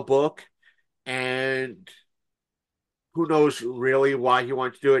final book, and who knows really why he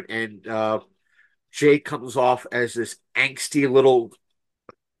wanted to do it. And Jake comes off as this angsty little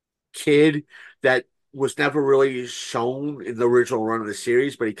kid that was never really shown in the original run of the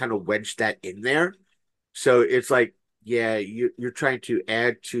series, but he kind of wedged that in there. So it's like, yeah, you're trying to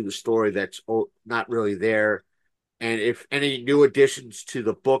add to the story that's not really there. And if any new additions to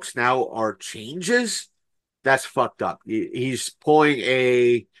the books now are changes, that's fucked up. He's pulling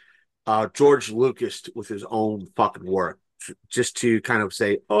a George Lucas with his own fucking work just to kind of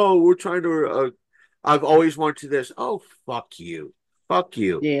say, oh, we're trying to, I've always wanted to this. Oh, fuck you. Fuck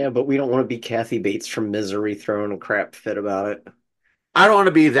you. Yeah, but we don't want to be Kathy Bates from Misery throwing a crap fit about it. I don't want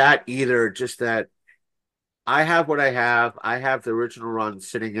to be that either. Just that I have what I have. I have the original run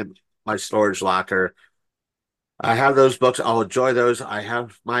sitting in my storage locker. I have those books. I'll enjoy those. I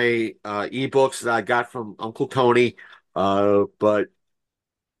have my ebooks that I got from Uncle Tony. But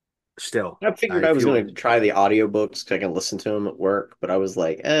still, I figured I was going to try the audiobooks because I can listen to them at work, but I was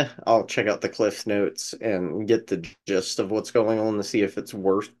like, I'll check out the Cliff Notes and get the gist of what's going on to see if it's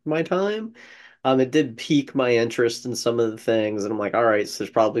worth my time. It did pique my interest in some of the things, and I'm like, all right, so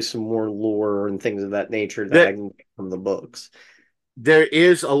there's probably some more lore and things of that nature that I can get from the books. There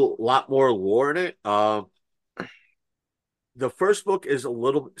is a lot more lore in it. The first book is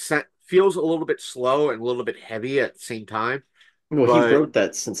feels a little bit slow and a little bit heavy at the same time. Well, he wrote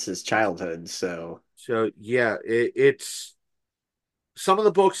that since his childhood, so yeah, it's some of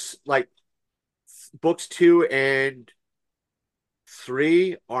the books, like books 2 and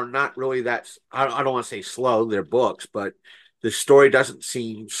 3, are not really that. I don't want to say slow; they're books, but the story doesn't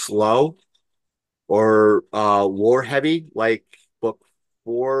seem slow or lore heavy like book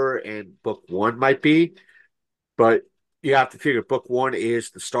 4 and book 1 might be. But you have to figure book 1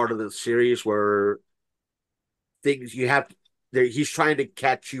 is the start of the series where things you have. He's trying to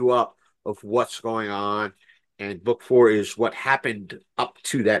catch you up of what's going on, and book 4 is what happened up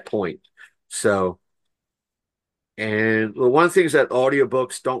to that point. So, and one of the things that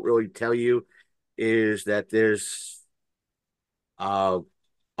audiobooks don't really tell you is that there's a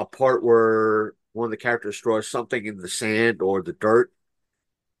part where one of the characters throws something in the sand or the dirt.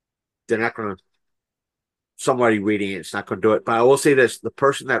 They're not going to, somebody reading it's not going to do it. But I will say this, the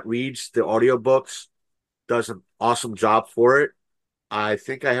person that reads the audiobooks does an awesome job for it. I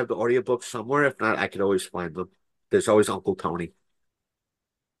think I have the audiobook somewhere. If not, I can always find them. There's always Uncle Tony.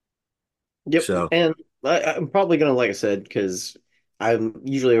 Yep. So, and I'm probably going to, like I said, because I'm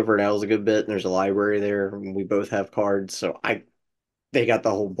usually over at Al's a good bit, and there's a library there, and we both have cards. So they got the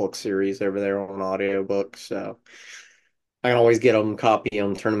whole book series over there on audiobook. So I can always get them, copy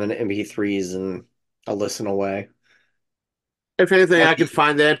them, turn them into MP3s, and I'll listen away. If anything, I can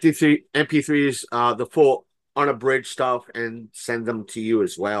find the MP3s, the full unabridged stuff, and send them to you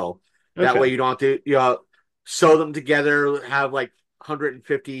as well. Okay. That way you don't have to sew them together, have like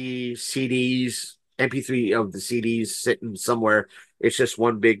 150 CDs, MP3 of the CDs sitting somewhere. It's just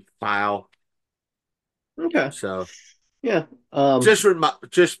one big file. Okay. So yeah.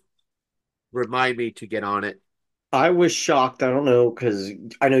 Just remind me to get on it. I was shocked. I don't know, because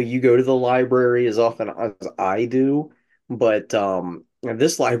I know you go to the library as often as I do, but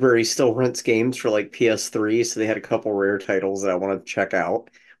this library still rents games for like PS3, so they had a couple rare titles that I wanted to check out.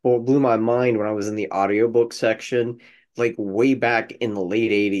 But what blew my mind when I was in the audiobook section, like way back in the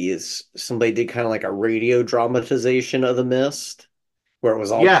late 80s, somebody did kind of like a radio dramatization of The Mist, where it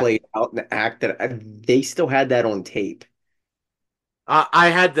was all played out and acted. They still had that on tape. I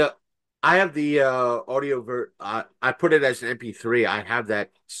have the audio I put it as an MP3. I have that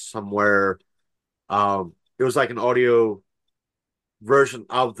somewhere. It was like an audio version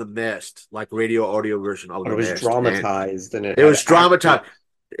of The Mist, like radio audio version of The Mist. It was dramatized, and it was dramatized.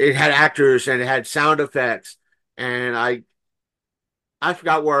 It had actors and it had sound effects, and I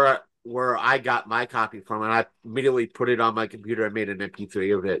forgot where I got my copy from, and I immediately put it on my computer and made an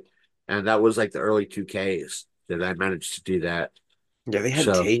MP3 of it, and that was like the early 2Ks that I managed to do that. Yeah, they had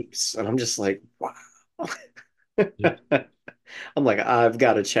tapes, and I'm just like, wow. I'm like, I've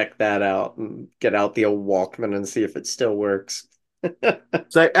got to check that out and get out the old Walkman and see if it still works.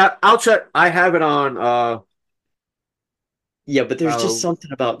 So I'll check. I have it on. Yeah, but there's just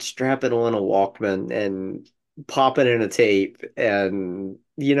something about strapping on a Walkman and popping in a tape, and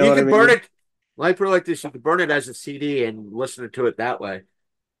you know what I mean? Burn it. Like for like this, you can burn it as a CD and listen to it that way.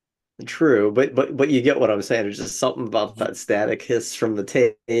 True, but you get what I'm saying. There's just something about that static hiss from the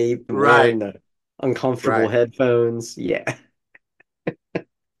tape, right? The uncomfortable headphones. Yeah.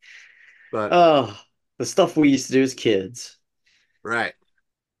 But the stuff we used to do as kids. Right.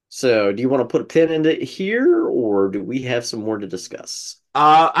 So, do you want to put a pin in it here, or do we have some more to discuss?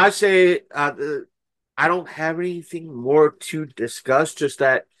 I say I don't have anything more to discuss. Just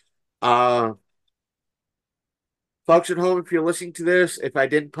that, folks at home, if you're listening to this, if I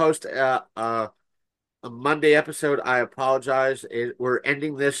didn't post a Monday episode, I apologize. We're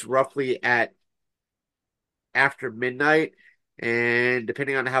ending this roughly at after midnight, and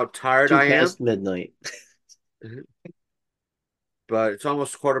depending on how tired I am, midnight. But it's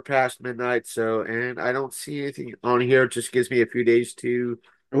almost midnight. So, and I don't see anything on here. It just gives me a few days to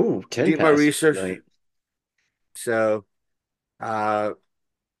do my research. Midnight. So, but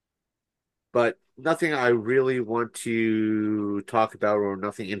nothing I really want to talk about, or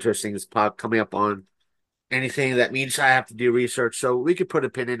nothing interesting is coming up on anything that means I have to do research. So we could put a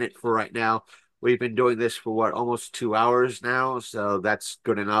pin in it for right now. We've been doing this for almost 2 hours now, so that's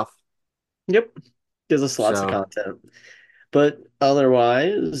good enough. Yep, gives us lots of content. But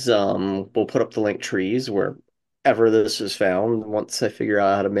otherwise, we'll put up the link trees wherever this is found. Once I figure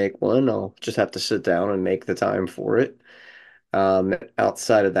out how to make one, I'll just have to sit down and make the time for it.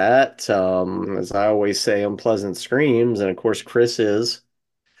 Outside of that, as I always say, unpleasant screams, and of course Chris is.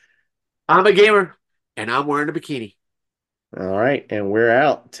 I'm a gamer, and I'm wearing a bikini. All right, and we're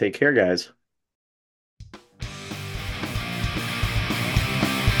out. Take care, guys.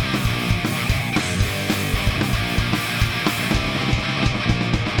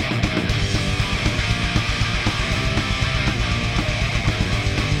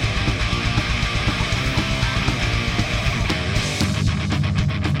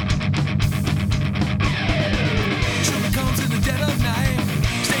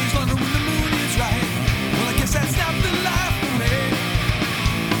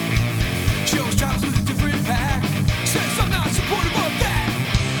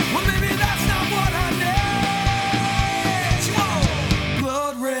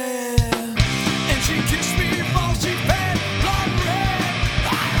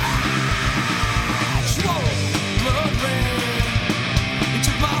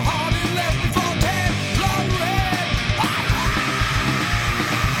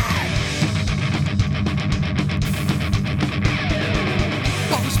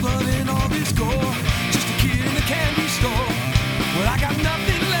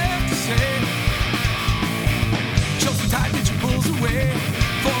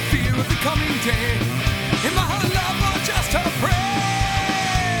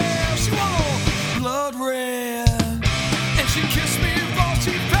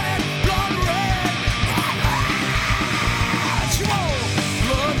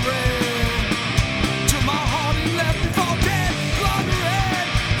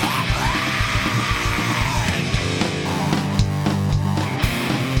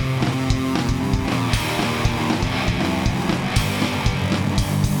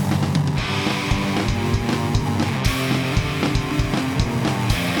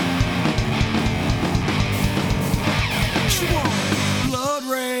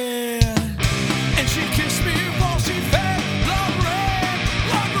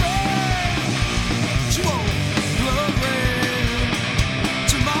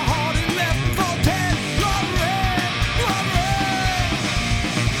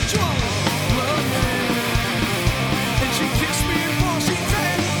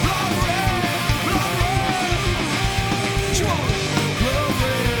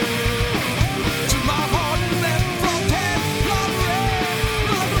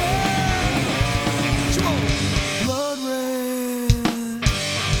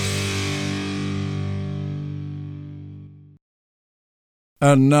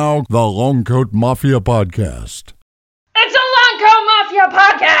 And now, the Long Coat Mafia Podcast. It's a Long Coat Mafia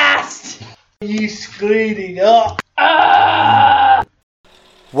Podcast! He's cleaning up.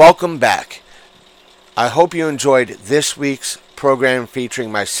 Welcome back. I hope you enjoyed this week's program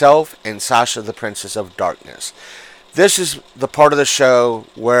featuring myself and Sasha, the Princess of Darkness. This is the part of the show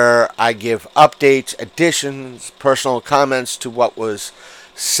where I give updates, additions, personal comments to what was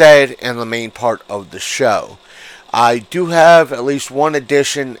said in the main part of the show. I do have at least one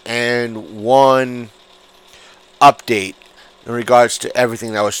addition and one update in regards to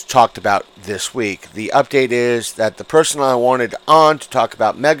everything that was talked about this week. The update is that the person I wanted on to talk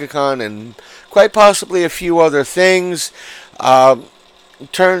about MegaCon and quite possibly a few other things,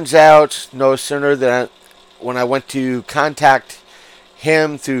 turns out no sooner than when I went to contact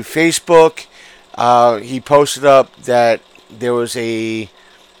him through Facebook, he posted up that there was a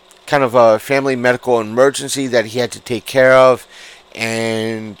kind of a family medical emergency that he had to take care of,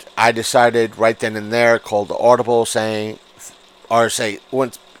 and I decided right then and there, called the audible,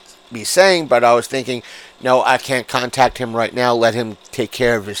 once be saying, but I was thinking, no, I can't contact him right now. Let him take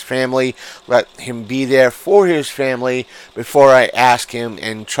care of his family. Let him be there for his family before I ask him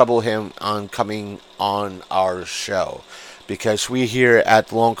and trouble him on coming on our show. Because we here at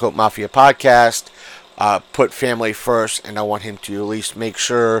the Long Coat Mafia Podcast put family first, and I want him to at least make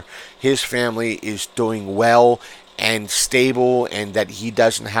sure his family is doing well and stable, and that he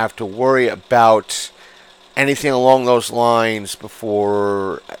doesn't have to worry about anything along those lines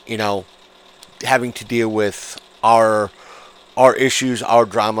before, having to deal with our issues, our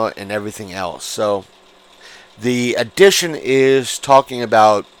drama, and everything else. So the addition is talking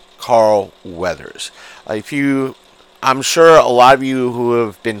about Carl Weathers. I'm sure a lot of you who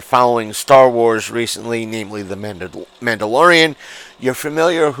have been following Star Wars recently, namely The Mandalorian, you're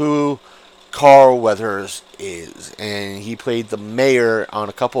familiar who Carl Weathers is, and he played the mayor on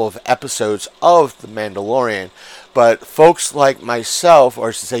a couple of episodes of The Mandalorian. But folks like myself, or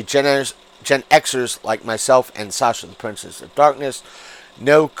I should say Gen Xers like myself and Sasha the Princess of Darkness,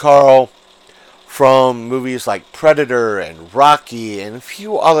 know Carl from movies like Predator and Rocky and a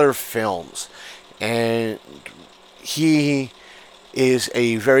few other films. And he is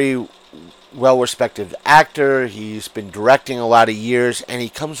a very well-respected actor. He's been directing a lot of years, and he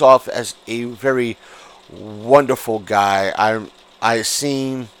comes off as a very wonderful guy. I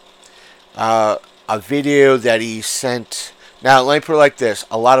seen a video that he sent. Now, let me put it like this.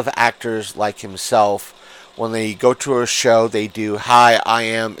 A lot of actors like himself, when they go to a show, they do, hi, I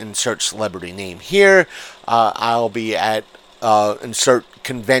am insert celebrity name here. I'll be at insert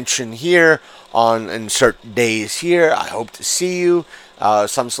convention here on insert days here. I hope to see you.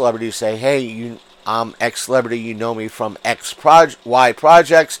 Some celebrities say, hey, I'm X celebrity, you know me from Y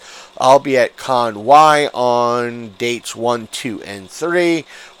projects. I'll be at Con Y on dates 1, 2, and 3.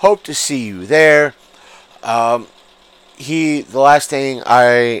 Hope to see you there. The last thing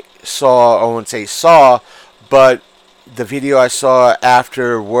I saw, I won't say saw, but the video I saw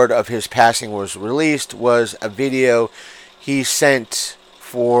after word of his passing was released was a video he sent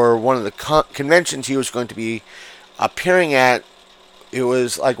for one of the conventions he was going to be appearing at. It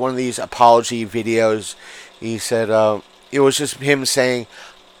was like one of these apology videos. He said it was just him saying,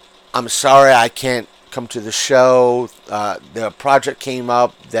 I'm sorry I can't come to the show. The project came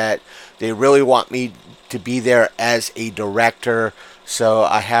up that they really want me to be there as a director, so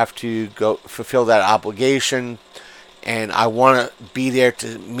I have to go fulfill that obligation. And I want to be there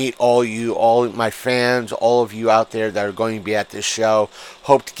to meet all you, all my fans, all of you out there that are going to be at this show.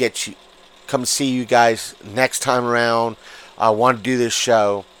 Hope to come see you guys next time around. I want to do this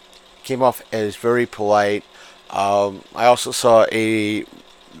show. Came off as very polite. I also saw a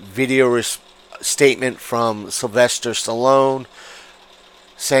video statement from Sylvester Stallone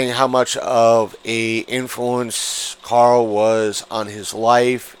saying how much of a influence Carl was on his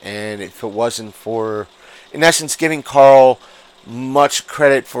life, and if it wasn't for, in essence, giving Carl much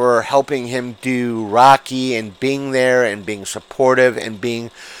credit for helping him do Rocky and being there and being supportive and being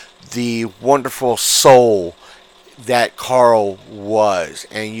the wonderful soul that Carl was.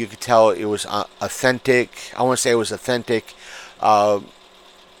 And you could tell it was authentic. I want to say it was authentic.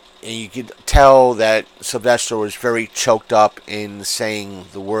 And you could tell that Sylvester was very choked up in saying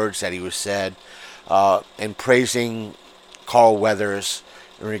the words that he was said, and praising Carl Weathers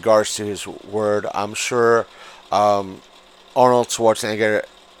in regards to his word. I'm sure Arnold Schwarzenegger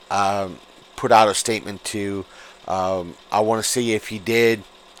put out a statement too. I want to see if he did,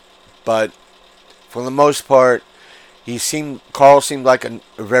 but for the most part, Carl seemed like a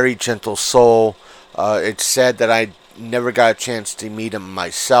very gentle soul. It's said that I never got a chance to meet him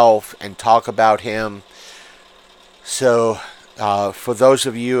myself and talk about him. So, for those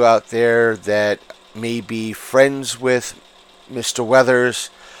of you out there that may be friends with Mr. Weathers,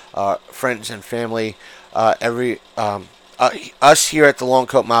 friends and family, us here at the Long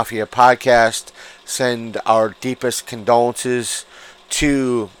Coat Mafia Podcast send our deepest condolences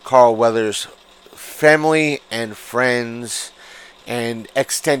to Carl Weathers' family and friends and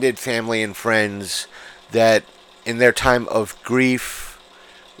extended family and friends that in their time of grief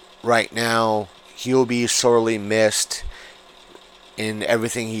right now, he'll be sorely missed in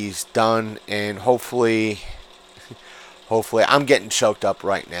everything he's done, and hopefully I'm getting choked up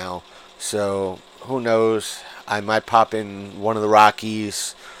right now, so who knows, I might pop in one of the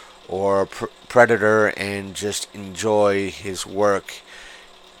Rockies or Predator and just enjoy his work,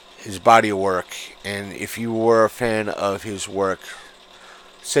 his body of work. And if you were a fan of his work,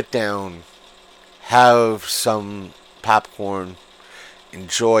 sit down, have some popcorn,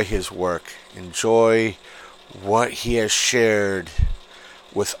 enjoy his work, enjoy what he has shared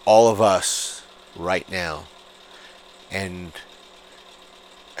with all of us right now. And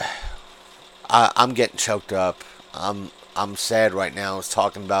I'm getting choked up. I'm sad right now. I was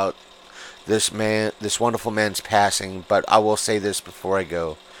talking about this wonderful man's passing, but I will say this before I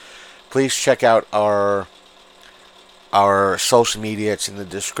go. Please check out our social media. It's in the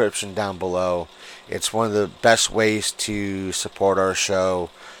description down below. It's one of the best ways to support our show.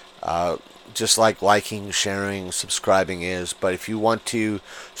 Just like liking, sharing, subscribing is. But if you want to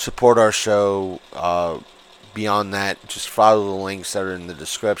support our show beyond that, just follow the links that are in the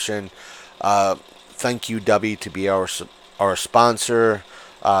description. Thank you, W, to be our sponsor.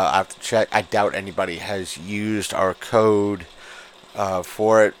 I have to check. I doubt anybody has used our code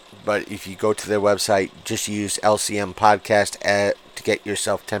for it. But if you go to their website, just use LCM Podcast to get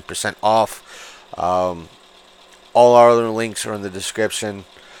yourself 10% off. All our other links are in the description.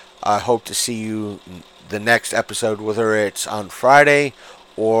 I hope to see you the next episode, whether it's on Friday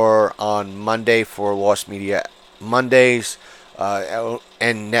or on Monday for Lost Media Mondays,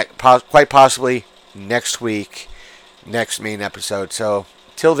 and quite possibly next week, next main episode. So,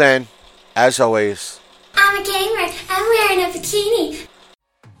 till then, as always, I'm a gamer. I'm wearing a bikini.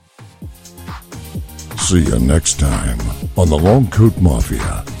 See you next time on the Long Coat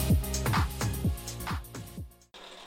Mafia.